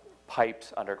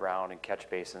pipes underground and catch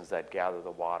basins that gather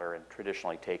the water and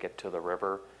traditionally take it to the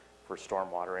river for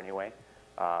stormwater anyway.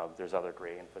 There's other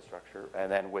gray infrastructure.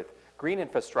 And then with green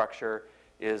infrastructure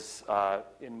is,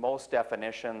 in most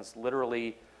definitions,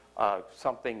 literally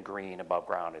something green above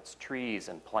ground. It's trees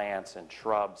and plants and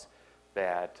shrubs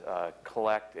that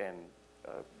collect and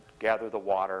gather the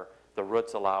water. The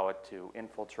roots allow it to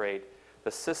infiltrate.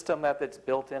 The system that it's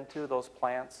built into those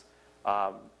plants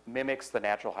mimics the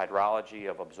natural hydrology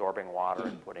of absorbing water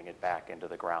and putting it back into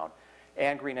the ground.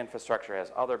 And green infrastructure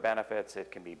has other benefits.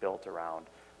 It can be built around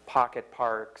pocket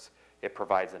parks. It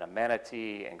provides an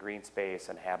amenity and green space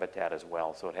and habitat as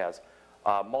well. So it has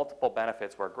multiple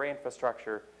benefits where gray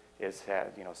infrastructure is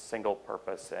single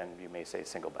purpose and you may say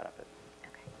single benefit.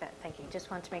 okay. Thank you. Just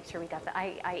wanted to make sure we got that.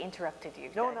 I interrupted you.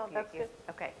 No, that's good.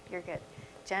 Okay, you're good.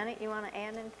 Janet, you want to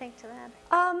add anything to that?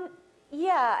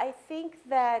 Yeah, I think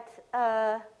that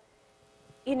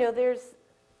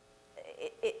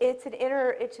it's an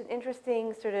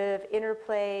interesting sort of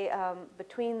interplay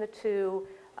between the two,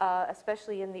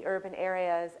 especially in the urban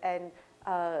areas, and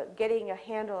getting a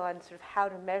handle on sort of how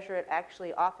to measure it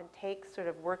actually often takes sort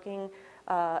of working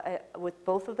with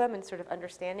both of them and sort of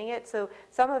understanding it. So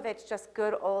some of it's just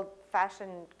good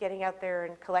old-fashioned getting out there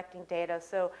and collecting data.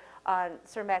 So on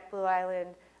Cermak Blue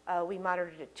Island, we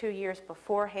monitored it 2 years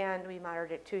beforehand. We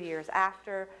monitored it 2 years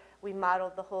after. We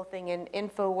modeled the whole thing in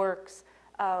InfoWorks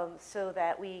so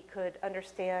that we could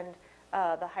understand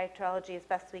the hydrology as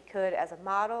best we could as a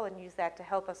model and use that to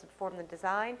help us inform the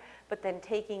design, but then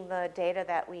taking the data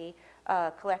that we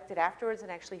collected afterwards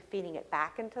and actually feeding it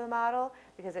back into the model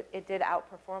because it did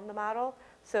outperform the model.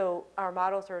 So our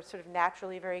models are sort of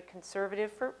naturally very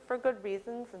conservative for good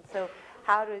reasons. And so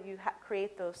how do you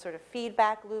create those sort of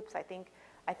feedback loops? I think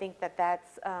that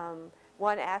that's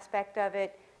one aspect of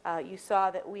it. You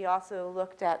saw that we also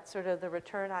looked at sort of the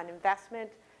return on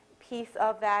investment piece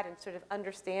of that and sort of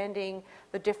understanding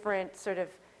the different sort of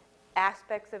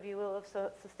aspects, if you will, of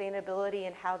sustainability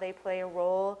and how they play a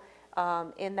role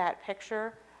in that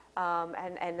picture,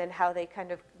 and then how they kind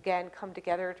of, again, come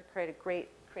together to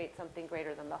create something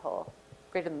greater than the whole,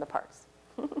 greater than the parts.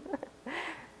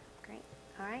 Great.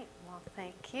 All right. Well,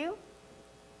 thank you.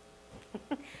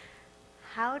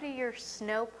 How do your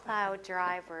snowplow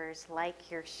drivers like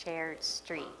your shared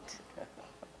street?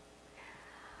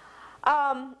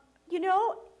 You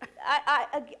know,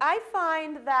 I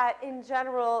find that in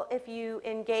general, if you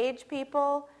engage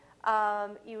people,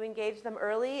 you engage them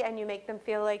early and you make them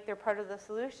feel like they're part of the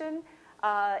solution.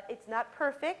 It's not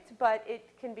perfect, but it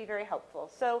can be very helpful.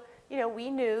 So, you know, we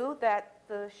knew that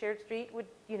the shared street would,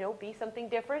 you know, be something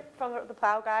different from the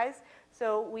plow guys.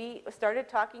 So we started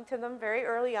talking to them very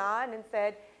early on and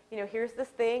said, you know, here's this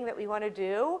thing that we want to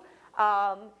do.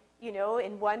 You know,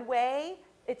 in one way,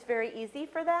 it's very easy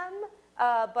for them.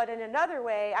 But in another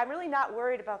way, I'm really not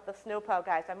worried about the snowplow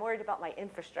guys. I'm worried about my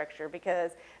infrastructure,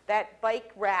 because that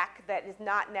bike rack that is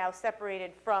not now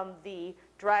separated from the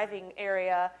driving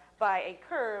area by a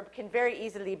curb can very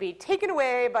easily be taken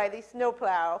away by the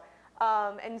snowplow.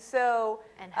 And so...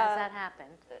 And has that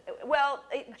happened? Well,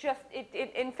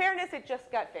 in fairness, it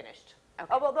just got finished.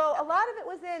 Okay. Although a lot of it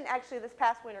was in, actually, this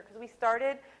past winter, because we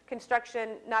started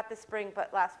construction not this spring,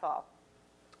 but last fall.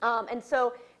 And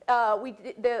so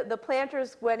the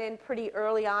planters went in pretty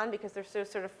early on because they're so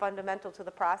sort of fundamental to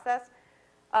the process.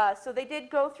 So they did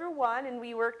go through one, and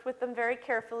we worked with them very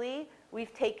carefully.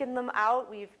 We've taken them out.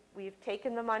 We've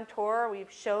taken them on tour.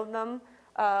 We've shown them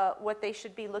what they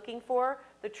should be looking for.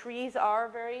 The trees are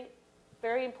very,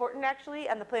 very important, actually,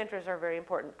 and the planters are very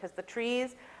important, because the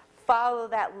trees follow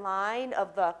that line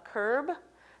of the curb.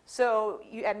 So,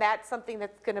 and that's something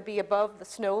that's going to be above the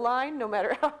snow line, no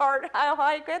matter how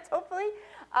high it gets, hopefully.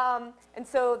 And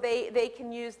so they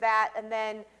can use that, and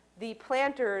then the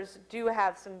planters do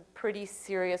have some pretty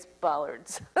serious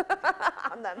bollards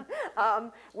on them,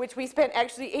 which we spent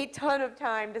actually a ton of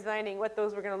time designing what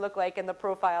those were going to look like and the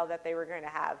profile that they were going to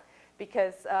have,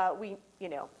 because we, you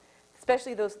know,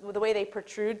 especially those, the way they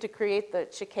protrude to create the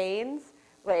chicanes,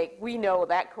 like, we know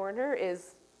that corner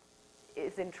is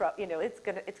in trouble, you know, it's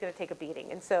gonna take a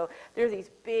beating. And so there are these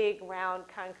big round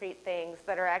concrete things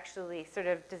that are actually sort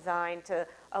of designed to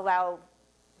allow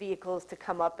vehicles to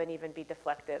come up and even be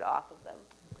deflected off of them.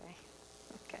 Okay.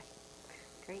 Okay.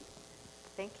 Great.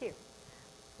 Thank you.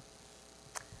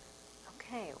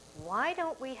 Okay. Why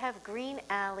don't we have green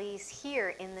alleys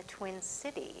here in the Twin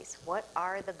Cities? What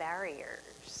are the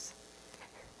barriers?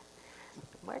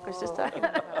 Mark was just talking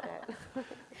about that.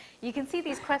 You can see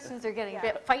these questions are getting a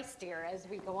bit feistier as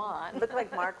we go on. Looked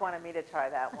like Mark wanted me to try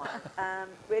that one.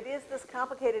 It is this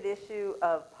complicated issue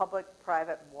of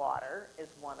public-private water is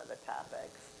one of the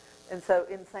topics. And so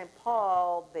in St.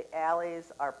 Paul, the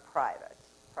alleys are private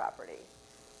property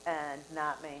and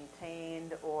not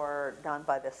maintained or done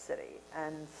by the city.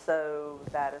 And so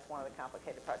that is one of the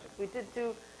complicated projects. We did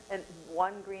do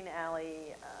one green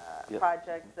alley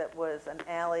project that was an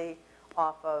alley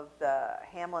off of the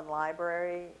Hamlin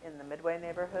Library in the Midway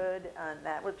neighborhood, and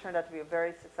that turned out to be a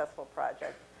very successful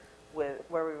project where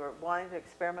we were wanting to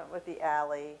experiment with the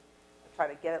alley, try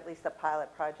to get at least a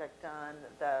pilot project done.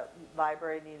 The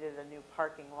library needed a new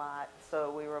parking lot,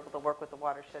 so we were able to work with the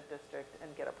watershed district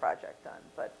and get a project done.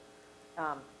 But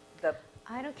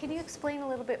can you explain a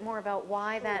little bit more about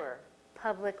why that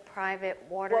public-private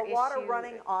water issue? Well, water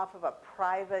running off of a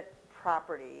private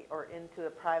property or into a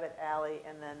private alley,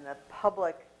 and then the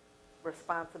public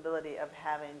responsibility of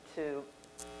having to,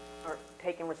 or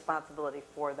taking responsibility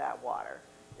for that water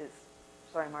is,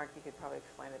 sorry Mark, you could probably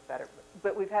explain it better,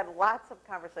 but we've had lots of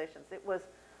conversations. It was,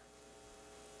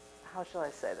 how shall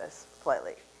I say this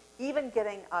politely, even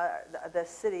getting the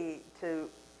city to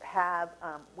have,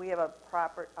 we have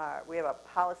a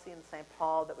policy in St.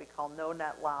 Paul that we call no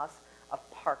net loss of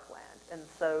parkland, and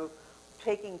so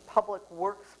taking public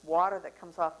works water that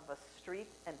comes off of a street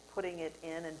and putting it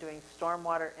in and doing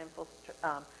stormwater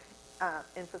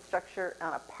infrastructure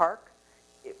on a park,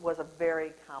 it was a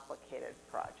very complicated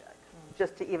project,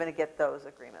 just to even get those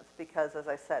agreements, because as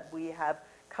I said, we have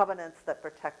covenants that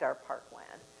protect our parkland.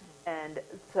 And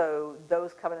so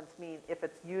those covenants mean if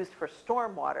it's used for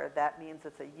stormwater, that means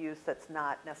it's a use that's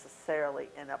not necessarily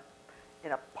in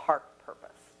a park purpose.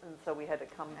 And so we had to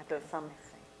come to some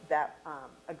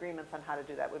agreements on how to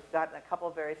do that. We've gotten a couple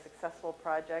of very successful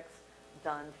projects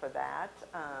done for that,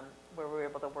 where we were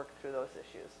able to work through those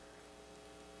issues.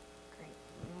 Great.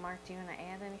 Mark, do you want to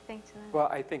add anything to that? Well,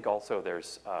 I think also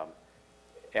there's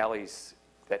alleys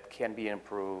that can be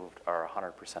improved are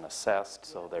 100% assessed,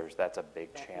 so that's a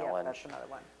big challenge. Yeah, that's another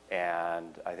one.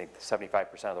 And I think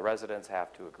 75% of the residents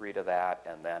have to agree to that.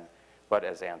 And then, but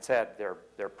as Ann said,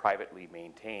 they're privately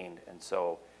maintained. And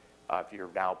so if you're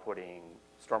now putting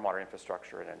stormwater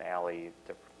infrastructure in an alley,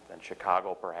 in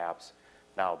Chicago perhaps,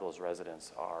 now those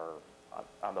residents are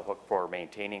on the hook for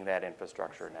maintaining that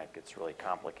infrastructure, and that gets really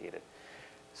complicated.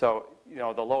 So, you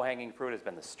know, the low-hanging fruit has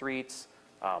been the streets.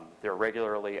 They're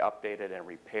regularly updated and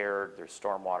repaired. There's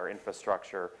stormwater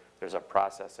infrastructure. There's a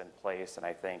process in place, and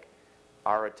I think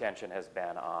our attention has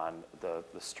been on the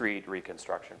street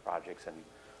reconstruction projects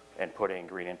and putting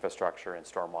green infrastructure and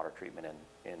stormwater treatment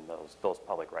in those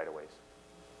public right-of-ways.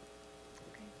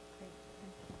 Okay, great.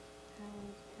 Thank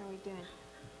you. How are we doing?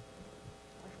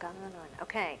 We've got another one.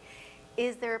 Okay.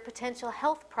 Is there a potential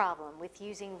health problem with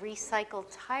using recycled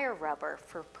tire rubber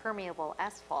for permeable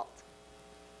asphalt?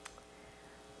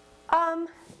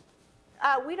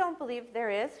 We don't believe there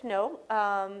is, no.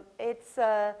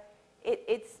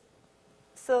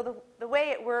 So the way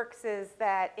it works is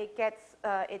that it gets,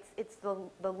 it's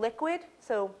the liquid.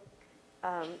 So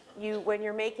when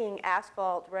you're making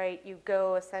asphalt, right, you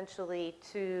go essentially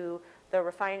to the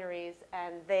refineries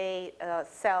and they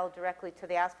sell directly to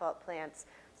the asphalt plants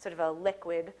sort of a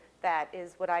liquid that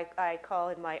is what I call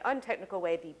in my untechnical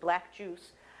way the black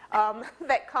juice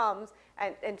that comes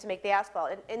and to make the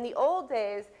asphalt. And in the old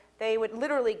days, they would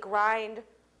literally grind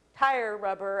tire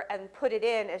rubber and put it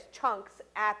in as chunks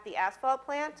at the asphalt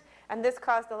plant. And this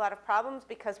caused a lot of problems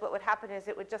because what would happen is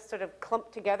it would just sort of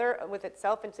clump together with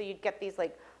itself. And so you'd get these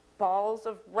like balls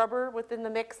of rubber within the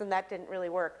mix, and that didn't really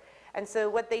work. And so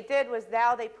what they did was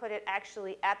now they put it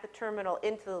actually at the terminal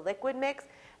into the liquid mix,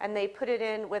 and they put it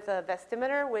in with a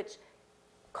vestimeter, which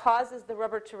causes the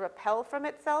rubber to repel from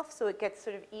itself, so it gets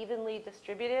sort of evenly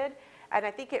distributed. And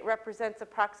I think it represents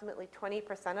approximately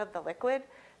 20% of the liquid.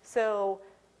 So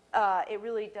it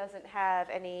really doesn't have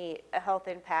any health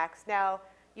impacts. Now,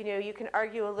 you know, you can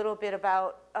argue a little bit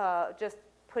about just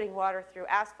putting water through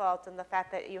asphalt and the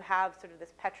fact that you have sort of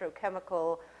this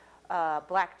petrochemical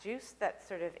black juice that's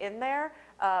sort of in there.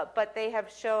 But they have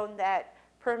shown that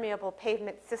permeable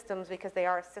pavement systems, because they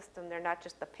are a system, they're not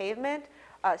just the pavement,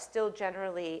 still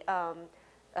generally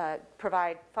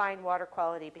provide fine water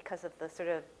quality because of the sort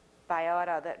of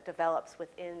biota that develops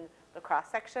within the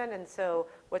cross-section. And so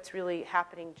what's really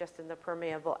happening just in the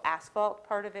permeable asphalt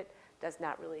part of it does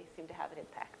not really seem to have an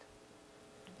impact.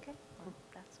 Okay, well,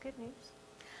 that's good news.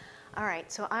 All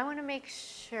right, so I want to make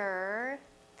sure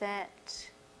that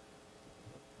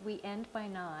we end by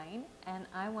 9, and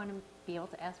I want to be able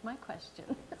to ask my question.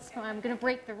 So I'm going to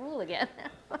break the rule again.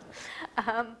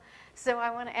 So I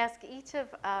want to ask each of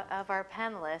our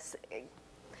panelists,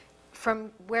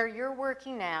 from where you're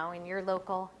working now in your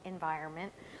local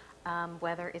environment,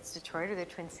 whether it's Detroit or the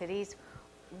Twin Cities,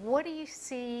 what do you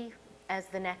see as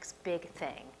the next big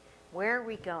thing? Where are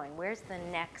we going? Where's the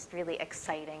next really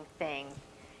exciting thing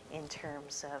in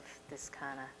terms of this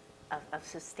kind of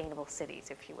sustainable cities,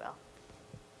 if you will?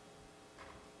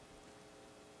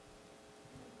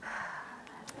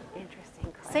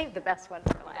 Interesting question. Save the best one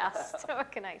for last.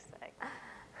 What can I say?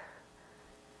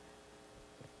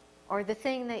 Or the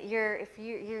thing that if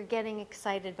you're getting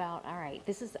excited about, all right,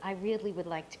 I really would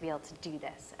like to be able to do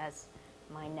this as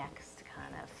my next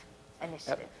kind of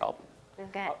initiative.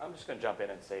 I'm just going to jump in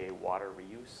and say water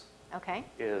reuse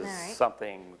is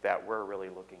something that we're really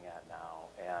looking at now.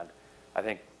 And I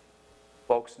think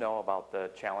folks know about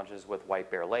the challenges with White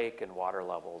Bear Lake and water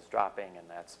levels dropping, and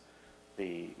that's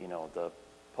the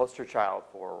poster child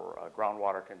for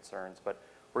groundwater concerns. But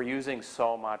we're using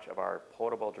so much of our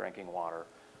potable drinking water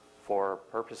for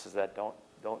purposes that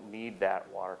don't need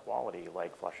that water quality,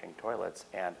 like flushing toilets.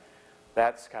 And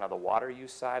that's kind of the water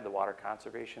use side, the water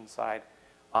conservation side.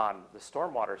 On the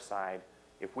stormwater side,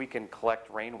 if we can collect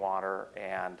rainwater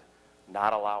and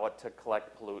not allow it to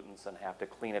collect pollutants and have to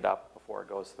clean it up before it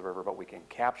goes to the river, but we can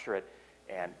capture it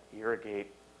and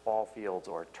irrigate ball fields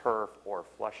or turf or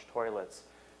flush toilets,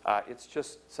 it's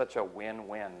just such a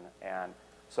win-win. And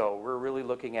so we're really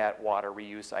looking at water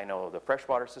reuse. I know the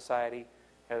Freshwater Society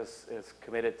is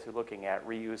committed to looking at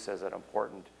reuse as an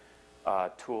important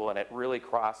tool, and it really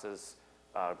crosses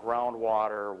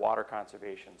groundwater, water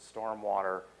conservation,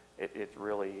 stormwater. It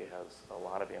really has a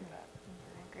lot of impact.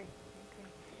 I agree.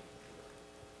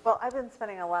 Well, I've been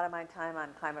spending a lot of my time on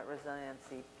climate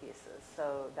resiliency pieces,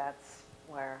 so that's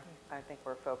where I think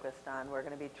we're focused on. We're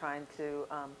going to be trying to,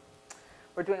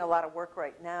 we're doing a lot of work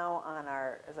right now on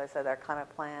our, as I said, our climate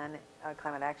plan,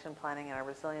 climate action planning and our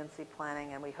resiliency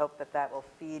planning, and we hope that that will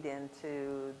feed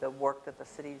into the work that the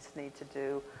cities need to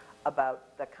do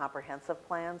about the comprehensive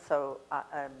plan. So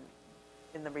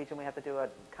in the region, we have to do a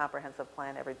comprehensive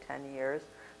plan every 10 years.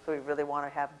 So we really want to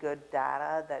have good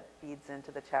data that feeds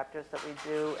into the chapters that we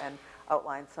do and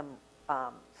outline some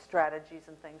strategies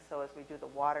and things. So as we do the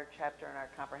water chapter in our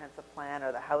comprehensive plan,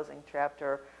 or the housing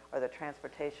chapter, or the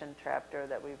transportation chapter,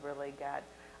 that we've really got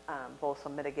both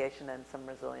some mitigation and some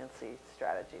resiliency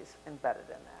strategies embedded in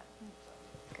that.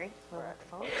 Great, we'll look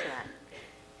forward to that.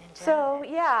 And So,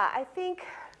 yeah, I think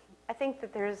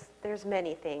that there's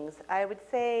many things. I would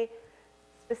say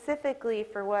specifically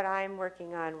for what I'm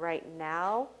working on right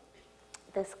now,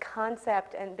 this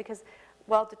concept, and because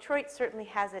while Detroit certainly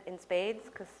has it in spades,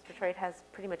 because Detroit has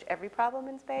pretty much every problem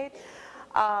in spades,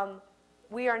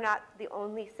 we are not the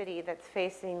only city that's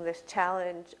facing this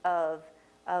challenge of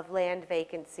land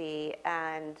vacancy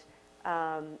and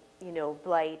you know,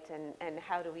 blight, and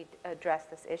how do we address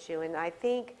this issue. And I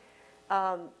think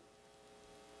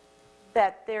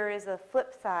that there is a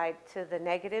flip side to the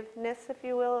negativeness, if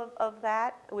you will, of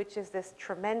that, which is this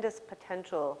tremendous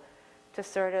potential to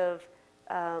sort of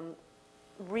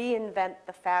reinvent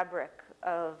the fabric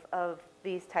of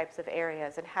these types of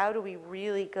areas. And how do we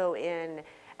really go in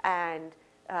and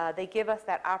they give us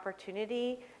that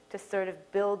opportunity to sort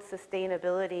of build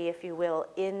sustainability, if you will,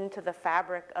 into the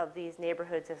fabric of these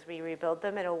neighborhoods as we rebuild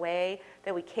them in a way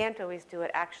that we can't always do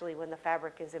it actually when the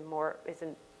fabric isn't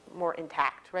more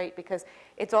intact, right? Because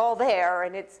it's all there,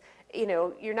 and it's, you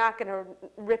know, you're not going to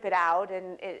rip it out,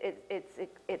 and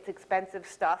it's expensive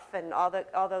stuff and all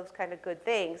those kind of good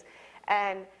things.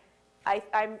 And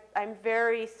I'm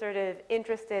very sort of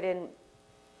interested in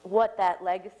what that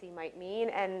legacy might mean,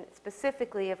 and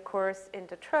specifically, of course, in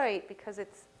Detroit, because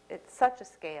it's such a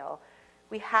scale.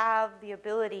 We have the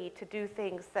ability to do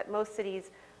things that most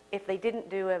cities, if they didn't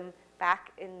do them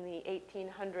back in the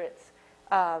 1800s,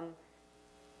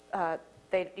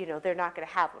 they're not going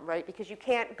to have them, right? Because you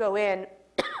can't go in,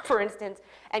 for instance,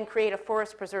 and create a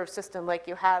forest preserve system like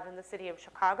you have in the city of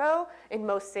Chicago in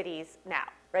most cities now,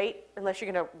 right? Unless you're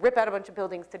going to rip out a bunch of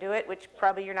buildings to do it, which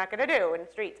probably you're not going to do in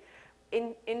the streets.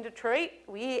 In Detroit,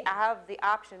 we have the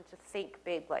option to think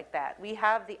big like that. We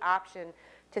have the option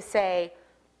to say,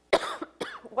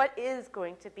 what is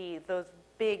going to be those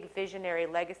big visionary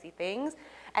legacy things?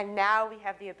 And now we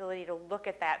have the ability to look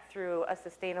at that through a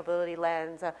sustainability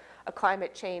lens, a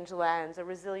climate change lens, a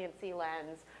resiliency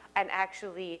lens, and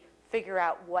actually figure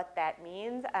out what that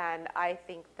means. And I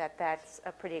think that that's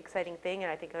a pretty exciting thing,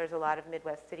 and I think there's a lot of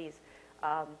Midwest cities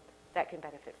that can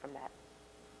benefit from that.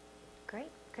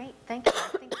 Great, great, thank you.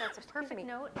 I think that's a perfect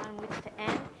note on which to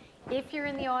end. If you're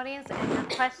in the audience and your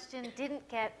question didn't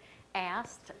get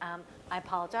asked, I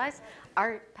apologize.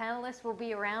 Our panelists will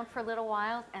be around for a little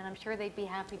while, and I'm sure they'd be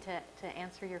happy to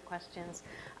answer your questions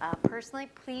personally.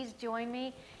 Please join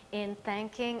me in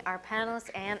thanking our panelists,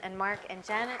 Anne and Mark and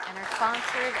Janet, and our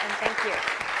sponsors, and thank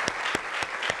you.